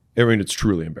embarrassing. I mean, it's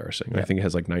truly embarrassing. Yeah. I think it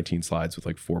has like 19 slides with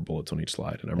like 4 bullets on each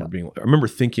slide. And I remember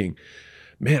thinking,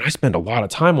 man, I spend a lot of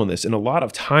time on this. And a lot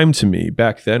of time to me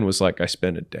back then was like, I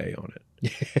spent a day on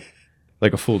it.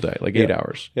 Like a full day, like 8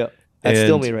 hours. Yeah. That's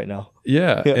still me right now.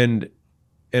 Yeah. And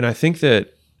I think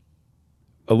that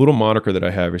a little moniker that I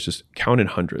have is just count in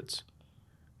hundreds.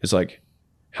 It's like,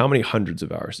 how many hundreds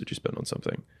of hours did you spend on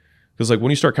something? Because like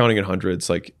when you start counting in hundreds,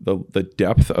 like the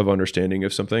depth of understanding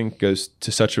of something goes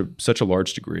to such a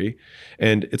large degree.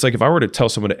 And it's like if I were to tell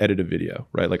someone to edit a video,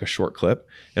 right, like a short clip,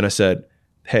 and I said,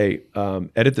 hey,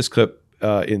 edit this clip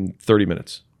in 30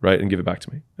 minutes, right, and give it back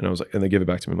to me. And I was like, and they give it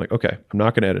back to me. I'm like, okay, I'm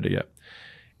not going to edit it yet.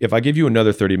 If I give you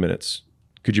another 30 minutes,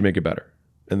 could you make it better?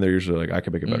 And they're usually like, I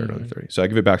could make it better another 30. So I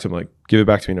give it back to them, like, give it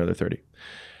back to me another 30. So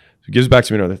he gives it back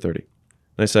to me another 30.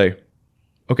 And I say,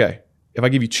 okay, if I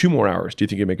give you 2 more hours, do you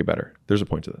think you'd make it better? There's a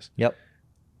point to this. Yep.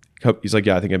 He's like,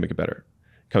 yeah, I think I'd make it better.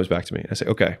 Comes back to me. I say,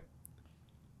 okay,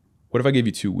 what if I gave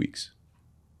you 2 weeks?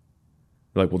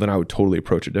 They're like, well, then I would totally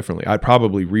approach it differently. I'd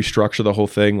probably restructure the whole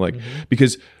thing, like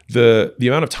because the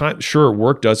amount of time, sure,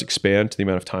 work does expand to the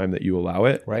amount of time that you allow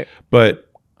it. Right.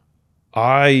 But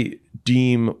I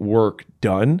deem work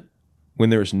done when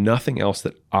there's nothing else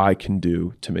that I can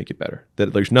do to make it better.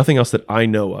 That there's nothing else that I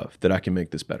know of that I can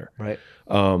make this better. Right.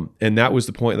 And that was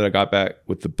the point that I got back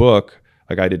with the book.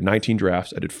 Like I did 19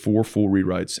 drafts, I did 4 full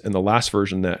rewrites, and the last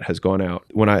version that has gone out,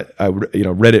 when I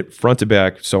read it front to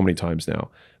back so many times now,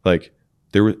 like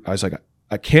I was like,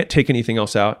 I can't take anything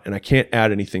else out, and I can't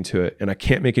add anything to it, and I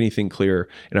can't make anything clear.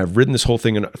 And I've written this whole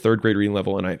thing in a 3rd grade reading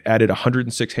level, and I've added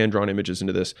 106 hand-drawn images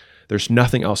into this. There's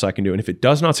nothing else I can do. And if it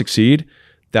does not succeed,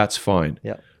 that's fine.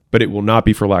 Yeah. But it will not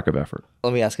be for lack of effort.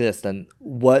 Let me ask you this then.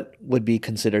 What would be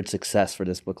considered success for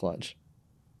this book launch?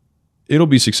 It'll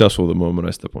be successful the moment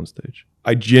I step on stage.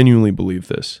 I genuinely believe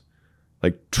this.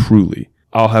 Like truly.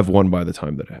 I'll have won by the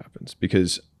time that it happens,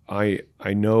 because I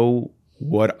know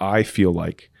what I feel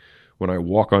like when I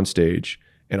walk on stage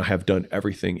and I have done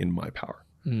everything in my power.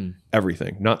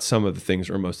 Everything. Not some of the things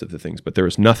or most of the things, but there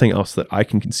is nothing else that I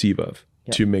can conceive of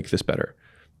to make this better.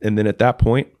 And then at that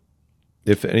point,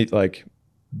 if any, like,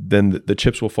 then the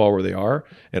chips will fall where they are,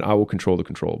 and I will control the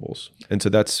controllables. And so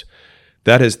that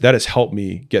has helped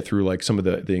me get through like some of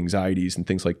the anxieties and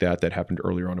things like that happened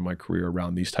earlier on in my career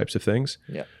around these types of things.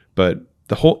 Yeah. But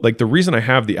the reason I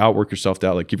have the outwork yourself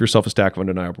doubt, like give yourself a stack of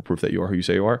undeniable proof that you are who you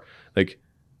say you are. Like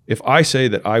if I say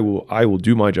that I will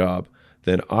do my job,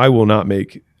 then I will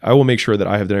make sure that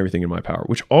I have done everything in my power,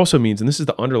 which also means, and this is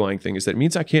the underlying thing, is that it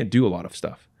means I can't do a lot of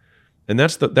stuff. And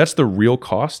that's the real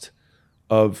cost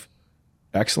of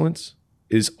excellence,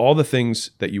 is all the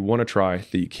things that you want to try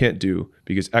that you can't do,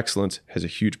 because excellence has a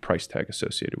huge price tag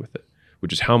associated with it,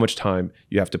 which is how much time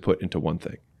you have to put into one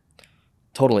thing.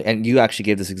 Totally. And you actually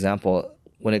gave this example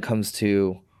when it comes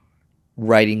to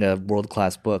writing a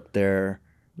world-class book.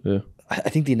 I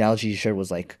think the analogy you shared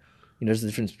was like, there's the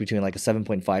difference between like a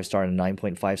 7.5 star and a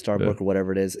 9.5 star book or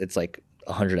whatever it is. It's like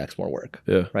 100x more work.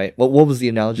 Yeah. Right. What was the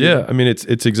analogy? Yeah. I mean,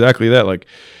 it's exactly that. Like,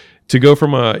 to go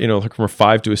from from a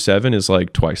 5 to a 7 is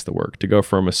like twice the work. To go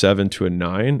from a 7 to a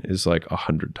 9 is like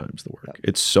 100 times the work. Yep.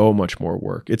 It's so much more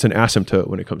work. It's an asymptote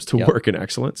when it comes to work and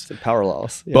excellence. It's a power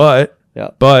loss. But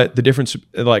the difference,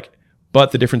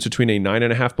 the difference between a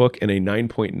 9.5 book and a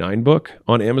 9.9 book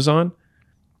on Amazon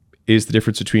is the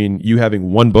difference between you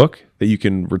having one book that you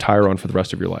can retire on for the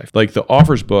rest of your life. Like the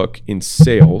Offers book in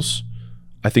sales,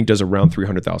 I think does around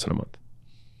 $300,000 a month,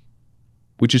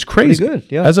 which is crazy. Pretty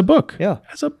good, yeah. As a book. Yeah.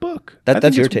 As a book.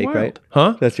 That's your take, wild. Right?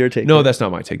 Huh? That's your take. No, right? that's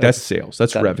not my take. That's sales.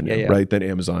 That's revenue, right? Then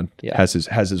Amazon has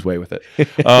his way with it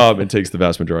and takes the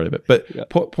vast majority of it. But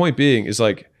point being is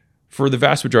like, for the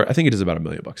vast majority, I think it is about $1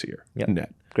 million a year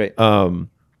net. Great.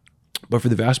 But for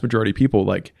the vast majority of people,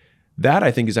 like that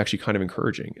I think is actually kind of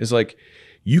encouraging. Is like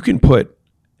you can put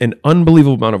an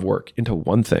unbelievable amount of work into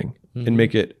one thing and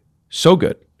make it so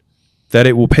good that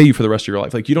it will pay you for the rest of your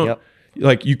life. Like you don't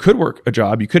like you could work a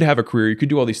job, you could have a career, you could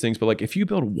do all these things, but like if you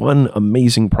build one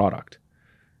amazing product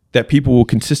that people will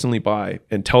consistently buy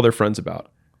and tell their friends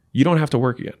about, you don't have to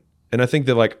work again. And I think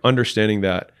that like understanding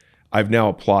that I've now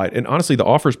applied, and honestly, the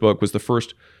Offers book was the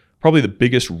first, probably the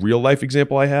biggest real life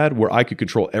example I had where I could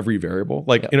control every variable.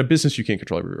 Like in a business, you can't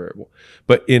control every variable,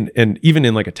 but even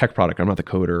in like a tech product, I'm not the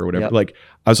coder or whatever. Like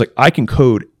I was like, I can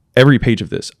code every page of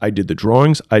this. I did the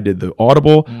drawings, I did the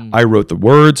Audible, I wrote the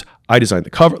words, I designed the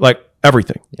cover, like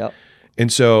everything.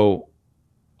 And so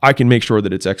I can make sure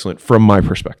that it's excellent from my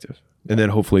perspective. And then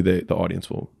hopefully the audience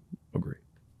will agree.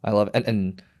 I love it.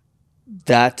 And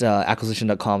that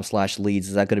acquisition.com/leads,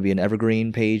 is that going to be an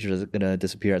evergreen page, or is it going to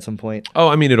disappear at some point? Oh,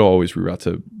 I mean, it'll always reroute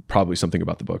to probably something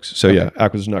about the books. So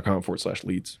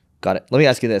acquisition.com/leads. Got it. Let me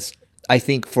ask you this. I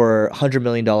think for $100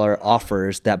 million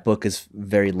offers, that book is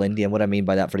very Lindy. And what I mean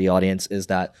by that for the audience is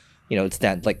that, it's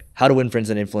that like How to Win Friends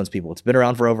and Influence People. It's been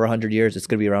around for over 100 years. It's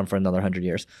going to be around for another 100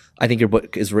 years. I think your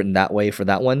book is written that way for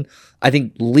that one. I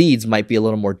think Leads might be a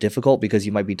little more difficult because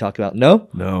you might be talking about,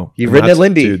 no, you've written it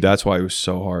Lindy. Dude, that's why it was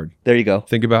so hard. There you go.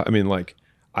 Think about, I mean, like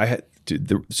I had,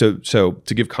 so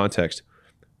to give context,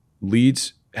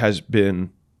 Leads has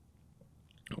been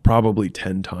probably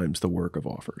 10 times the work of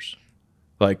Offers.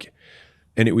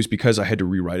 And it was because I had to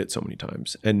rewrite it so many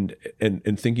times and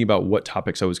thinking about what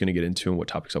topics I was going to get into and what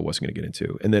topics I wasn't going to get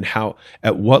into. And then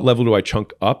at what level do I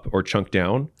chunk up or chunk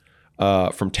down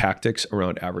from tactics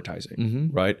around advertising,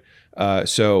 right?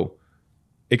 So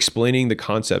explaining the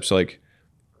concepts, like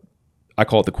I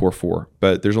call it the core 4,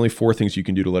 but there's only 4 things you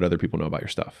can do to let other people know about your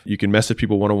stuff. You can message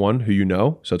people one-on-one who you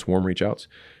know, so it's warm reach outs.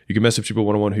 You can message people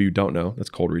one-on-one who you don't know, that's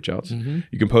cold reach outs.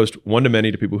 You can post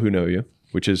one-to-many to people who know you,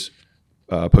 which is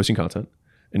posting content.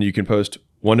 And you can post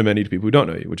one-to-many to people who don't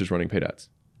know you, which is running paid ads.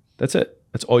 That's it.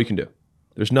 That's all you can do.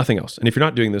 There's nothing else. And if you're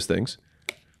not doing those things,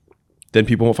 then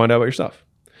people won't find out about your stuff.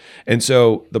 And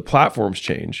so the platforms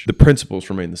change, the principles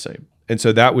remain the same. And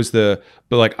so that was but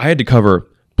like I had to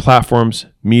cover platforms,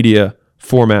 media,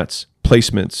 formats,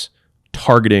 placements,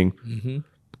 targeting,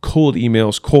 cold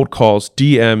emails, cold calls,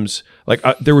 DMs. Like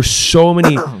there were so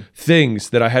many things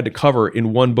that I had to cover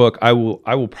in one book. I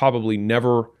will probably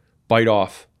never bite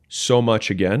off so much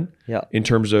again in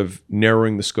terms of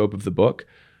narrowing the scope of the book.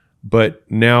 But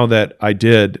now that I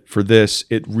did for this,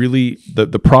 it really,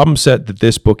 the problem set that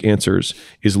this book answers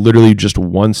is literally just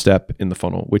one step in the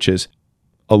funnel, which is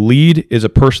a lead is a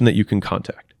person that you can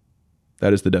contact.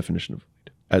 That is the definition of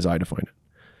lead, as I define it.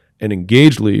 An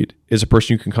engaged lead is a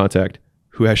person you can contact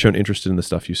who has shown interest in the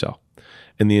stuff you sell.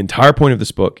 And the entire point of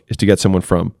this book is to get someone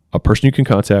from a person you can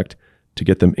contact to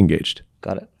get them engaged.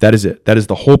 Got it. That is it. That is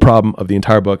the whole problem of the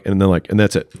entire book. And then and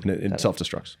that's it. And it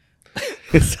self-destructs.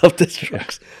 It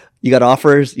self-destructs. Yeah. You got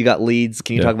offers, you got leads.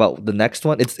 Can you talk about the next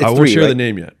one? It's I won't 3, share right? the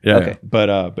name yet. Yeah. Okay. Yeah.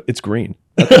 But it's green.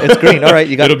 Okay, it's green. All right.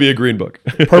 You got It'll be a green book.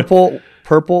 purple,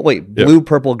 blue,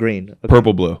 purple, green. Okay.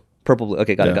 Purple, blue. Purple, blue.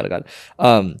 Okay, got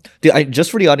it. Dude,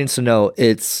 just for the audience to know,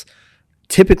 it's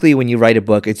typically when you write a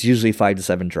book, it's usually 5 to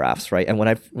 7 drafts, right? And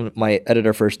when my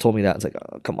editor first told me that, it's like,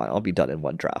 oh, come on, I'll be done in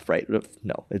 1 draft, right?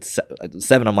 No, it's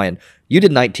 7 on my end. You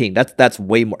did 19. That's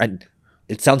way more. And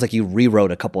it sounds like you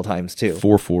rewrote a couple times too.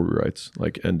 4 full rewrites,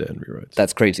 like end-to-end rewrites.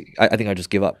 That's crazy. I think I just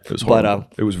give up. It was hard.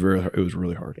 But, it was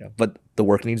really hard. Yeah, but the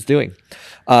work needs doing.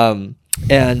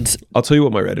 And I'll tell you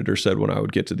what my editor said when I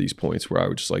would get to these points where I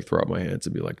would just like throw up my hands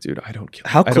and be like, dude, I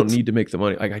don't need to make the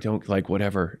money. Like I don't like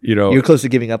whatever, you know. You're close to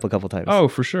giving up a couple times. Oh,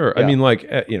 for sure. Yeah. I mean, like,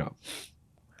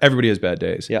 everybody has bad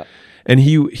days. Yeah. And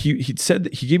he said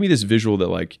that he gave me this visual that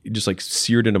like just like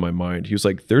seared into my mind. He was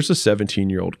like, there's a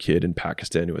 17-year-old kid in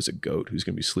Pakistan who has a goat who's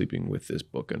going to be sleeping with this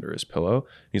book under his pillow.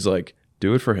 He's like,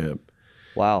 do it for him.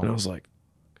 Wow. And I was like,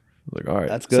 all right.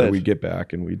 That's good. So we get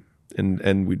back and we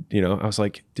I was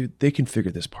like, dude, they can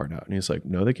figure this part out. And he's like,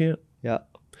 no, they can't. Yeah.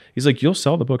 He's like, you'll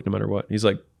sell the book no matter what. He's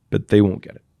like, but they won't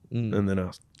get it. And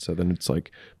then so then it's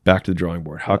like back to the drawing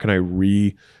board. How can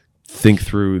I think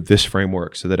through this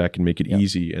framework so that I can make it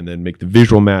easy and then make the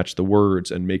visual match the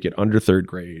words and make it under 3rd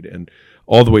grade and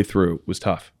all the way through was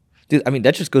tough. Dude, I mean,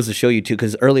 that just goes to show you too,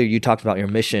 because earlier you talked about your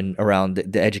mission around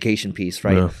the education piece,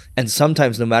 right? Yeah. And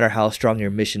sometimes no matter how strong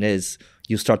your mission is,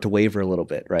 you start to waver a little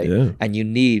bit, right? Yeah. And you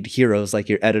need heroes like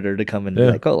your editor to come and be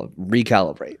like, oh,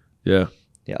 recalibrate. Yeah.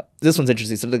 Yeah. This one's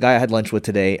interesting. So the guy I had lunch with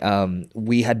today,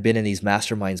 we had been in these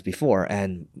masterminds before,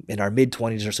 and in our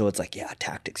mid-20s or so, it's like, yeah,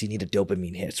 tactics. You need a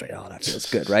dopamine hits, right? Oh, that feels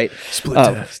good, right? Split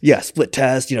test. Yeah, split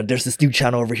test. There's this new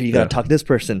channel over here. You got to talk to this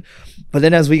person. But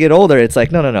then as we get older, it's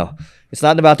like, no. It's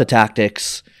not about the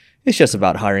tactics. It's just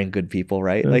about hiring good people,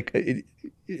 right? Yeah. Like,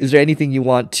 is there anything you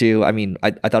want to, I mean,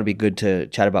 I thought it'd be good to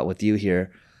chat about with you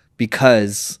here,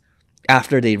 because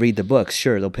after they read the books,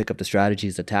 sure, they'll pick up the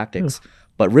strategies, the tactics. Yeah.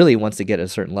 But really, once they get at a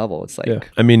certain level, it's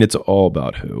like... I mean, it's all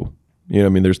about who. I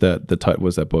mean, there's the title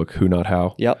was that book, Who Not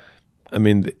How? Yep. I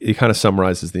mean, it kind of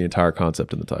summarizes the entire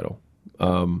concept in the title.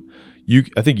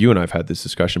 I think you and I have had this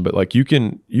discussion, but like you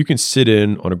can sit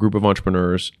in on a group of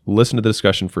entrepreneurs, listen to the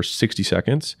discussion for 60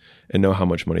 seconds and know how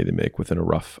much money they make within a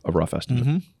rough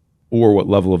estimate, or what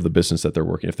level of the business that they're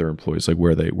working, if they're employees, like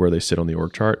where they sit on the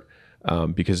org chart,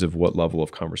 because of what level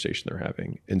of conversation they're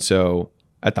having. And so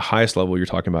at the highest level, you're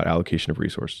talking about allocation of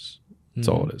resources. That's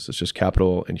all it is. It's just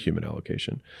capital and human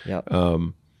allocation. Yep.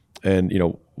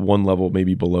 And one level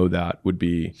maybe below that would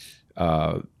be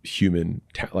human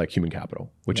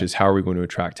capital, which is how are we going to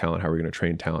attract talent? How are we going to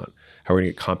train talent? How are we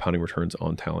going to get compounding returns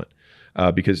on talent?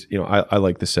 Because I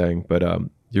like the saying, but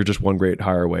you're just one great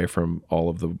hire away from all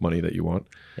of the money that you want.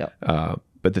 Yep.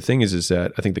 But the thing is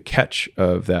that I think the catch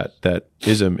of that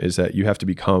ism is that you have to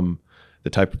become the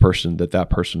type of person that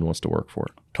person wants to work for.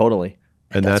 Totally.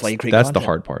 And that's why you create that's content. the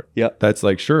hard part. Yeah. That's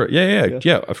like, sure.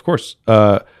 Yeah, of course.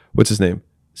 What's his name?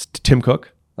 Tim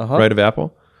Cook, right, of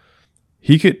Apple.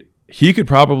 He could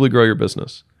probably grow your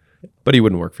business, but he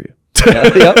wouldn't work for you.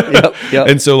 Yep.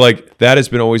 And so like that has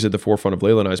been always at the forefront of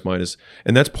Layla and I's mind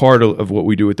and that's part of what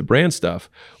we do with the brand stuff,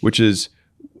 which is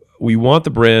we want the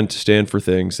brand to stand for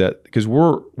things that, because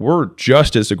we're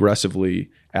just as aggressively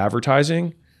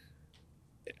advertising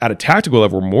at a tactical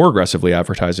level, we're more aggressively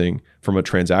advertising from a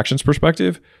transactions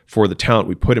perspective for the talent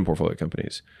we put in portfolio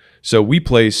companies. So we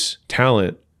place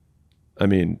talent,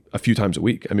 a few times a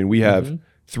week. We have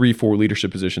 3-4 leadership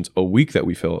positions a week that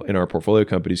we fill in our portfolio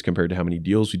companies compared to how many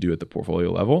deals we do at the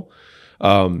portfolio level.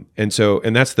 And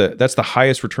that's the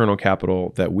highest return on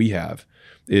capital that we have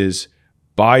is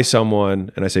buy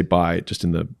someone, and I say buy just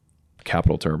in the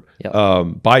capital term,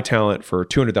 buy talent for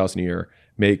 $200,000 a year,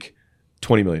 make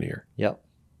 $20 million a year. Yep.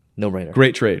 No brainer.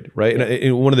 Great trade, right? Yeah.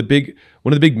 And one of the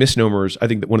big misnomers, I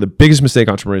think that one of the biggest mistake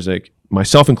entrepreneurs make,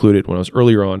 myself included, when I was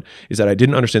earlier on, is that I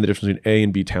didn't understand the difference between A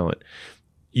and B talent.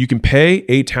 You can pay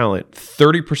A talent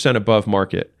 30% above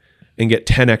market and get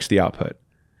 10x the output.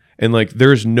 And like,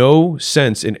 there's no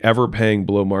sense in ever paying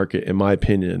below market, in my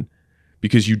opinion,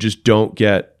 because you just don't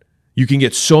get. You can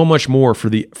get so much more for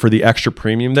the extra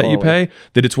premium that you pay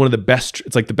that it's one of the best.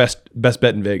 It's like the best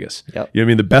bet in Vegas. Yep. You know what I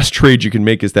mean? The best trade you can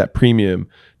make is that premium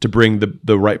to bring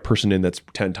the right person in that's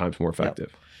 10 times more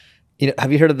effective. Yep.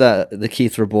 Have you heard of the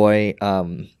Keith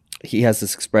Raboy? He has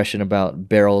this expression about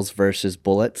barrels versus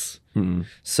bullets. Mm-hmm.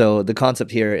 So the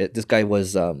concept here, this guy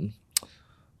was, I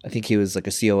think he was like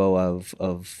a COO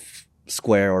of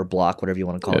Square or Block, whatever you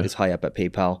want to call it. He's high up at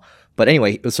PayPal. But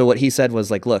anyway, so what he said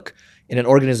was like, look, in an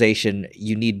organization,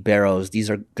 you need barrows. These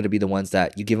are going to be the ones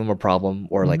that you give them a problem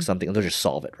or like something, and they'll just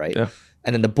solve it, right? Yeah.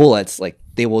 And then the bullets, like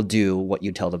they will do what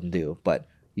you tell them to do, but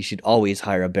you should always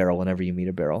hire a barrel whenever you meet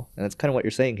a barrel. And that's kind of what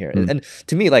you're saying here. And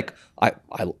to me, like I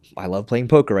love playing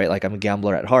poker, right? Like I'm a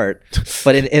gambler at heart,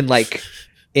 but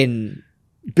in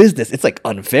business, it's like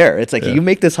unfair. It's like you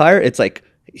make this hire, it's like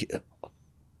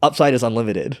upside is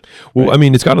unlimited. Well,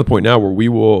 right? It's gotten to the point now where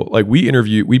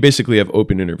we basically have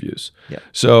open interviews. Yeah.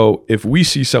 So if we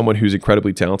see someone who's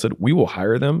incredibly talented, we will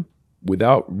hire them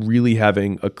without really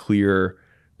having a clear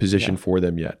position for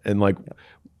them yet. And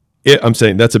I'm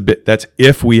saying that's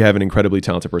if we have an incredibly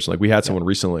talented person. Like we had someone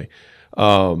recently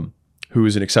who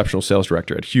was an exceptional sales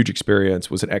director, had huge experience,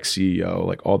 was an ex-CEO,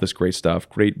 like all this great stuff,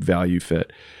 great value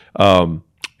fit. And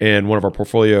one of our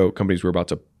portfolio companies, we were about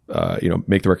to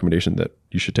make the recommendation that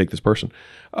you should take this person.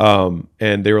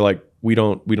 And they were like, we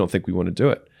don't think we want to do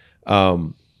it.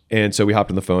 And so we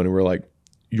hopped on the phone and we're like,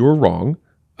 you're wrong.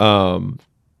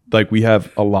 We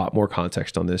have a lot more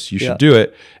context on this. You should do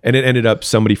it. And it ended up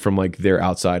somebody from like their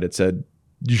outside had said,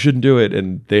 you shouldn't do it.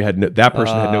 And they had that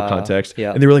person had no context.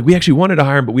 Yeah. And they were like, we actually wanted to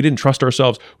hire him, but we didn't trust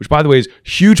ourselves, which by the way is a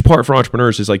huge part for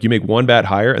entrepreneurs is like you make one bad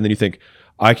hire and then you think,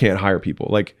 I can't hire people.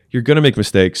 Like you're going to make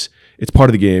mistakes. It's part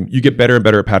of the game. You get better and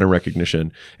better at pattern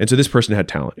recognition. And so this person had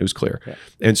talent. It was clear. Yeah.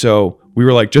 And so we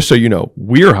were like, just so you know,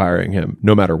 we're hiring him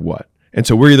no matter what. And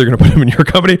so we're either going to put him in your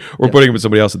company or putting him with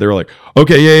somebody else. And they were like,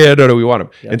 okay, no, we want him.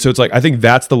 Yep. And so it's like, I think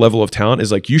that's the level of talent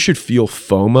is like, you should feel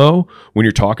FOMO when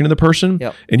you're talking to the person.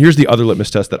 Yep. And here's the other litmus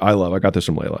test that I love. I got this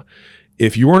from Layla.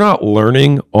 If you're not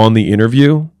learning on the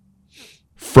interview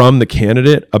from the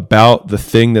candidate about the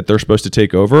thing that they're supposed to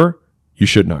take over, you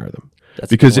shouldn't hire them.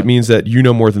 Because it means that you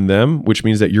know more than them, which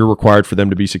means that you're required for them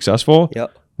to be successful,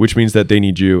 which means that they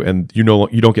need you and you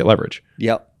don't get leverage.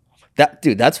 Yep.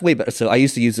 That's way better. So I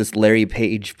used to use this Larry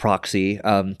Page proxy.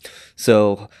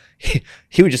 So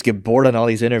he would just get bored on all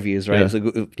these interviews, right? Yeah. So,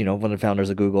 one of the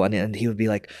founders of Google, and he would be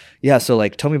like, yeah, so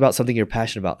like, tell me about something you're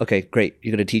passionate about. Okay, great.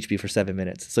 You're going to teach me for 7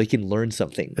 minutes so you can learn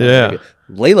something. Yeah.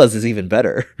 Layla's is even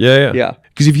better. Yeah.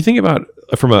 Because if you think about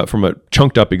from a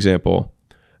chunked up example,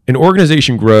 an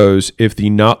organization grows if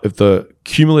the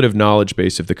cumulative knowledge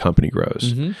base of the company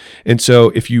grows. Mm-hmm. And so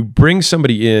if you bring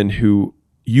somebody in who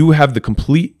you have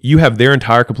their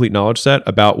entire complete knowledge set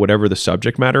about whatever the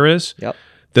subject matter is,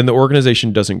 then the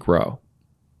organization doesn't grow.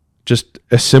 Just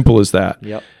as simple as that.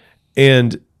 Yep.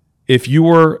 And if you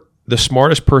are the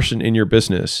smartest person in your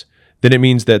business, then it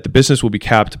means that the business will be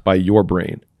capped by your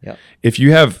brain. Yep. If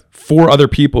you have 4 other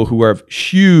people who have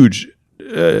huge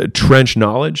trench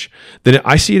knowledge, then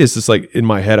I see it as this, like in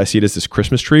my head, I see it as this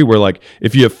Christmas tree where like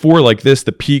if you have 4 like this,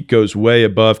 the peak goes way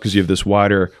above because you have this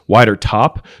wider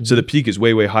top. Mm-hmm. So the peak is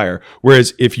way, way higher.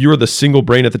 Whereas if you're the single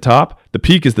brain at the top, the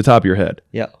peak is the top of your head.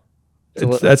 Yeah.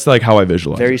 That's like how I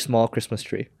visualize very small Christmas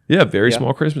tree. Yeah, very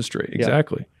small Christmas tree.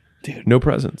 Exactly. Yeah. Dude, no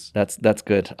presents. That's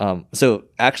good. So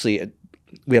actually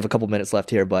we have a couple minutes left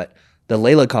here, but the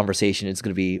Layla conversation is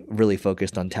going to be really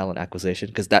focused on talent acquisition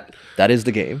because that is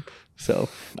the game. So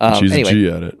she's a G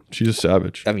at it. She's a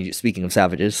savage. Speaking of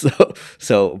savages,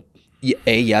 so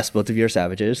A, yes, both of you are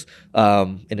savages,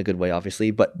 in a good way,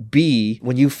 obviously. But B,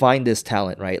 when you find this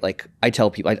talent, right? Like I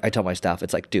tell people, I tell my staff,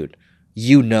 it's like, dude,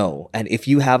 and if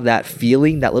you have that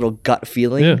feeling, that little gut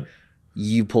feeling,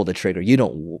 you pull the trigger. You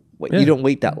don't wait. You don't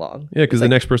wait that long. Yeah, because the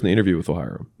next person they interview with will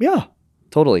hire them. Yeah,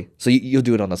 totally. So you'll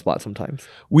do it on the spot sometimes.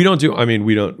 We don't do. I mean,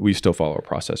 we still follow a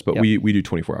process, but we do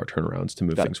 24-hour turnarounds to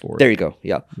move things forward. There you go.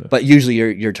 Yeah. But usually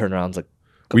your turnaround's like.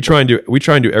 We try and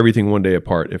do everything one day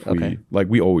apart. If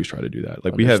we always try to do that.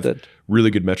 Like we have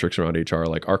really good metrics around HR.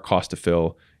 Like our cost to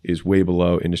fill is way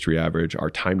below industry average. Our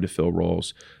time to fill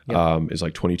roles is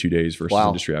like 22 days versus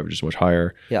industry average is much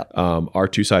higher. Yeah. Our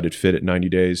two-sided fit at 90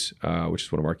 days, which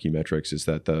is one of our key metrics, is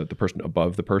that the person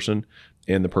above the person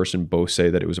and the person both say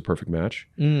that it was a perfect match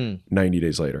 90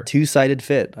 days later. Two-sided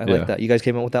fit. I like that. You guys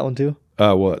came up with that one too?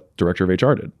 Well, director of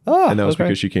HR did. And that was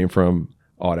because she came from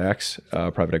AudX,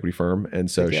 private equity firm,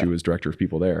 and so she was director of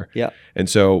people there. Yeah. And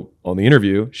so on the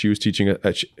interview, she was teaching.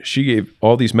 She gave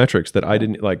all these metrics that I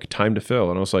didn't like time to fill,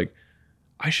 and I was like,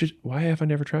 why have I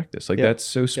never tracked this? Like that's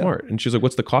so smart. And she was like,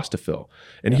 what's the cost to fill?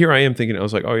 And here I am thinking, I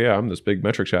was like, oh yeah, I'm this big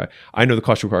metrics guy. I know the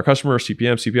cost to acquire a customer,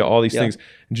 CPM, CPL, all these things.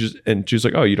 And she was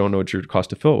like, oh, you don't know what your cost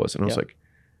to fill was? And I was like,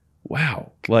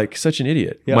 wow, like such an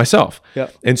idiot myself. Yeah.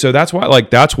 And so that's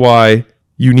why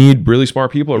you need really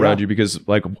smart people around you, because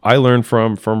like I learn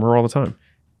from her all the time.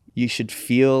 You should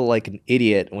feel like an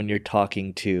idiot when you're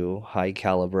talking to high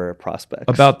caliber prospects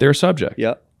about their subject.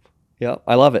 Yep. Yeah,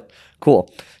 I love it.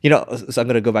 Cool. So I'm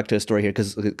going to go back to a story here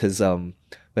because we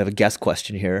have a guest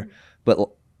question here. But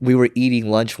we were eating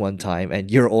lunch one time,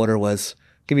 and your order was,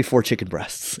 give me 4 chicken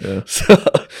breasts. Yeah. So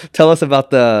tell us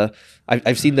about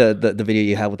I've seen the video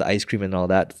you have with the ice cream and all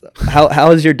that.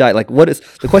 How is your diet? Like, what is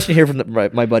the question here from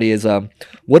my buddy is,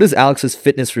 what is Alex's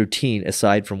fitness routine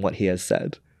aside from what he has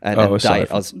said, and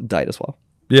diet as well?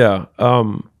 Yeah.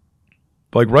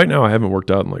 Like right now, I haven't worked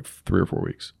out in like 3 or 4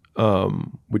 weeks.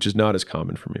 Which is not as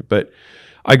common for me, but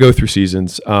I go through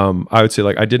seasons. I would say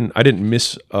like I didn't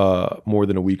miss more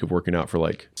than a week of working out for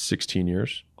like 16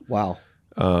 years. Wow.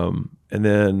 And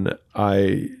then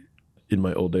in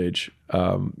my old age,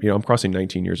 I'm crossing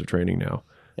 19 years of training now.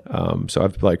 So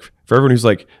I've like, for everyone who's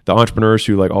like the entrepreneurs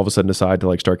who like all of a sudden decide to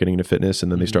like start getting into fitness,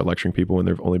 and then they start lecturing people when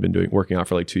they've only been working out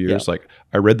for like 2 years. Like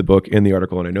I read the book and the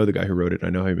article, and I know the guy who wrote it, and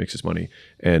I know how he makes his money,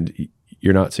 and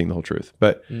you're not seeing the whole truth,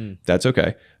 but that's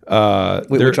okay.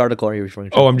 Wait, which article are you referring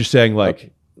to? Oh, I'm just saying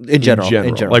like in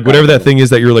general. Like whatever that thing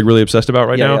is that you're like really obsessed about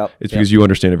right now, it's because you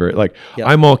understand it very like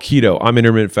I'm all keto, I'm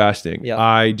intermittent fasting,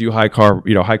 I do high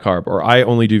carb, or I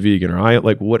only do vegan, or I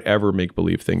like whatever make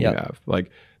believe thing you have.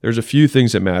 Like there's a few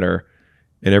things that matter,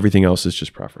 and everything else is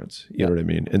just preference. You know what I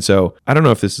mean? And so I don't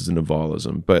know if this is an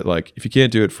Navalism, but like if you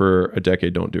can't do it for a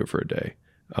decade, don't do it for a day.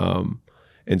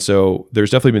 And so there's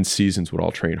definitely been seasons when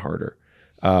I'll train harder.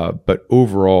 But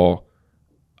overall,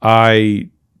 I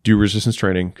do resistance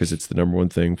training because it's the number one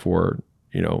thing for,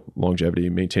 longevity,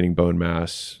 maintaining bone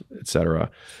mass, et cetera.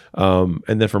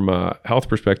 And then from a health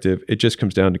perspective, it just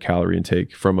comes down to calorie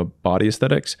intake from a body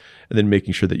aesthetics, and then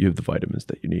making sure that you have the vitamins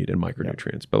that you need and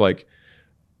micronutrients. But like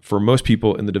for most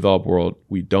people in the developed world,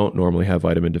 we don't normally have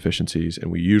vitamin deficiencies,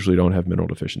 and we usually don't have mineral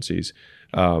deficiencies.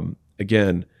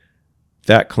 Again,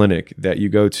 that clinic that you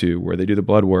go to where they do the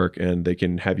blood work and they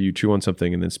can have you chew on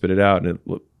something and then spit it out, and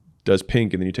it does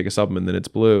pink, and then you take a supplement and then it's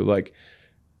blue. Like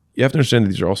you have to understand that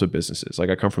these are also businesses. Like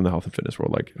I come from the health and fitness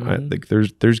world. Like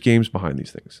there's games behind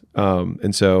these things.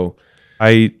 And so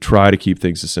I try to keep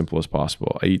things as simple as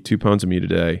possible. I eat 2 pounds of meat a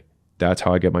day. That's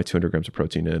how I get my 200 grams of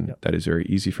protein in. Yep. That is very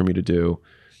easy for me to do.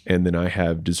 And then I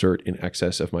have dessert in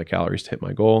excess of my calories to hit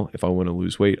my goal. If I want to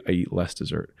lose weight, I eat less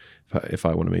dessert. If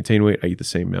I want to maintain weight, I eat the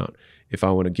same amount. If I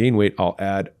want to gain weight, I'll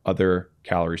add other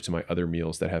calories to my other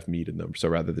meals that have meat in them. So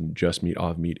rather than just meat, I'll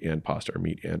have meat and pasta, or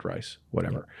meat and rice,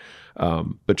 whatever.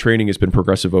 But training has been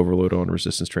progressive overload on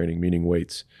resistance training, meaning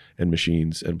weights and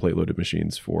machines and plate loaded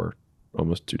machines for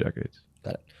almost 2 decades.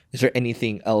 Got it. Is there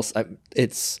anything else?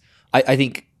 I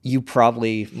think you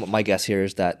probably, my guess here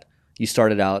is that you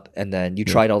started out and then you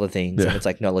tried all the things and it's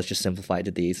like, no, let's just simplify it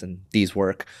to these, and these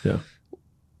work. Yeah.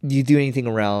 Do you do anything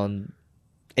around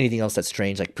anything else that's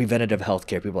strange, like preventative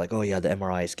healthcare? People are like, oh yeah, the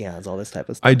MRI scans, all this type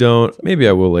of stuff. I don't. Maybe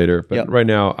I will later, but right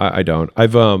now I don't.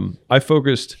 I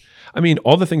focused. I mean,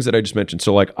 all the things that I just mentioned.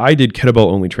 So like I did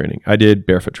kettlebell only training. I did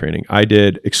barefoot training. I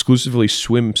did exclusively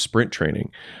swim sprint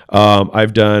training.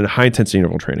 I've done high intensity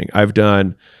interval training. I've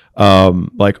done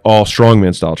like all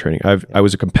strongman style training. I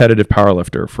was a competitive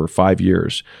powerlifter for 5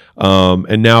 years.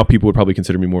 And now people would probably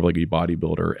consider me more like a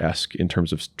bodybuilder-esque in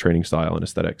terms of training style and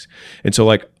aesthetics. And so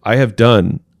like I have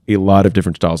done a lot of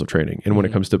different styles of training. And when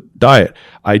it comes to diet,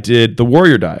 I did the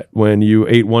warrior diet when you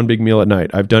ate one big meal at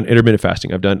night. I've done intermittent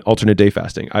fasting. I've done alternate day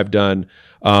fasting. I've done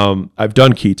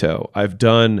keto. I've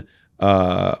done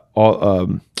the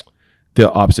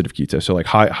opposite of keto. So like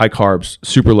high carbs,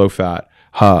 super low fat,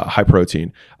 high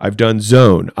protein. I've done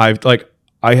zone.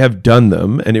 I have done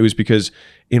them. And it was because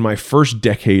in my first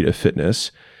decade of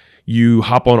fitness, you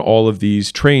hop on all of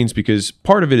these trains because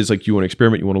part of it is like you want to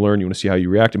experiment, you want to learn, you want to see how you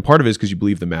react. And part of it is because you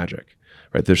believe the magic,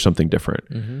 right? There's something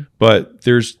different. But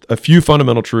there's a few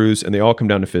fundamental truths and they all come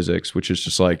down to physics, which is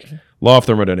just like law of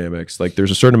thermodynamics. Like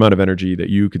there's a certain amount of energy that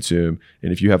you consume.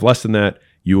 And if you have less than that,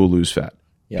 you will lose fat,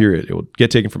 period. It will get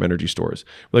taken from energy stores.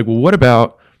 We're like, well, what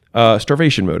about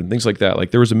starvation mode and things like that? Like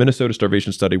there was a Minnesota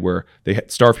starvation study where they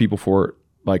had starved people for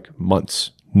like months,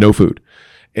 no food.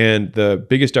 And the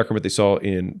biggest decrement they saw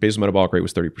in basal metabolic rate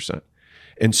was 30%.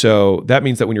 And so that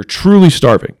means that when you're truly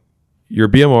starving, your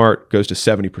BMR goes to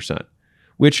 70%,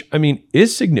 which I mean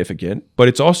is significant, but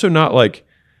it's also not like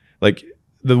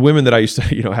the women that I used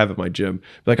to, have at my gym,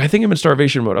 like, I think I'm in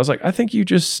starvation mode. I was like, I think you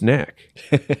just snack.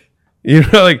 I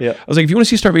was like, if you want to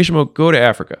see starvation mode, go to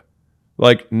Africa.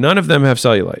 Like none of them have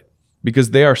cellulite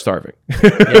because they are starving.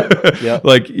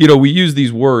 Like, we use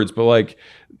these words, but like,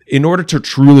 in order to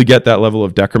truly get that level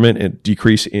of decrement and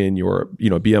decrease in your,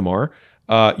 BMR,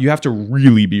 you have to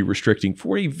really be restricting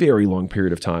for a very long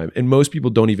period of time. And most people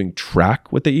don't even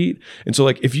track what they eat. And so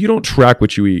like, if you don't track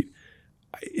what you eat,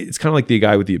 it's kind of like the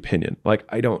guy with the opinion. Like,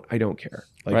 I don't care.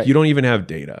 Like you don't even have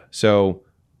data. So,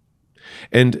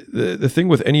 and the thing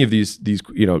with any of these,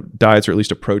 diets or at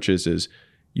least approaches is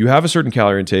you have a certain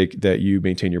calorie intake that you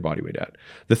maintain your body weight at.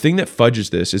 The thing that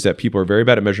fudges this is that people are very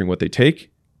bad at measuring what they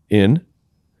take in,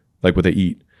 like what they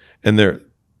eat.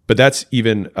 But that's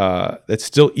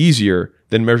still easier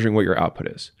than measuring what your output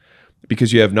is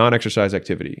because you have non-exercise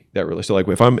activity that really, so like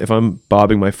if I'm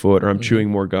bobbing my foot or I'm chewing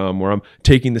more gum or I'm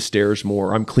taking the stairs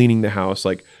more, or I'm cleaning the house,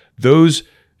 like those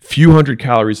few hundred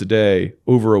calories a day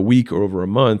over a week or over a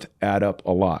month add up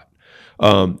a lot.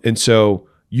 And so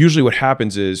usually what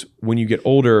happens is when you get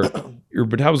older, your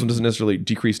metabolism doesn't necessarily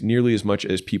decrease nearly as much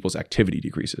as people's activity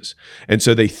decreases. And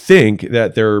so they think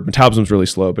that their metabolism is really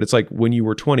slow, but it's like when you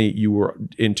were 20, you were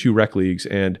in 2 rec leagues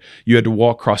and you had to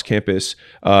walk cross campus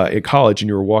at college and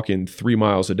you were walking 3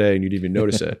 miles a day and you didn't even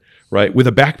notice it, right? With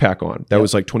a backpack on that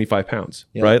was like 25 pounds,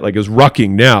 right? Like it was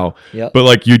rucking now, but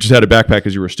like you just had a backpack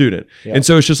because you were a student. And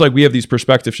so it's just like we have these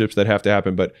perspective shifts that have to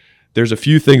happen, but there's a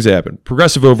few things that happen.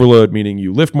 Progressive overload, meaning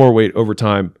you lift more weight over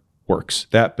time, works.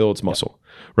 That builds muscle.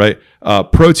 Right?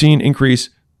 Protein increase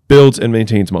builds and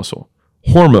maintains muscle.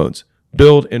 Hormones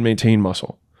build and maintain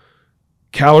muscle.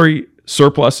 Calorie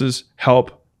surpluses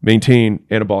help maintain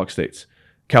anabolic states.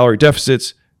 Calorie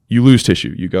deficits, you lose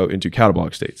tissue. You go into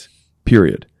catabolic states.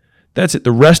 Period. That's it.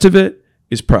 The rest of it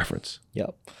is preference.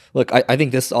 Yep. Look, I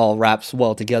think this all wraps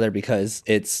well together because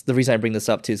it's the reason I bring this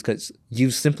up too is because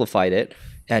you've simplified it.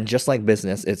 And just like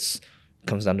business,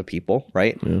 comes down to people,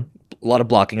 right? Yeah. A lot of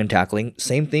blocking and tackling.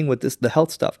 Same thing with the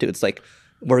health stuff too. It's like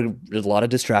there's a lot of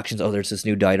distractions. Oh, there's this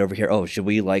new diet over here. Oh, should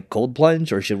we like cold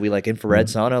plunge or should we like infrared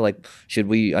sauna? Like, should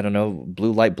we, I don't know,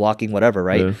 blue light blocking, whatever,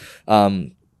 right? Yeah.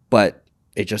 But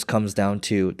it just comes down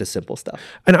to the simple stuff.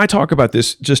 And I talk about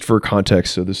this just for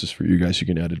context. So this is for you guys. You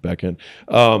can add it back in.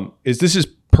 This is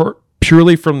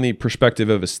purely from the perspective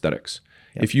of aesthetics.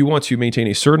 Yep. If you want to maintain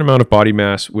a certain amount of body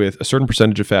mass with a certain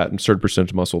percentage of fat and a certain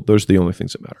percentage of muscle, those are the only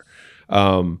things that matter.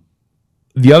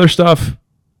 The other stuff,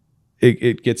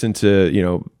 it gets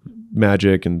into,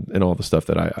 magic and all the stuff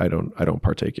that I don't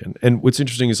partake in. And what's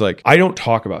interesting is like, I don't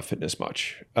talk about fitness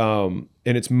much. And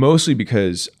it's mostly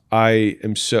because I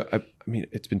mean,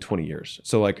 it's been 20 years.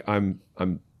 So like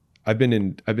I've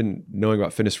been knowing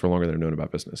about fitness for longer than I've known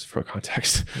about business, for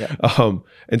context. Yeah.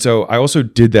 And so I also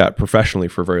did that professionally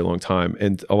for a very long time.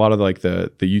 And a lot of like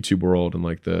the YouTube world and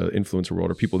like the influencer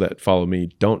world or people that follow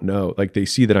me don't know, like they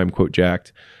see that I'm quote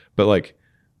jacked, but like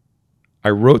I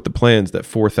wrote the plans that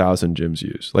 4,000 gyms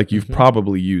use. Like you've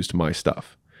probably used my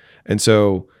stuff. And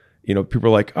so, people are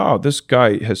like, oh, this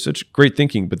guy has such great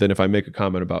thinking. But then if I make a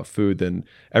comment about food, then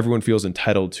everyone feels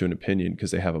entitled to an opinion because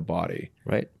they have a body.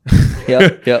 Right.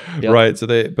 Yep. Right. So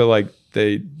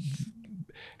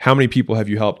how many people have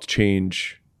you helped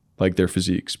change like their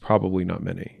physiques? Probably not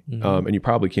many. And you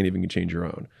probably can't even change your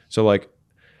own. So like,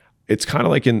 it's kind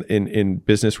of like in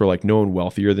business where like no one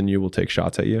wealthier than you will take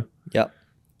shots at you. Yep.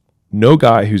 No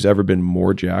guy who's ever been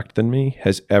more jacked than me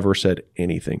has ever said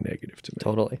anything negative to me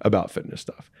totally about fitness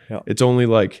stuff. Yep. It's only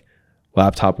like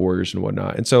laptop warriors and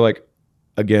whatnot. And so like,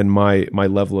 again, my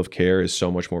level of care is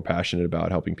so much more passionate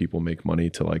about helping people make money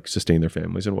to like sustain their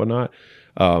families and whatnot.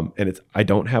 And I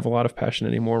don't have a lot of passion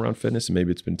anymore around fitness, and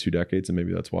maybe it's been 2 decades, and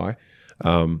maybe that's why.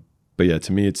 But yeah,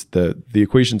 to me, it's the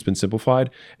equation's been simplified.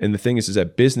 And the thing is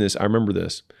that business, I remember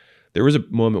this. There was a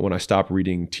moment when I stopped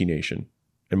reading T Nation.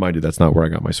 And mind you, that's not where I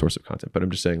got my source of content, but I'm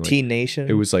just saying like T Nation.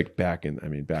 It was like back in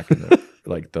the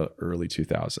like the early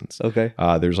 2000s. Okay.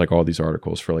 There's like all these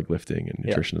articles for like lifting and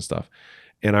nutrition and stuff.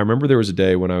 And I remember there was a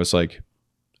day when I was like,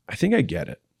 I think I get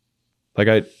it.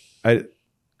 Like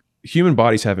human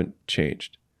bodies haven't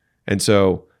changed. And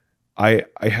so I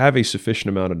have a sufficient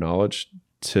amount of knowledge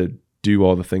to do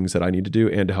all the things that I need to do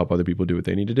and to help other people do what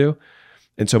they need to do.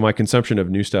 And so my consumption of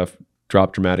new stuff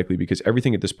dropped dramatically because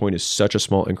everything at this point is such a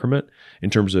small increment in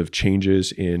terms of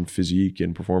changes in physique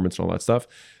and performance and all that stuff,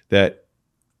 that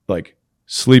like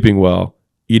sleeping well,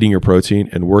 eating your protein,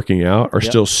 and working out are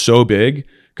still so big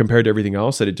compared to everything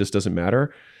else that it just doesn't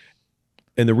matter.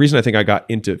 And the reason I think I got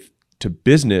into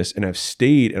business and I've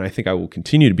stayed, and I think I will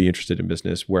continue to be interested in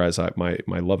business, whereas my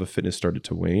love of fitness started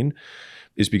to wane,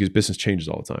 is because business changes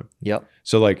all the time. Yep.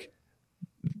 So like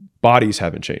bodies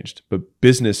haven't changed, but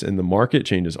business and the market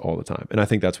changes all the time. And I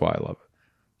think that's why I love it.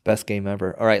 Best game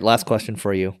ever. All right, last question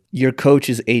for you. Your coach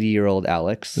is 80-year-old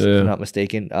Alex, if I'm not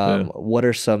mistaken. What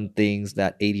are some things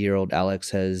that 80-year-old Alex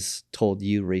has told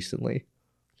you recently?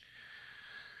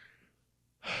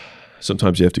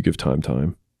 Sometimes you have to give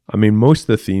time. I mean, most of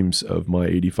the themes of my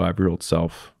 85-year-old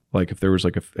self, like if there was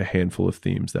like a handful of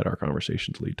themes that our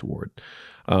conversations lead toward,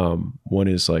 one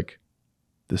is like,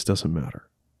 this doesn't matter.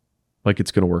 Like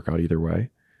it's going to work out either way.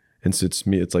 And so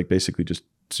it's like basically just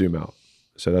zoom out.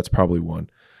 So that's probably one.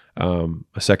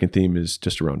 A second theme is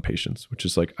just around patience, which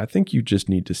is like, I think you just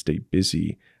need to stay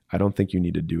busy. I don't think you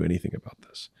need to do anything about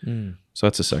this. So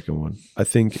that's the second one. I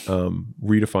think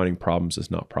redefining problems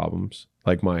as not problems.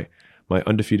 Like my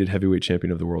undefeated heavyweight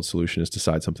champion of the world solution is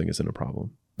decide something isn't a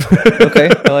problem.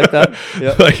 Okay, I like that.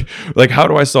 Yeah. Like how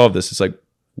do I solve this? It's like,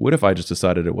 what if I just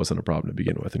decided it wasn't a problem to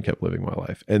begin with and kept living my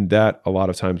life? And that a lot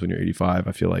of times when you're 85,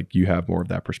 I feel like you have more of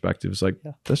that perspective. It's like,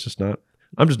 that's just not,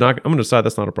 I'm going to decide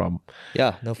that's not a problem.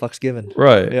 Yeah. No fucks given.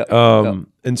 Right. Yeah.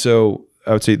 And so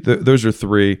I would say those are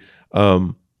three.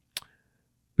 But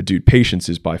dude, patience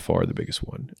is by far the biggest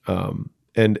one.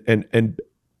 And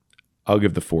I'll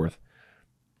give the fourth,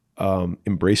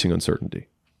 embracing uncertainty,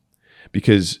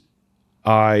 because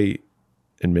I,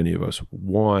 and many of us,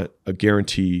 want a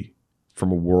guarantee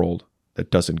from a world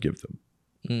that doesn't give them.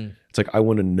 It's like, I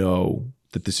want to know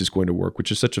that this is going to work,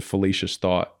 which is such a fallacious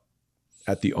thought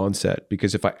at the onset,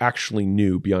 because if I actually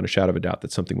knew beyond a shadow of a doubt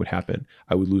that something would happen,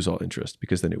 I would lose all interest,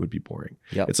 because then it would be boring.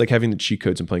 Yep. It's like having the cheat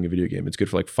codes and playing a video game. It's good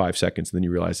for like 5 seconds, and then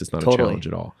you realize it's not a challenge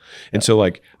at all. And so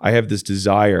like, I have this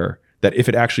desire that if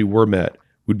it actually were met,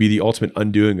 would be the ultimate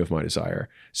undoing of my desire.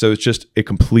 So it's just a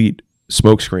complete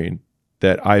smokescreen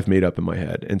that I've made up in my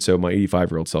head. And so my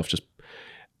 85-year-old self just,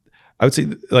 I would say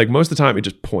like most of the time it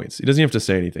just points. He doesn't even have to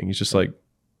say anything. He's just like,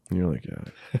 and you're like,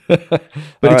 yeah.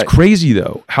 But it's crazy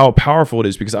though, how powerful it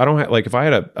is, because I don't have, like if I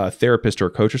had a therapist or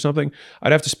a coach or something,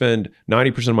 I'd have to spend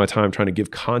 90% of my time trying to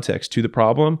give context to the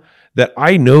problem that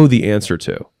I know the answer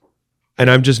to. And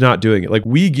I'm just not doing it. Like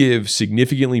we give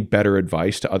significantly better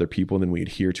advice to other people than we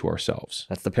adhere to ourselves.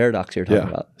 That's the paradox you're talking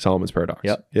about. Solomon's paradox.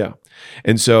 Yep. Yeah.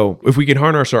 And so if we can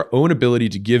harness our own ability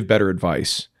to give better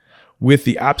advice with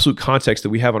the absolute context that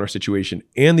we have on our situation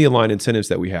and the aligned incentives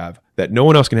that we have, that no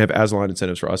one else can have as aligned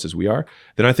incentives for us as we are,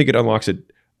 then I think it unlocks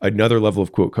another level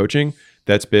of quote coaching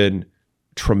that's been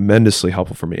tremendously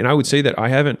helpful for me. And I would say that I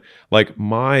haven't, like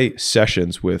my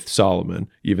sessions with Solomon,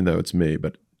 even though it's me,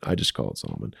 but I just call it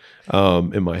Solomon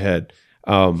in my head.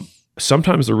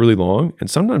 Sometimes they're really long and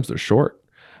sometimes they're short,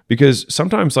 because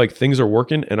sometimes like things are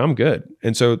working and I'm good.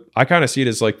 And so I kind of see it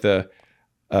as like the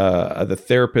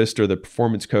therapist or the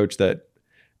performance coach that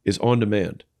is on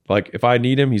demand. Like if I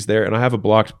need him, he's there, and I have a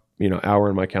blocked, hour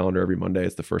in my calendar every Monday.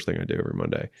 It's the first thing I do every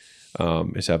Monday,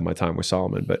 is have my time with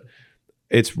Solomon. But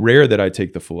it's rare that I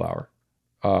take the full hour.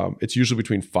 It's usually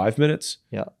between 5 minutes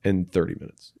and 30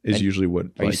 minutes is usually what.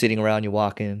 Are you sitting around, you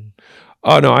walk in?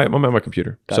 Oh no, I'm at my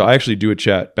computer. I actually do a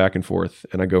chat back and forth,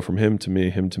 and I go from him to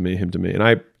me, him to me, him to me. And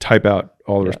I type out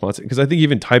all the responses, because I think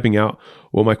even typing out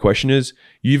what my question is,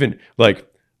 you even like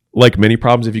many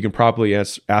problems, if you can properly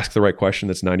ask the right question,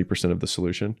 that's 90% of the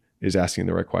solution, is asking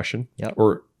the right question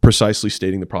or precisely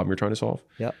stating the problem you're trying to solve.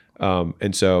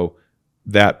 And so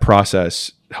that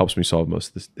process helps me solve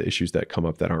most of the issues that come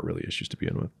up that aren't really issues to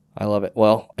begin with. I love it.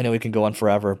 Well, I know we can go on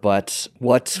forever, but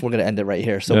we're going to end it right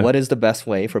here. So what is the best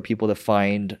way for people to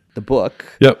find the book?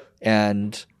 Yep.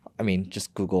 And I mean,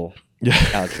 just Google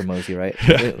Alex Hormozi, right?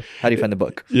 Yeah. How do you find the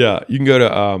book? Yeah, you can go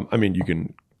to, you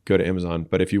can go to Amazon,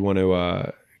 but if you want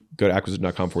to go to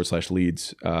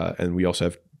acquisition.com/leads, and we also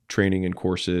have training and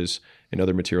courses and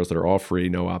other materials that are all free,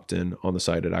 no opt-in, on the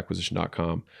site at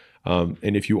acquisition.com.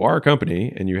 And if you are a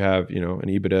company and you have, an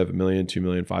EBITDA of $1 million, $2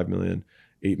 million, $5 million,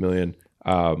 $8 million,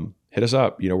 hit us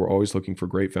up. We're always looking for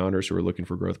great founders who are looking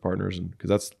for growth partners, and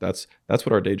because that's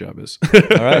what our day job is.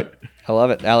 All right, I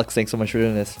love it, Alex. Thanks so much for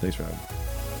doing this. Thanks for having me.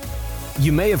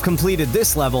 You may have completed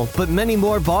this level, but many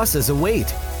more bosses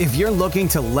await. If you're looking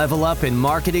to level up in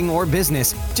marketing or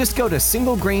business, just go to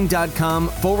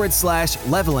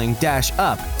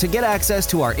singlegrain.com/leveling-up to get access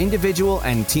to our individual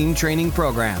and team training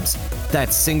programs.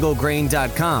 That's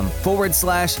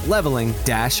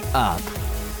singlegrain.com/leveling-up.